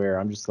swear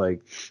I'm just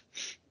like,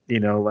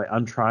 like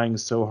I'm trying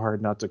so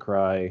hard not to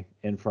cry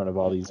in front of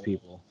all these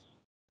people.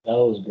 That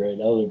was great.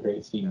 That was a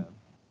great scene. Yeah,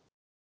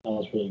 That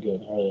was really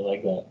good. I really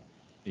like that.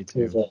 me It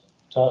was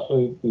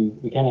too.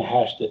 we kind of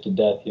hashed it to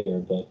death here,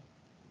 but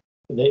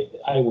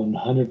I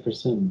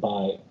 100%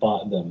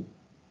 bought them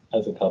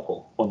as a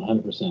couple,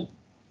 100%.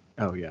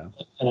 Oh yeah.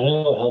 And I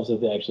know it helps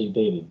if they actually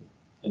dated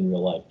in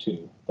real life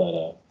too, but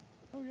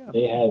Oh yeah.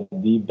 they had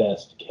the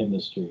best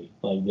chemistry.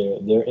 Like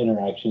their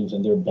interactions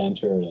and their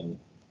banter and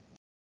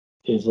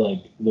is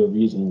like the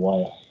reason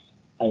why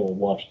I will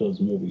watch those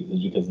movies is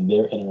because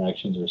their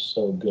interactions are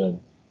so good.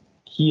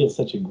 He is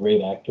such a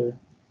great actor.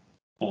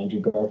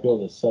 Andrew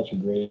Garfield is such a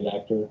great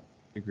actor,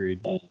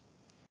 Agreed. and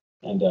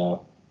and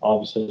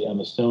obviously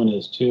Emma Stone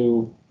is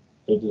too.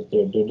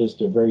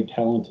 They're very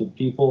talented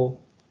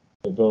people.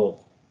 They're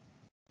both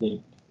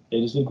they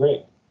they just do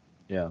great.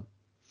 Yeah.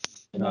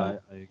 And No,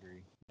 I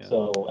agree. Yeah.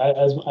 so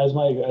as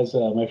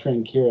my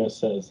friend Kira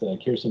says,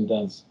 Kirsten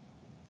Dunst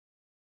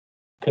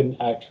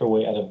couldn't act her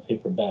way out of a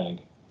paper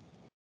bag.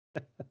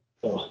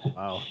 So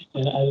Wow.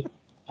 and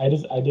I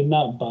did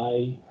not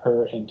buy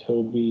her and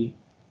Toby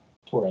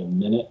for a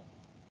minute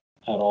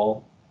at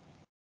all.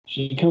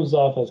 She comes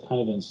off as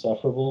kind of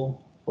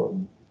insufferable for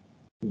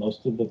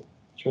most of the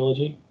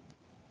trilogy.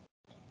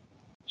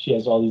 She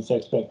has all these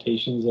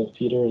expectations of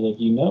Peter. Like,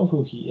 you know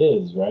who he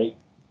is, right?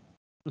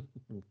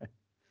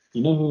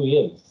 You know who he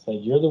is. Like,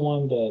 you're the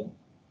one that.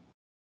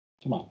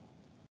 Come on.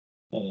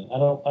 And I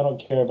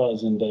don't care about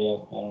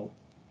Zendaya. I don't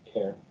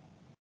care.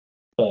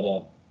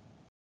 But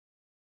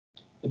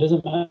it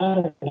doesn't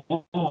matter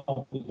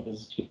now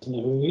because she doesn't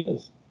know who he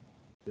is.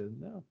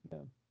 No, yeah.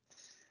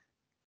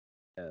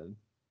 Yeah.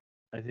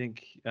 I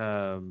think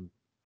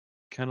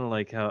kind of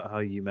like how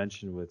you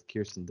mentioned with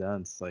Kirsten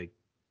Dunst, like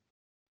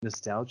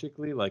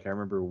nostalgically, like I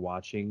remember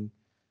watching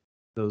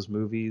those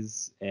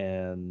movies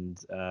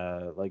and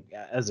like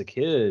as a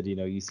kid, you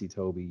know, you see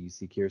Toby, you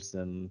see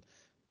Kirsten,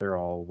 they're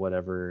all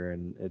whatever,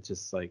 and it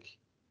just like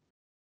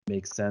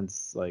makes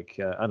sense. Like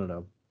I don't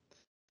know,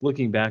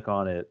 looking back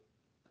on it,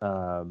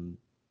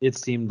 it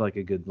seemed like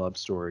a good love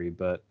story,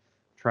 but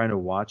trying to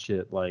watch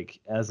it like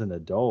as an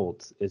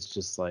adult, it's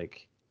just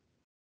like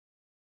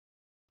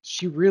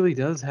she really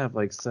does have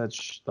like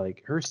such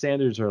like her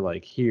standards are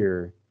like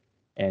here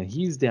and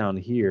he's down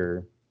here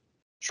And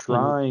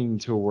trying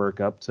to work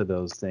up to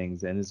those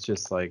things, and it's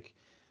just like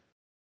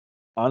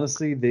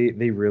honestly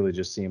they really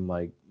just seem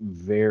like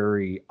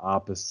very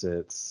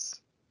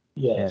opposites,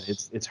 and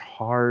yes. it's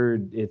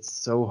hard, it's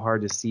so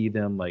hard to see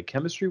them like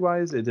chemistry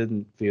wise. It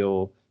didn't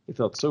feel, it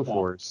felt so No.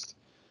 forced.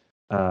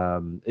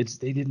 It's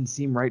they didn't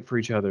seem right for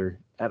each other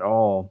at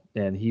all,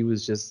 and he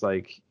was just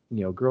like,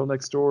 you know, girl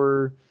next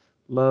door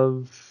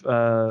love,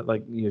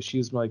 like, you know,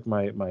 she's like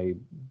my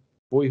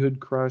boyhood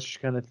crush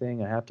kind of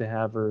thing. I have to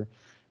have her.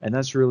 And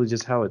that's really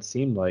just how it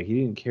seemed like. He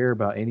didn't care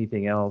about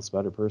anything else,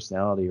 about her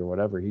personality or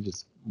whatever. He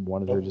just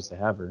wanted her Yep. just to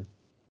have her.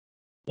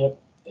 Yep.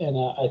 And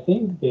I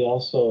think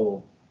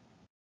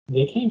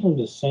they came from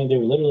the same. They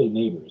were literally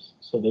neighbors,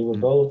 so Mm,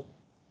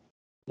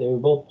 they were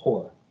both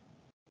poor.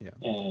 yeah.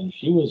 And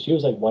she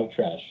was like white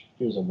trash.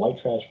 She was a white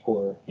trash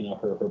poor. You know,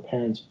 her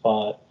parents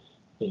fought.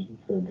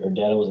 Her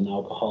dad was an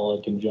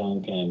alcoholic and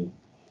junk, and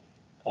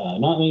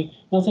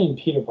not saying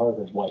Peter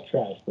Parker's white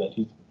trash, but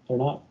they're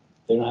not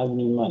they don't have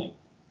any money.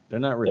 They're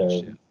not They're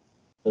rich. Yeah.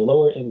 they're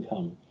lower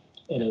income,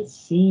 and Yeah. it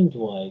seemed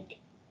like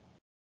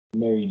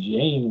Mary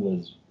Jane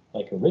was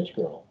like a rich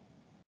girl.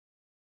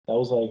 That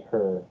was like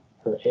her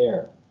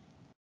air.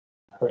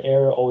 Her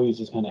air always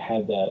just kind of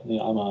had that. You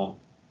know,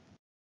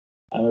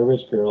 I'm a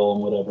rich girl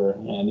and whatever,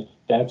 and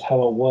that's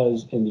how it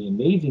was in the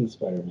Amazing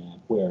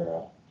Spider-Man,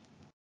 where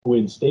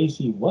when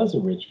Stacy was a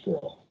rich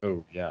girl.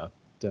 Oh, yeah.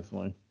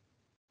 Definitely.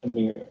 I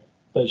mean,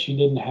 but she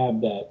didn't have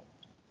that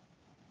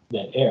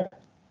air.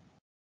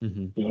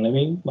 Hmm. You know what I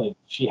mean? Like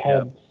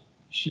Yeah.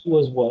 she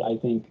was what I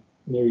think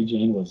Mary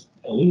Jane was.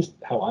 At least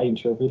how I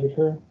interpreted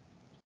her.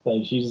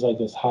 Like she's like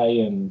this high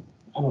end.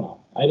 I don't know.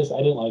 I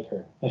didn't like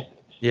her.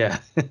 Yeah.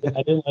 I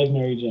didn't like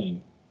Mary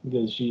Jane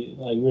because she,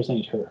 like we were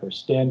saying, her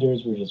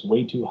standards were just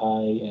way too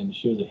high, and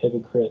she was a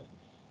hypocrite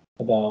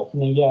about. I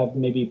mean, yeah,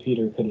 maybe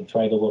Peter could have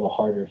tried a little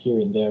harder here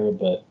and there,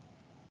 but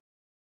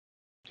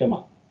come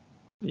on.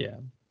 Yeah.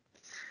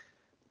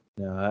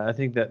 No, I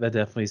think that that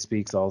definitely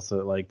speaks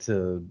also like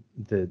to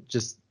the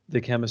just the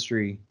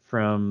chemistry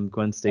from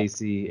Gwen Yeah,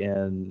 Stacy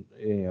and,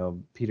 you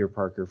know, Peter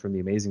Parker from the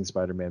Amazing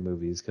Spider-Man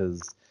movies.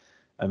 Because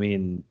I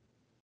mean,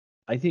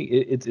 I think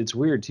it's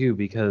weird too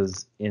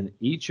because in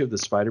each of the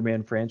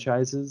Spider-Man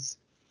franchises,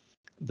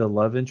 the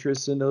love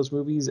interests in those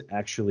movies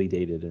actually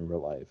dated in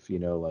real life. You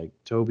know, like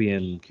Toby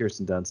and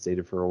Kirsten Dunst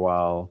dated for a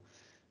while,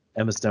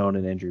 Emma Stone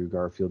and Andrew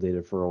Garfield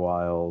dated for a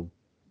while,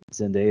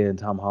 Zendaya and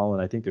Tom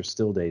Holland, I think they're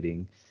still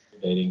dating.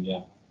 dating.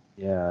 Yeah,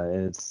 Yeah,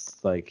 and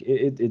it's like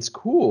it's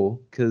cool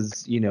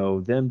because, you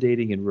know, them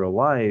dating in real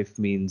life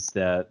means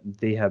that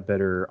they have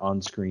better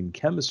on-screen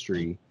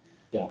chemistry.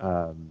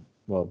 yeah.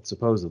 Well,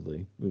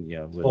 supposedly,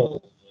 yeah, with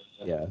Well,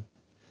 yeah.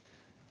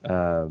 I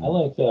Um,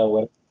 liked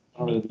what I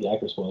don't know who the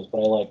actress was, but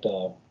I liked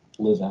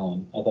Liz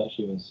Allen. I thought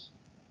she was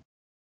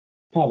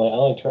kind of like I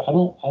liked her. I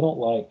don't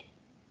like.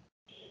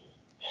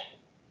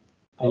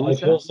 who I was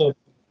feel that? so.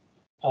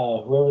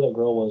 Whoever that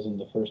girl was in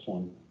the first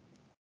one,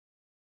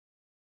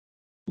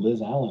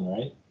 Liz Allen,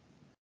 right?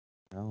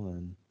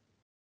 Ellen.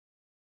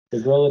 The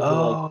girl that you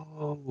like.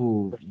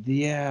 Oh,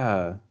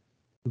 yeah.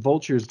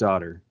 Vulture's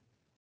daughter.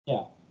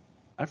 Yeah.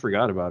 I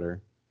forgot about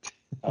her.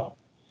 Oh,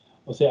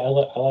 well, see, I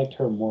liked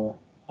her more.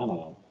 I don't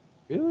know.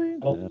 Really?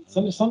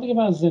 Something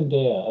about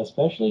Zendaya,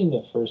 especially in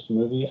the first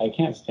movie. I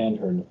can't stand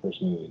her in the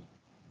first movie.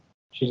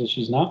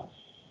 She's not.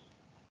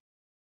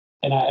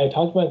 And I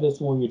talked about this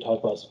when we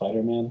talked about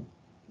Spider-Man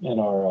and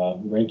our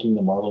ranking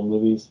the Marvel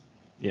movies.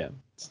 Yeah.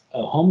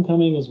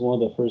 Homecoming is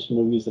one of the first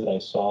movies that I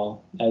saw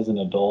as an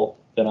adult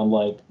that I'm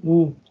like,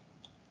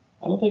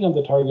 I don't think I'm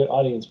the target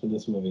audience for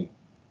this movie.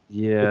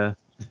 Yeah.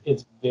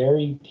 It's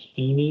very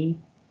teeny.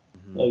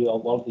 Mhm. Like a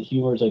lot of the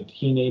humor is like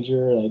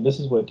teenager, like this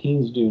is what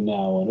teens do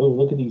now, and oh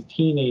look at these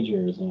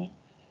teenagers, and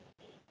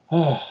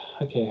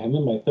okay, I'm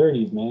in my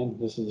 30s, man.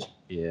 This is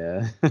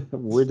Yeah.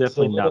 We're it's a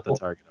definitely not the little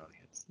target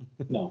audience.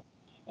 no.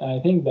 And I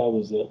think that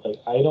was it. Like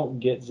I don't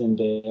get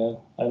Zendaya.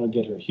 I don't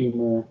get her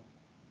humor.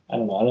 I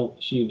don't know. I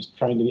don't. She was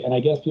trying to be, and I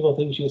guess people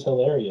think she's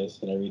hilarious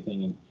and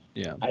everything. And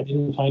Yeah. I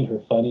didn't find her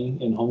funny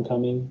in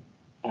Homecoming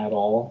at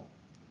all.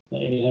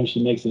 Anytime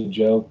she makes a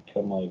joke,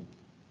 I'm like,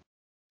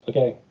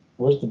 okay,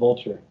 where's the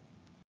vulture?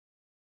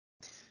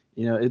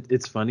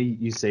 It's funny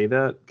you say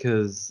that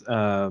because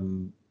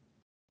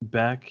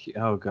back,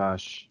 oh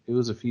gosh, it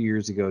was a few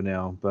years ago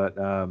now, but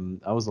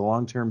I was a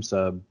long-term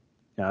sub.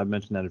 Yeah, I've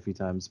mentioned that a few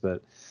times,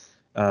 but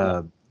Yeah.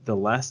 uh, the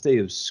last day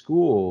of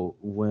school,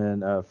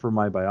 when for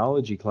my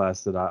biology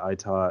class that I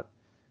taught,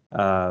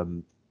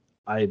 um,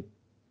 I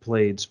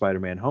played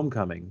Spider-Man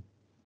Homecoming,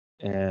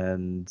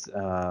 and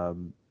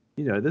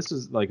this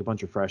was like a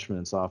bunch of freshmen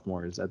and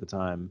sophomores at the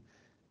time.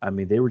 I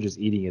mean, they were just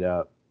eating it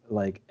up.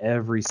 Like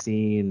every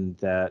scene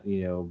that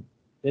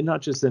and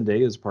not just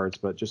Zendaya's parts,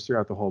 but just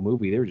throughout the whole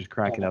movie, they were just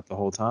cracking Yeah. up the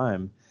whole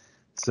time.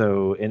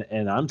 So,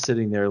 and I'm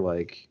sitting there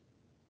like,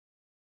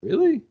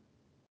 really?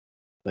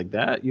 Like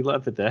that? You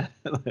laugh at that?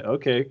 Like,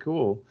 okay,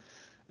 cool.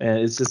 And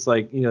it's just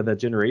like, that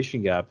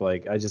generation gap.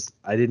 Like I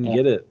didn't Yeah.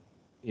 get it,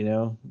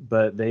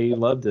 but they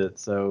loved it.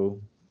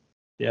 So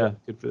yeah,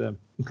 good for them.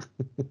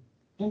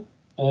 Yeah.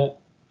 Uh,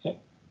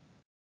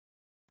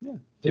 Yeah, it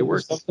There's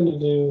works. something to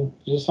do.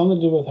 There's something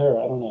to do with her.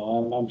 I don't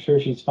know. I'm sure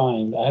she's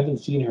fine. I haven't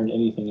seen her in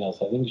anything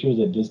else. I think she was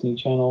a Disney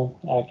Channel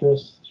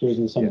actress. She was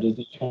in some Yeah.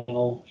 Disney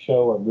Channel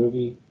show or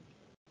movie.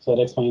 So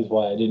that explains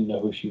why I didn't know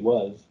who she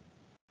was.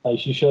 Like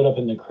she showed up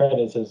in the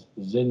credits as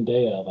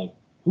Zendaya. Like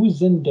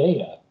who's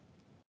Zendaya?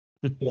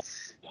 You got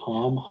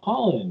Tom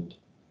Holland,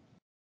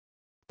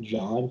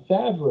 John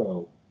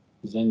Favreau,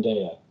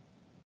 Zendaya.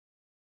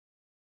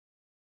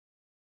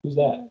 Who's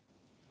that?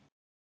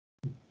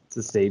 It's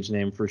a stage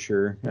name for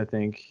sure, I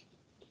think.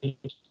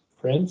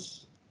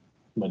 Prince,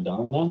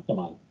 Madonna. Come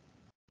on.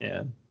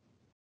 Yeah.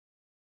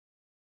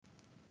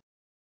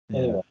 Yeah.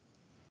 Anyway,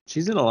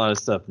 She's in a lot of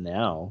stuff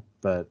now,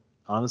 but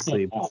yeah,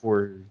 honestly, it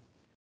before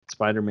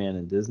Spider-Man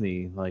and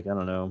Disney, like I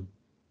don't know,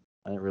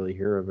 I didn't really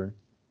hear of her.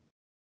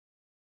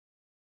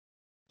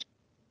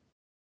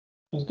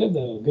 was good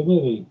though. Good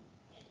movie.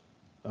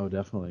 Oh,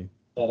 definitely.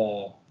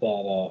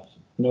 That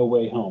No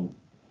Way Home.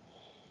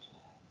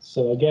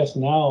 So I guess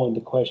now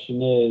the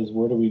question is,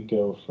 where do we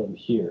go from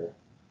here?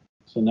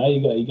 So now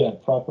you got a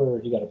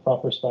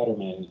proper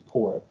Spider-Man who's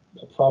poor,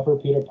 a proper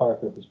Peter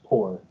Parker who's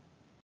poor,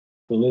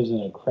 who lives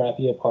in a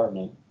crappy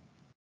apartment.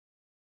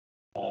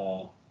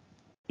 Uh,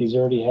 he's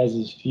already has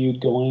his feud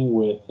going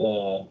with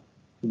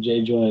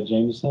J. Jonah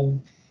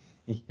Jameson,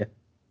 Yeah.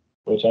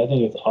 which I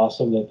think it's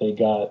awesome that they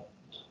got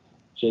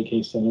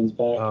J.K. Simmons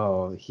back.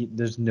 Oh,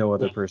 there's no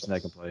other person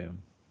that can play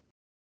him.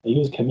 He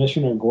was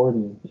Commissioner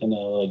Gordon in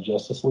like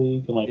Justice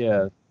League. I'm like,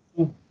 Yeah.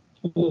 this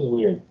is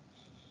weird.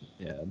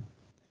 Yeah.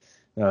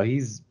 No,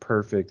 he's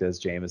perfect as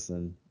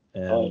Jameson.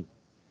 Oh,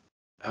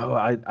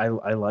 And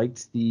I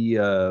liked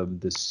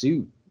the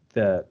suit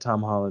that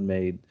Tom Holland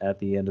made at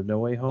the end of No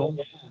Way yeah, Home.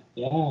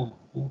 yeah,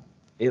 yeah.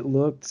 It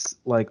looked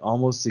like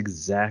almost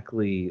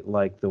exactly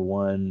like the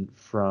one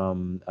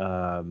from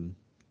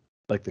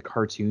like the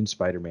cartoon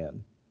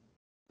Spider-Man.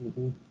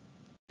 Mhm.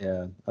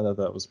 Yeah, I thought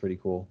that was pretty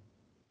cool.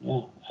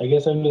 Yeah, I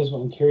guess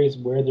I'm curious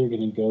where they're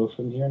going to go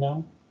from here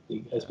now,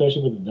 Yeah.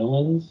 especially with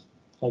villains.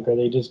 Like, are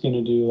they just going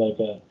to do like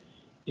a?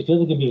 It feels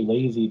like it'd be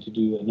lazy to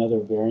do another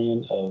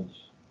variant of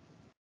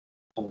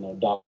I don't know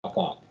Doc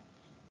Ock.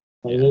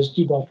 Like, Yeah. let's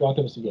do Doctor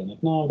Octopus again.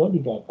 Like, no, don't do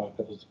Doctor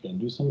Octopus again.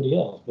 Do somebody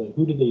else. But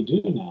who do they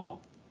do now?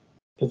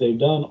 Because they've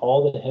done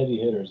all the heavy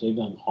hitters. They've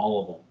done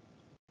all of them.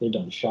 They've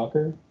done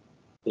Shocker.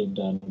 They've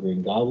done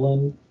Green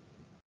Goblin.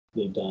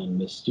 They've done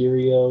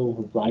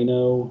Mysterio,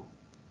 Rhino.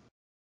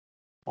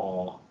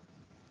 Uh,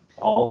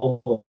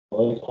 all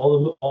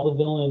the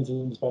villains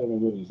in the Spider-Man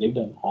movies. They've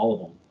done all of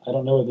them. I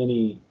don't know of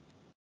any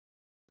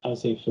I would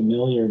say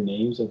familiar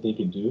names that they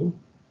could do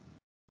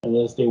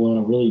unless they want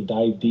to really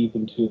dive deep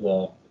into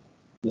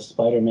the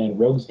Spider-Man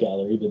Rogues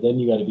Gallery. But then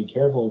you got to be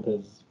careful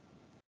because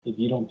if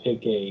you don't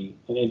pick an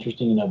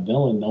interesting enough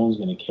villain, no one's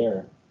going to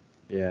care.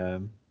 Yeah.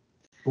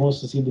 Who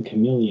wants to see the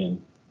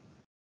Chameleon?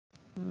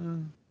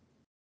 Mm,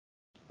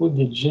 With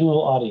the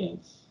general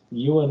audience.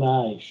 you and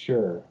I,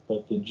 sure,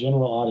 but the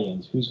general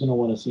audience, who's going to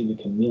want to see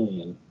the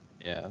chameleon?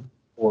 Yeah,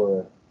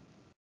 Or,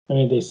 I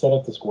mean, they set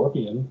up the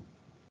scorpion.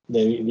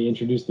 They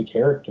introduced the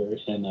character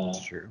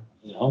it's true.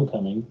 in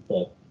Homecoming,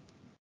 but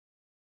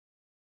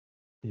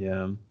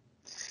Yeah,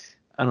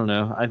 I don't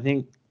know. I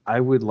think I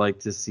would like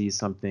to see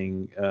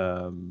something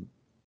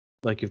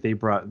like if they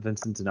brought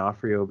Vincent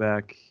D'Onofrio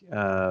back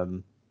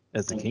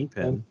as the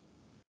Kingpin.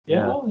 yeah,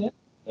 Yeah. oh yeah,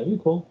 that'd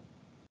be cool.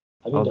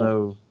 I'd be down.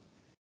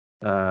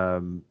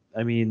 Although,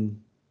 I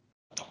mean,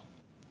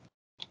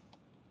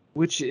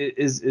 which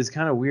is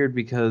kind of weird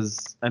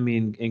because I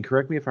mean, and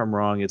correct me if I'm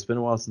wrong. It's been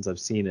a while since I've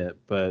seen it,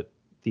 but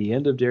the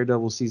end of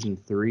Daredevil season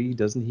 3,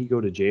 doesn't he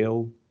go to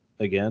jail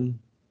again?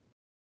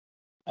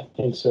 I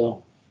think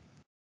so.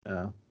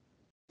 Uh,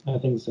 I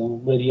think so.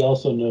 But he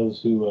also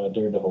knows who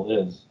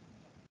Daredevil is.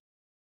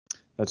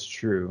 that's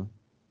true.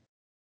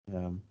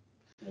 Um,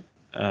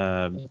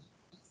 um,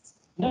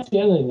 That's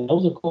the other thing. That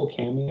was a cool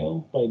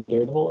cameo by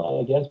Daredevil,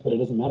 I guess, but it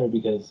doesn't matter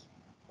because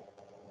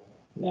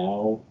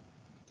now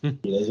he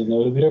doesn't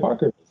know who Peter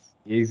Parker is.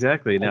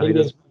 exactly. I Now he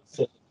think does.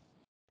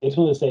 they just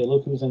want to say,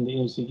 look who's in the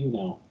MCU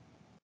now.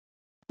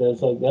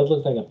 That's like that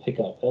looks like a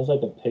pickup. That was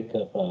like a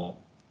pickup.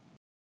 What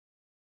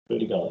do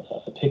you call it?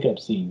 A pickup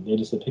scene. They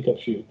just a pickup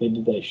shoot.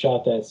 They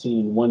shot that scene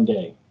in one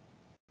day,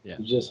 Yeah.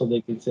 just so they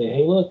could say,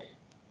 hey, look,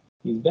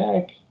 he's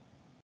back.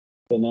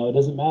 But now it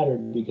doesn't matter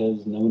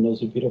because no one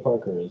knows who Peter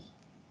Parker is.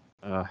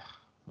 Uh,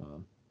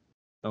 well,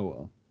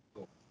 oh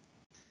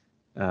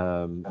well.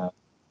 Um,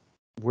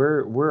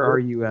 where are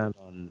you at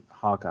on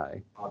Hawkeye?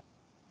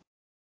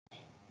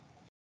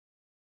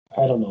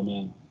 I don't know,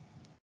 man.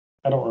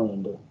 I don't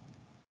remember.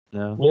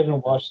 No. We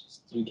haven't watched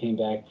since we came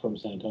back from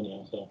San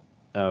Antonio, so.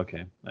 Oh,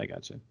 okay, I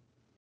gotcha.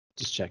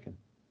 Just checking.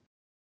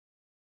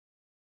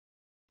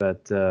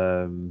 But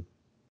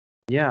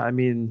yeah, I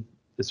mean,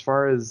 as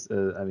far as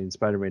I mean,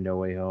 Spider-Man: No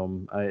Way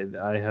Home,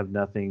 I have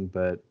nothing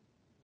but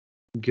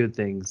good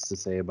things to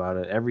say about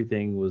it.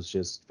 Everything was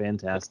just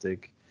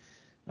fantastic.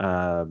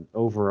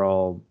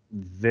 Overall,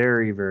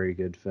 very, very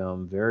good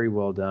film. Very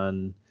well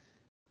done.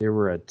 There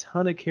were a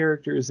ton of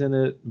characters in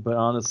it, but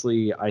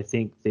honestly, I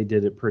think they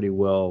did it pretty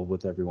well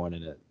with everyone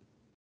in it.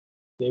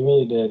 They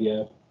really did,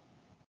 yeah.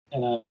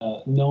 And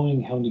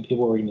knowing how many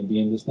people were going to be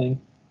in this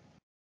thing,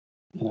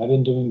 and I've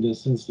been doing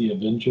this since the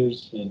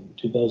Avengers in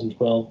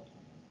 2012.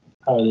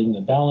 How are they going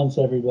to balance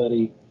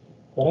everybody?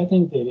 But I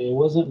think that it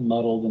wasn't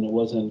muddled and it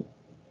wasn't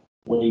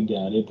weighed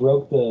down. It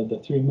broke the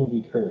three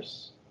movie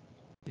curse.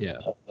 Yeah.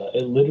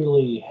 It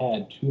literally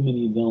had too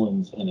many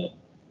villains in it.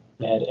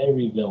 It had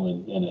every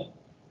villain in it.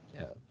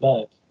 Yeah.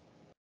 But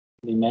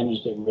they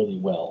managed it really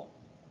well.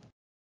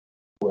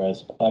 Whereas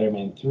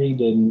Spider-Man 3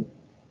 didn't,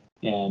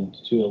 and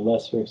to a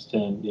lesser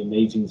extent, The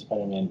Amazing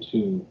Spider-Man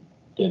 2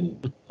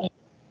 didn't.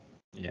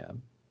 Yeah.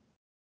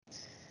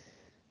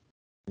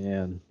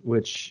 Man,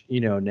 which,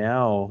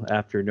 now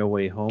after No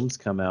Way Home's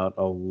come out,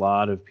 a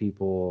lot of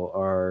people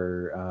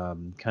are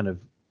kind of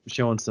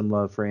showing some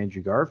love for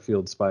Andrew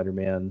Garfield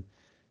Spider-Man,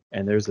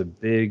 and there's a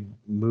big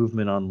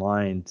movement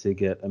online to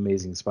get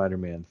Amazing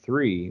Spider-Man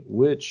 3,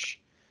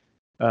 which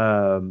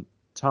Tom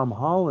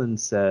Holland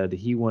said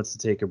he wants to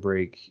take a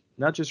break,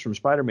 not just from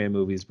Spider-Man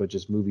movies, but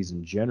just movies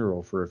in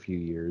general for a few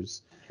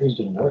years. He's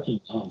been working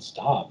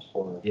nonstop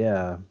for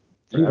Yeah,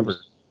 forever.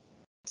 years.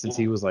 Since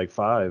he was like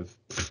 5.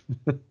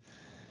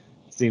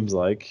 Seems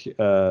like.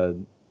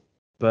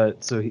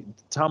 But so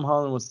Tom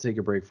Holland wants to take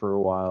a break for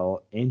a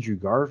while. Andrew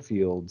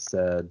Garfield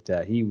said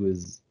that he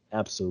was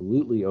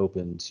absolutely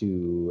open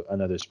to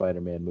another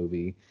Spider-Man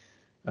movie.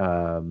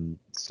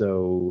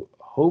 So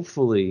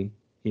hopefully,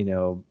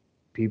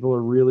 people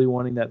are really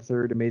wanting that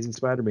third Amazing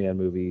Spider-Man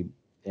movie,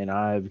 and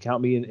I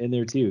count me in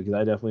there too because I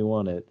definitely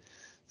want it.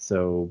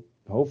 So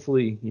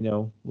hopefully,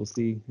 we'll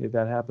see if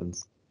that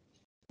happens.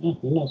 Yeah,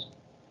 who knows?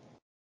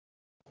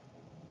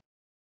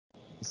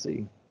 We'll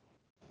see.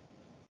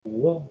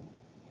 Well,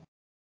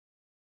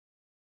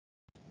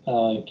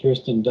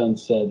 Kirsten Dunst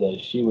said that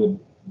she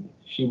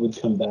would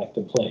come back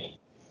to play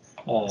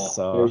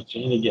Mary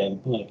Jane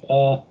again. I'm like,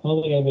 I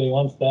don't think anybody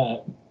wants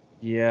that.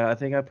 Yeah, I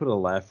think I put a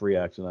laugh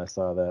reaction. I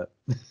saw that.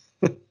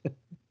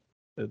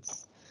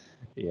 It's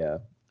yeah.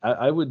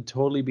 I would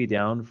totally be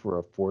down for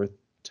a fourth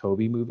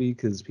Toby movie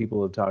because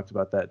people have talked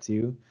about that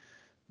too.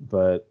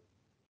 But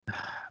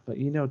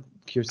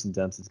Kirsten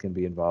Dunst is gonna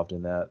be involved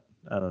in that.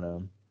 I don't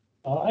know.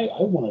 I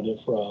wanted it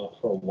for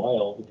a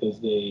while because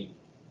they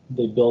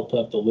built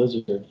up the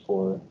lizard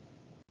for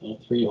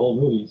 3 whole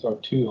movies or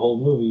 2 whole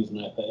movies, and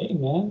I thought, hey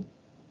man,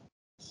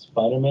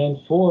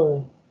 Spider-Man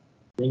 4,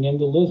 bring in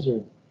the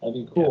lizard, that'd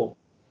be cool.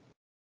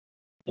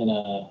 Yeah.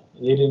 And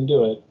they didn't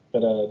do it, but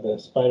the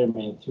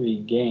Spider-Man 3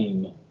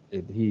 game,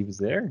 He was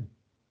there.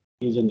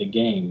 he's in the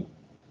game.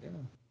 Yeah.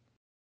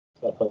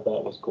 So I thought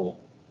that was cool.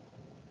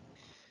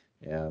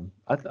 Yeah,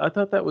 I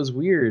thought that was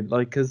weird,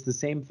 like, because the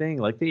same thing,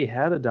 like, they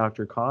had a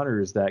Dr.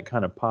 Connors that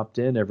kind of popped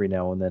in every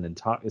now and then and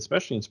talk,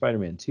 especially in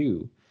Spider-Man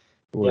 2,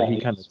 where he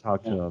kind of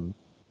talked to him,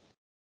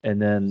 and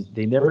then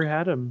they never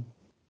had him.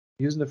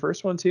 He was in the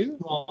first one too?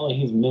 Well,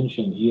 he's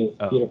mentioned.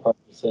 Peter Parker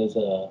says,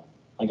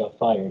 I got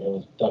fired. It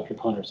was Dr.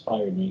 Connors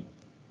fired me.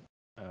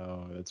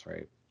 Oh, that's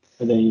right.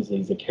 And then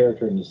he's a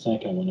character in the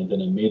second one, and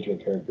then a major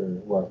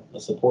character, or a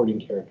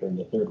supporting character in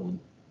the third one.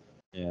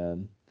 Yeah.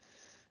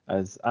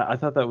 I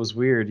thought that was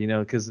weird,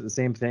 because the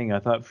same thing. I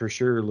thought for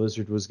sure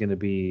Lizard was going to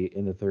be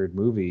in the third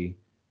movie,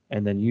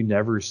 and then you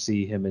never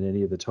see him in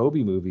any of the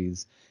Tobey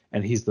movies,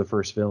 and he's the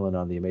first villain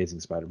on the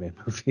Amazing Spider-Man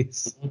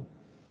movies. Mm-hmm.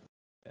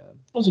 Yeah.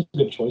 That was a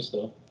good choice,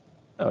 though.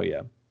 Oh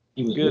yeah,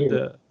 He was good.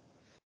 weird.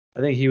 I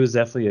think he was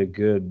definitely a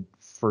good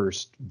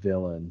first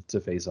villain to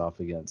face off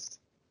against.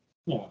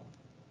 Yeah.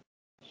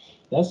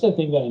 That's the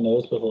thing that I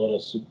noticed with a lot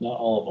of, not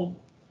all of them,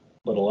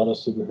 but a lot of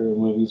superhero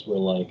movies where,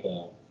 like,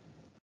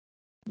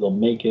 they'll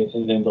make it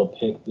and then they'll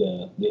pick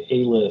the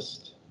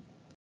A-list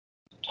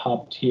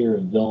top tier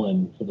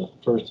villain for the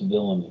first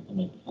villain. I'm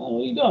like, oh,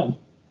 what are you doing?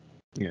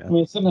 Yeah. I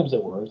mean, sometimes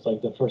it works.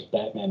 Like the first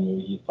Batman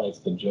movie, he fights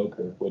the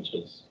Joker, which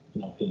is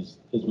his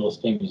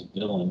most famous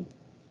villain,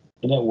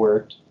 and it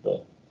worked.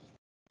 But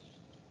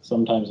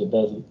sometimes it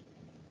doesn't.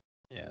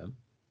 Yeah.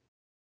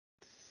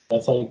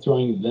 That's like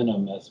throwing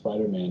Venom at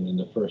Spider-Man in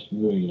the first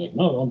movie. You're like,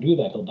 no, don't do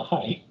that. He'll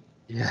die.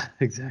 Yeah.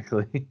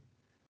 Exactly.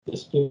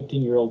 This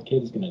 15-year-old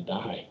kid is gonna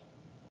die.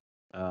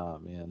 Oh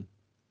man.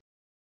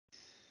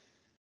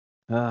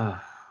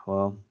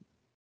 Well,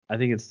 I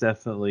think it's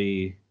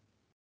definitely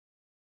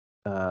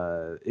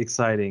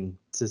exciting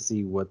to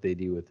see what they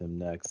do with him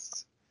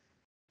next.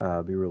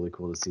 It'd be really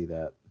cool to see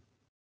that.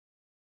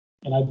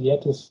 And I've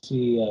yet to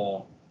see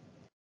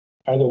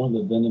either one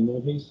of the Venom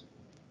movies.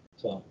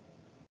 So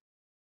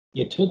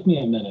it took me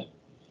a minute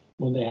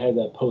when they had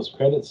that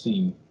post-credit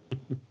scene.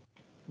 I'm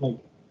like,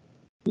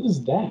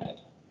 who's that?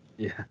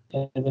 Yeah.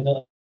 And then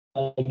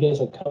I guess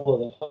a couple of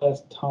them, oh,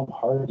 that's Tom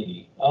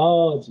Hardy.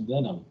 Oh, it's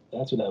Venom.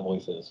 That's who that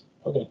voice is.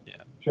 Okay.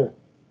 Yeah. Sure.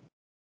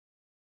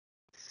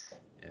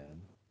 Yeah.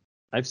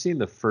 I've seen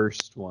the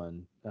first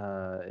one.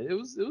 It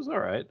was all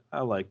right.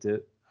 I liked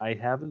it. I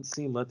haven't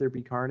seen Let There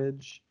Be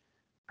Carnage.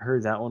 I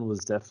heard that one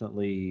was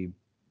definitely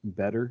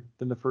better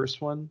than the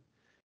first one.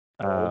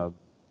 Right.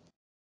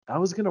 I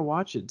was gonna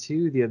watch it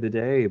too the other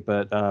day,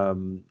 but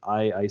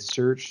I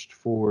searched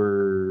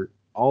for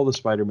all the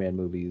Spider-Man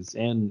movies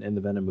and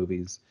the Venom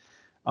movies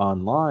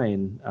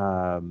online,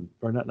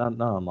 or not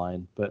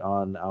online, but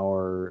on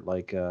our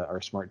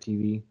smart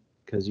TV,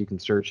 because you can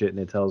search it and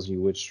it tells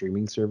you which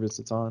streaming service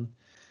it's on.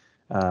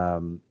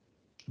 Um,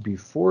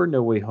 Before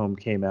No Way Home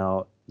came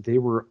out, they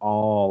were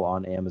all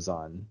on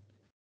Amazon,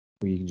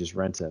 where you can just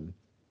rent them.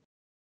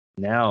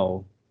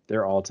 Now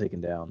they're all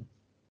taken down.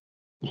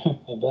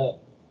 I bet.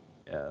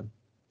 Yeah,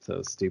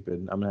 so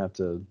stupid. I'm gonna have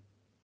to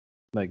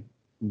like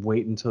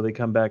wait until they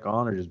come back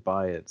on or just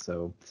buy it.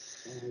 So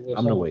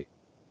I'm gonna wait.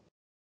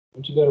 Why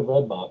don't you go to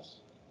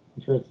Redbox?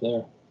 I'm sure it's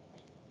there.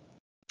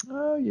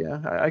 Oh yeah,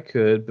 I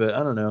could, but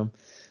I don't know.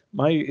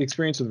 My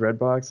experience with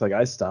Redbox, like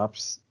I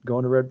stopped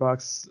going to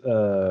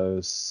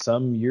Redbox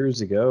some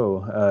years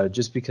ago,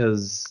 just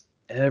because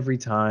every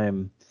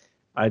time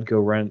I'd go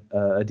rent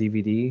a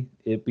DVD,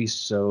 it'd be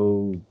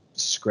so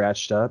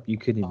scratched up you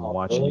couldn't even Oh,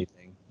 watch really?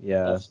 anything.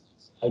 Yeah, That's.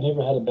 I've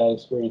never had a bad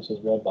experience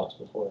with Redbox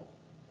before.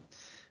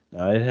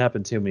 no, it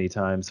happened too many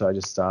times, so I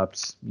just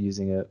stopped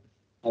using it.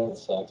 That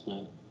sucks,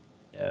 man.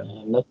 Yeah,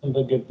 Nothing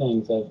but good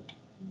things I've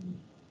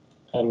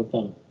had with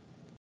them.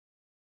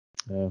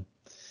 yeah.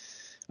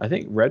 I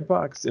think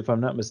Redbox, if I'm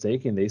not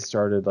mistaken, they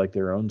started like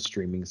their own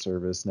streaming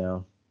service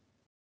now.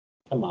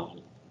 Come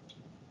on.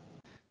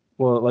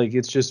 Well, like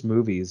it's just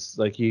movies.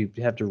 Like you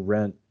have to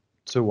rent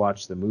to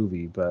watch the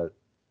movie, but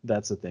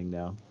that's a thing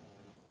now.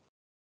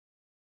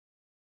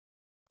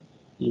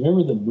 You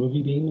remember the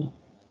movie Beam?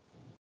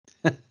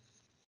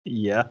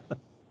 Yeah.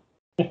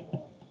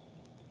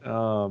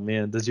 Oh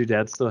man, does your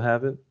dad still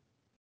have it?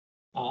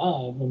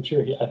 I'm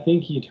sure I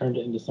think he turned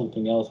it into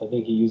something else. I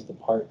think he used the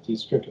parts. He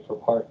stripped it for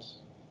parts.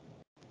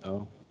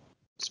 Oh,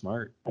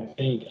 smart. I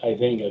think I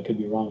could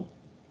be wrong.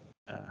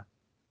 Ah.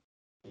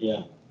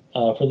 Yeah.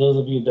 For those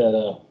of you that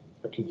are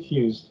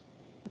confused,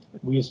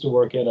 we used to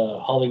work at a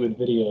Hollywood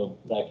Video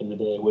back in the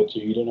day, which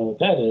if you don't know what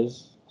that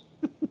is,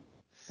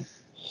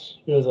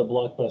 it was a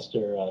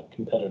Blockbuster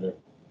competitor.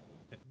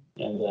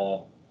 And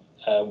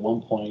at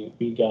one point,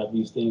 we got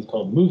these things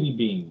called movie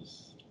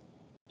beams,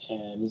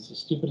 and it's the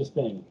stupidest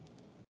thing.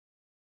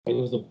 It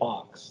was a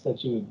box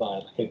that you would buy,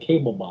 like a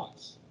cable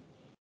box,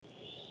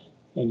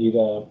 and you'd,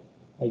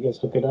 I guess,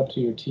 hook it up to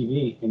your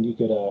TV, and you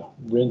could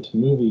rent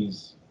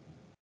movies.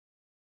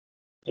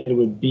 It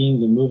would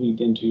beam the movie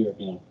into your,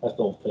 that's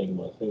the whole thing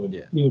was.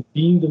 Yeah. It would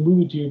beam the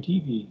movie to your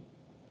TV,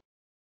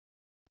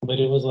 but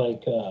it was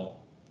like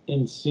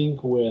in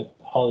sync with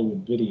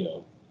Hollywood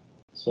Video.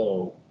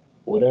 So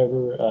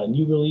whatever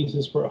new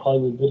releases for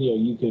Hollywood Video,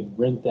 you could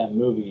rent that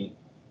movie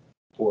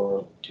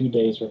for 2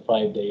 days or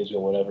 5 days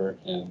or whatever,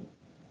 and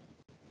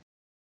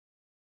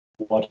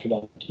watch it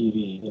on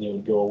TV, and it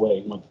would go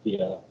away once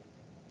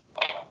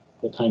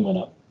the time went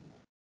up.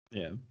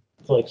 Yeah.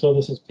 It's like, so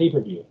this is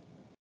pay-per-view.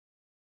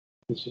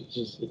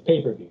 It's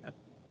pay-per-view.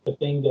 The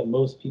thing that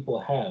most people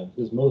have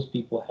is most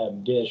people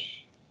have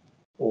Dish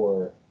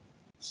or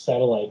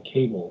satellite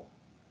cable.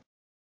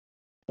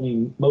 I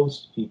mean,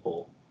 most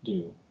people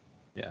do.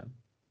 Yeah.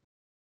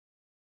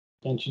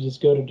 Can't you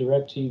just go to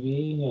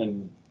DirecTV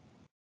and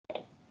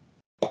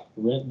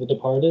rent The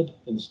Departed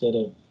instead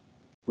of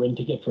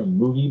renting it from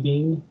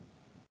MovieBean?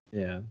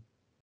 Yeah.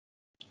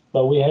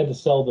 But we had to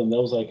sell them.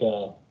 That was like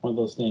one of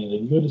those things.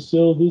 Like, you got to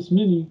sell this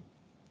many.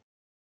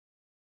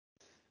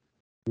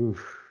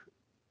 Oof.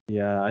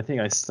 Yeah, I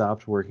think I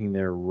stopped working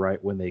there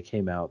right when they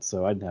came out,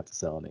 so I didn't have to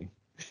sell any.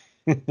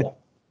 Yeah.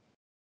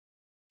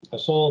 I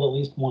sold at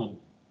least one.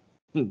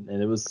 And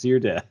it was to your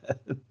dad.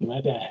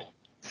 My dad.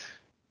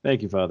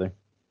 Thank you, Father.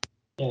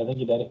 Yeah, thank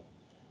you, Daddy.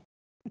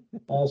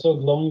 So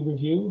glowing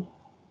review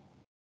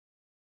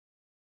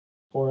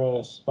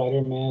for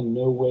Spider-Man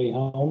No Way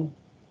Home.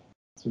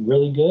 It's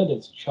really good.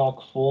 It's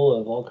chock full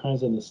of all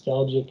kinds of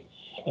nostalgic.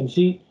 And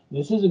see,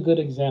 this is a good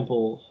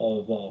example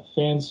of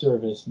fan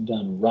service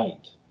done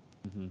right.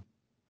 Mm-hmm.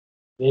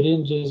 They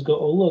didn't just go,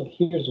 oh, look,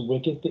 here's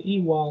Wicket the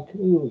Ewok.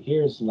 Ooh,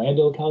 here's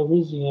Lando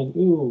Calrissian.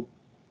 Ooh,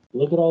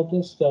 look at all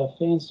this stuff.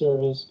 Fan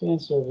service, fan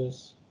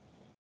service.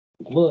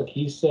 Look,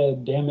 he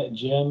said, damn it,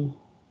 Jim.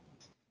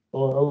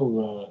 Or,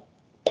 oh,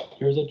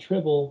 here's a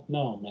Tribble.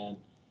 No, man.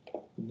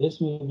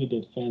 This movie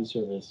did fan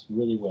service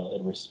really well.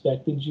 It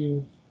respected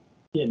you.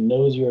 It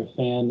knows you're a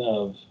fan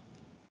of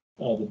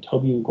the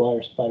Tobey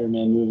Maguire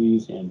Spider-Man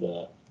movies and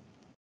the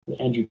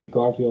Andrew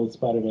Garfield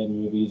Spider-Man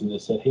movies, and they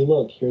said, "Hey,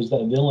 look, here's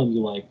that villain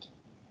you liked,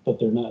 but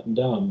they're not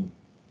dumb.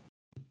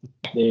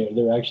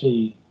 They're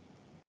actually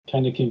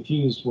kind of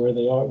confused where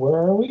they are. Where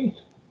are we?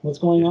 What's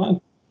going on?"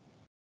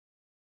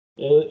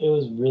 It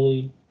was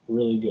really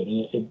really good,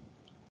 and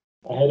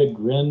I had a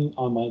grin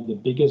on the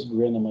biggest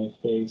grin on my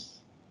face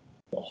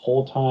the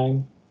whole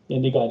time,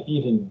 and it got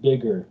even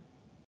bigger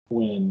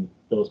when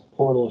those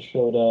portals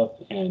showed up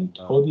and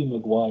Tobey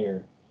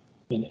Maguire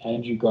and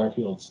Andrew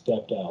Garfield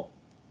stepped out.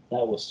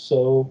 That was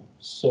so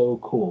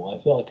cool.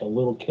 I felt like a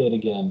little kid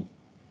again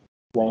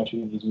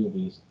watching these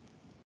movies.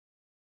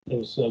 It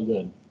was so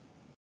good.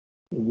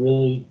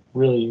 Really,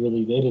 really,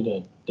 really,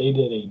 they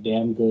did a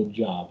damn good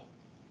job.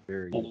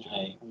 Very And good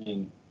job. I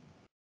mean,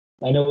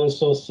 I know it was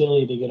so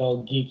silly to get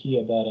all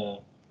geeky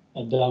about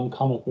a dumb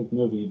comic book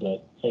movie,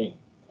 but hey,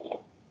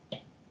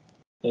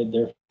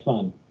 they're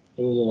fun.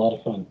 It was a lot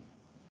of fun.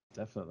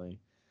 Definitely.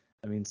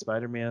 I mean,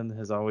 Spider-Man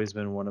has always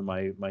been one of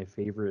my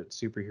favorite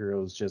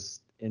superheroes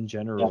just in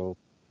general,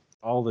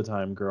 all the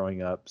time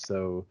growing up.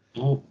 So,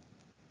 Mhm.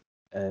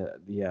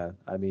 yeah,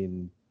 I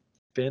mean,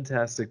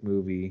 fantastic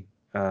movie.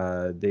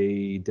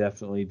 They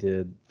definitely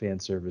did fan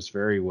service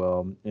very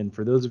well. And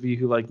for those of you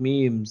who like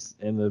memes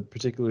and the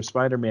particular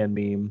Spider-Man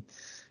meme,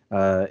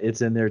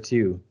 it's in there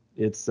too.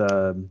 It's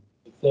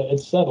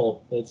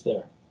subtle. It's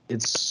there.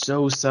 It's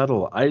so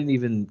subtle. I didn't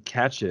even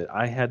catch it.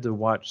 I had to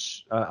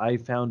watch. I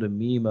found a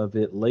meme of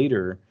it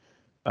later,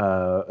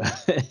 uh,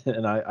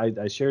 and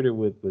I shared it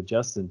with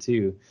Justin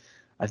too.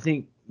 I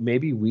think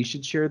maybe we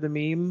should share the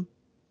meme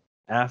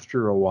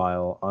after a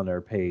while on our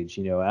page.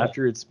 You know, Yeah.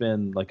 after it's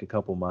been like a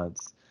couple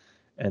months,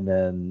 and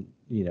then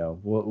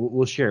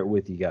we'll share it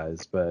with you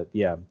guys. But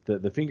yeah,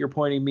 the finger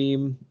pointing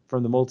meme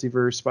from the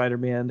multiverse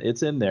Spider-Man,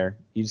 it's in there.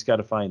 You just got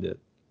to find it.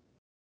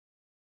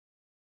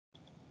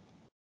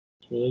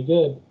 It's really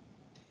good.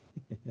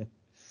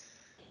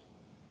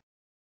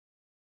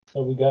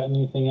 Have we got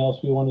anything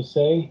else we want to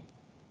say?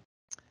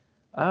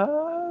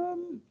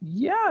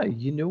 Yeah,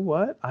 you know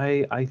what?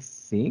 I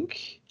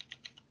think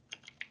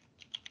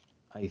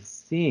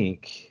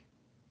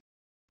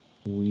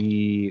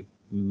we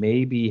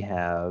maybe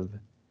have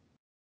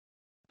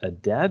a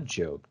dad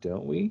joke,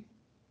 don't we?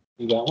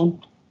 You got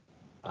one?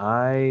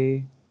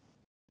 I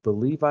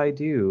believe I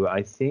do.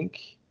 I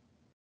think,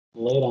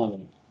 Lay it on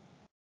me.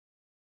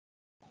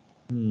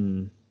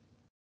 hmm,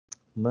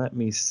 let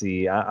me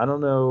see. I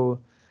don't know.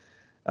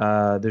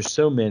 There's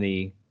so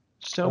many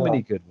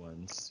Oh, good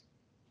ones,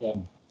 yeah.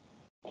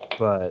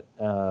 but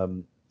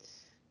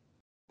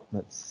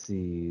let's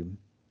see.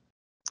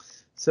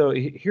 So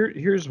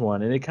here's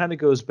one, and it kind of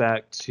goes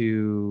back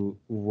to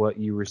what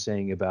you were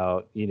saying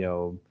about,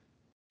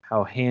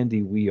 how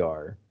handy we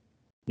are,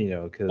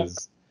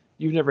 because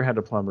you've never had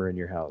a plumber in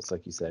your house,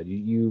 like you said.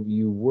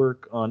 You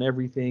work on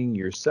everything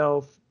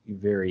yourself. You're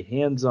very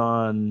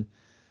hands-on.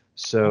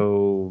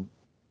 So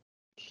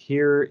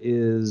here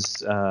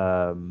is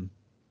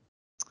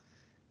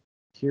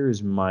here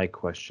is my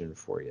question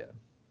for you.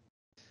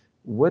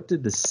 What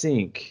did the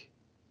sink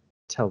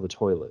tell the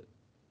toilet?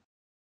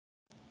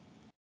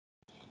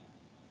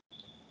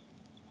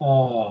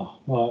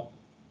 Well,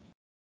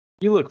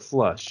 You look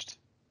flushed.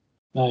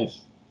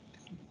 nice.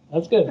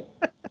 That's good.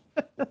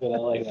 That's good. I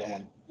like that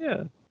one.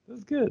 Yeah,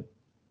 that's good.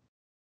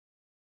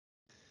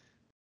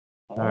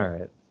 All All right.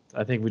 right.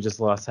 I think we just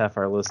lost half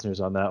our listeners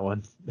on that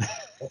one.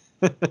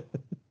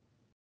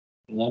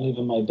 Not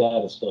even my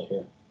dad is still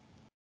here.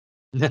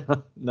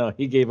 No, no,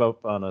 he gave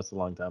up on us a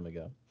long time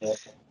ago. Yep.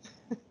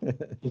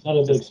 He's not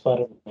a big Just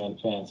Spider-Man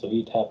fan, so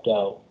he tapped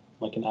out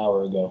like an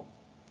hour ago.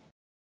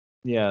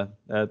 yeah,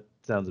 that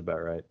sounds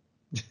about right.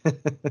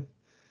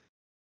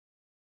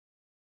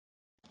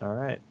 All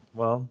right.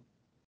 Well,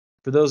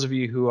 for those of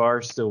you who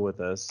are still with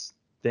us,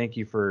 thank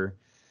you for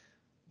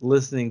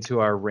listening to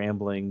our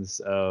ramblings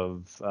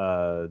of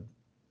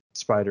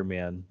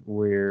Spider-Man.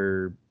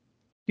 We're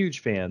huge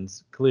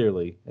fans,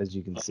 clearly, as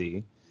you can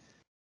see.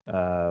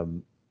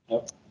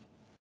 Yep.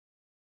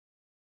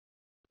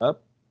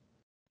 Up?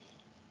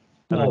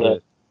 I No, don't get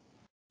it.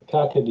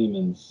 Cacao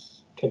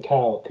demons.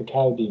 Cacao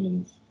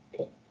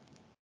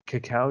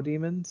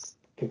demons?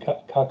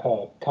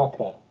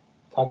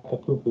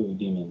 Kaka-poo-poo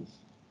demons.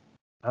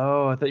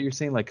 Oh, I thought you were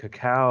saying like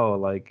cacao,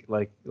 like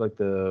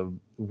the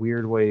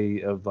weird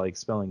way of like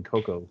spelling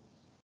cocoa.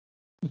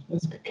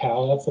 It's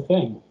cacao, that's the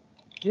thing.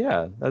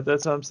 Yeah,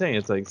 that's what I'm saying.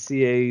 It's like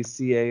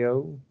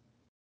CACAO.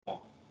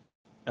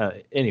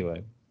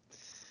 Anyway,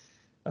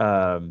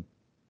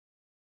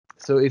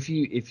 so if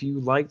you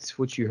liked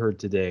what you heard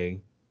today,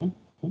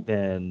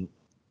 then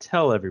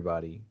tell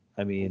everybody.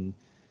 I mean,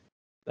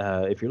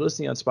 if you're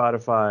listening on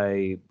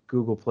Spotify,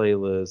 Google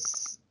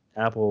Playlists,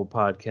 Apple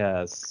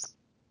Podcasts,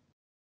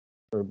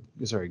 or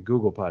sorry,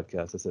 Google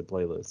Podcasts. I said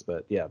playlists,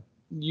 but yeah,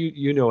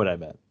 you know what I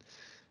meant.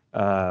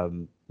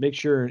 Make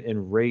sure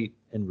and rate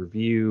and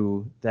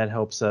review. That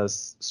helps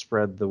us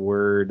spread the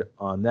word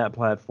on that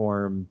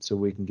platform so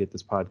we can get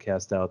this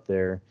podcast out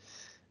there.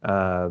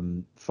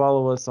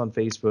 Follow us on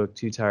Facebook,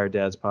 Two Tired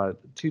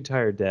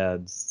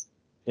Dads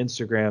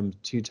Instagram,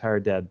 Two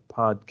Tired Dad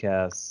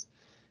Podcasts,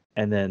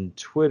 and then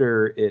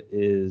Twitter, it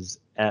is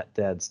at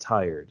Dad's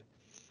Tired.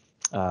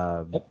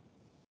 Yep.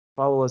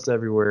 Follow us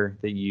everywhere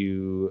that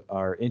you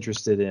are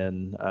interested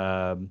in.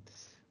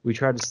 We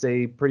try to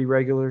stay pretty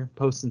regular,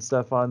 posting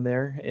stuff on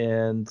there,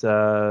 and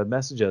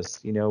message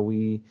us. You know,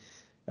 we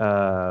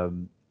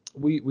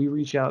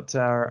reach out to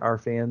our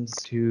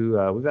fans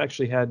who we've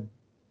actually had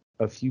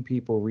a few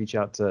people reach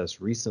out to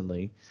us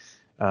recently,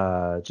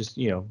 just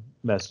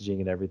messaging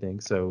and everything.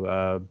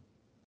 So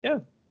yeah,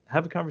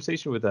 have a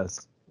conversation with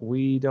us.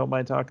 We don't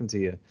mind talking to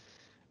you.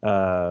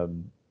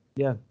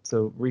 Yeah,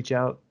 so reach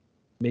out,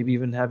 maybe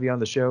even have you on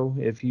the show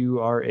if you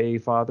are a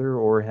father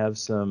or have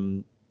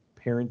some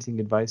parenting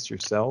advice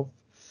yourself.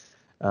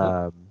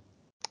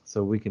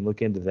 So we can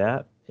look into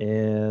that,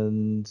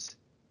 and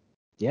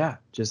yeah,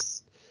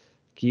 just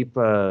keep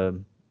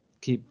on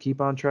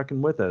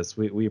trucking with us.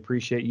 We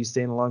appreciate you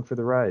staying along for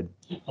the ride.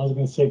 I was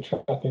going to say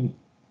trucking.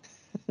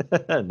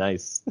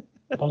 Nice.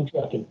 On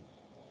trucking.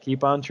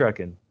 Keep on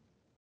trucking.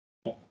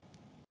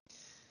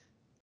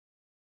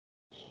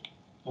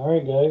 All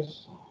right,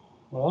 guys.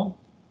 Well,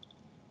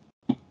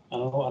 I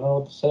don't know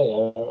what to say.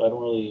 I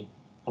don't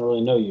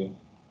really know you.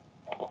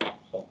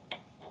 So.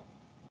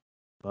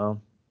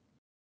 Well,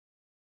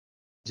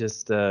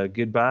 just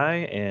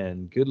goodbye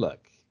and good luck.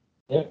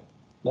 Yeah.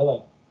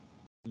 Bye-bye.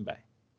 Bye.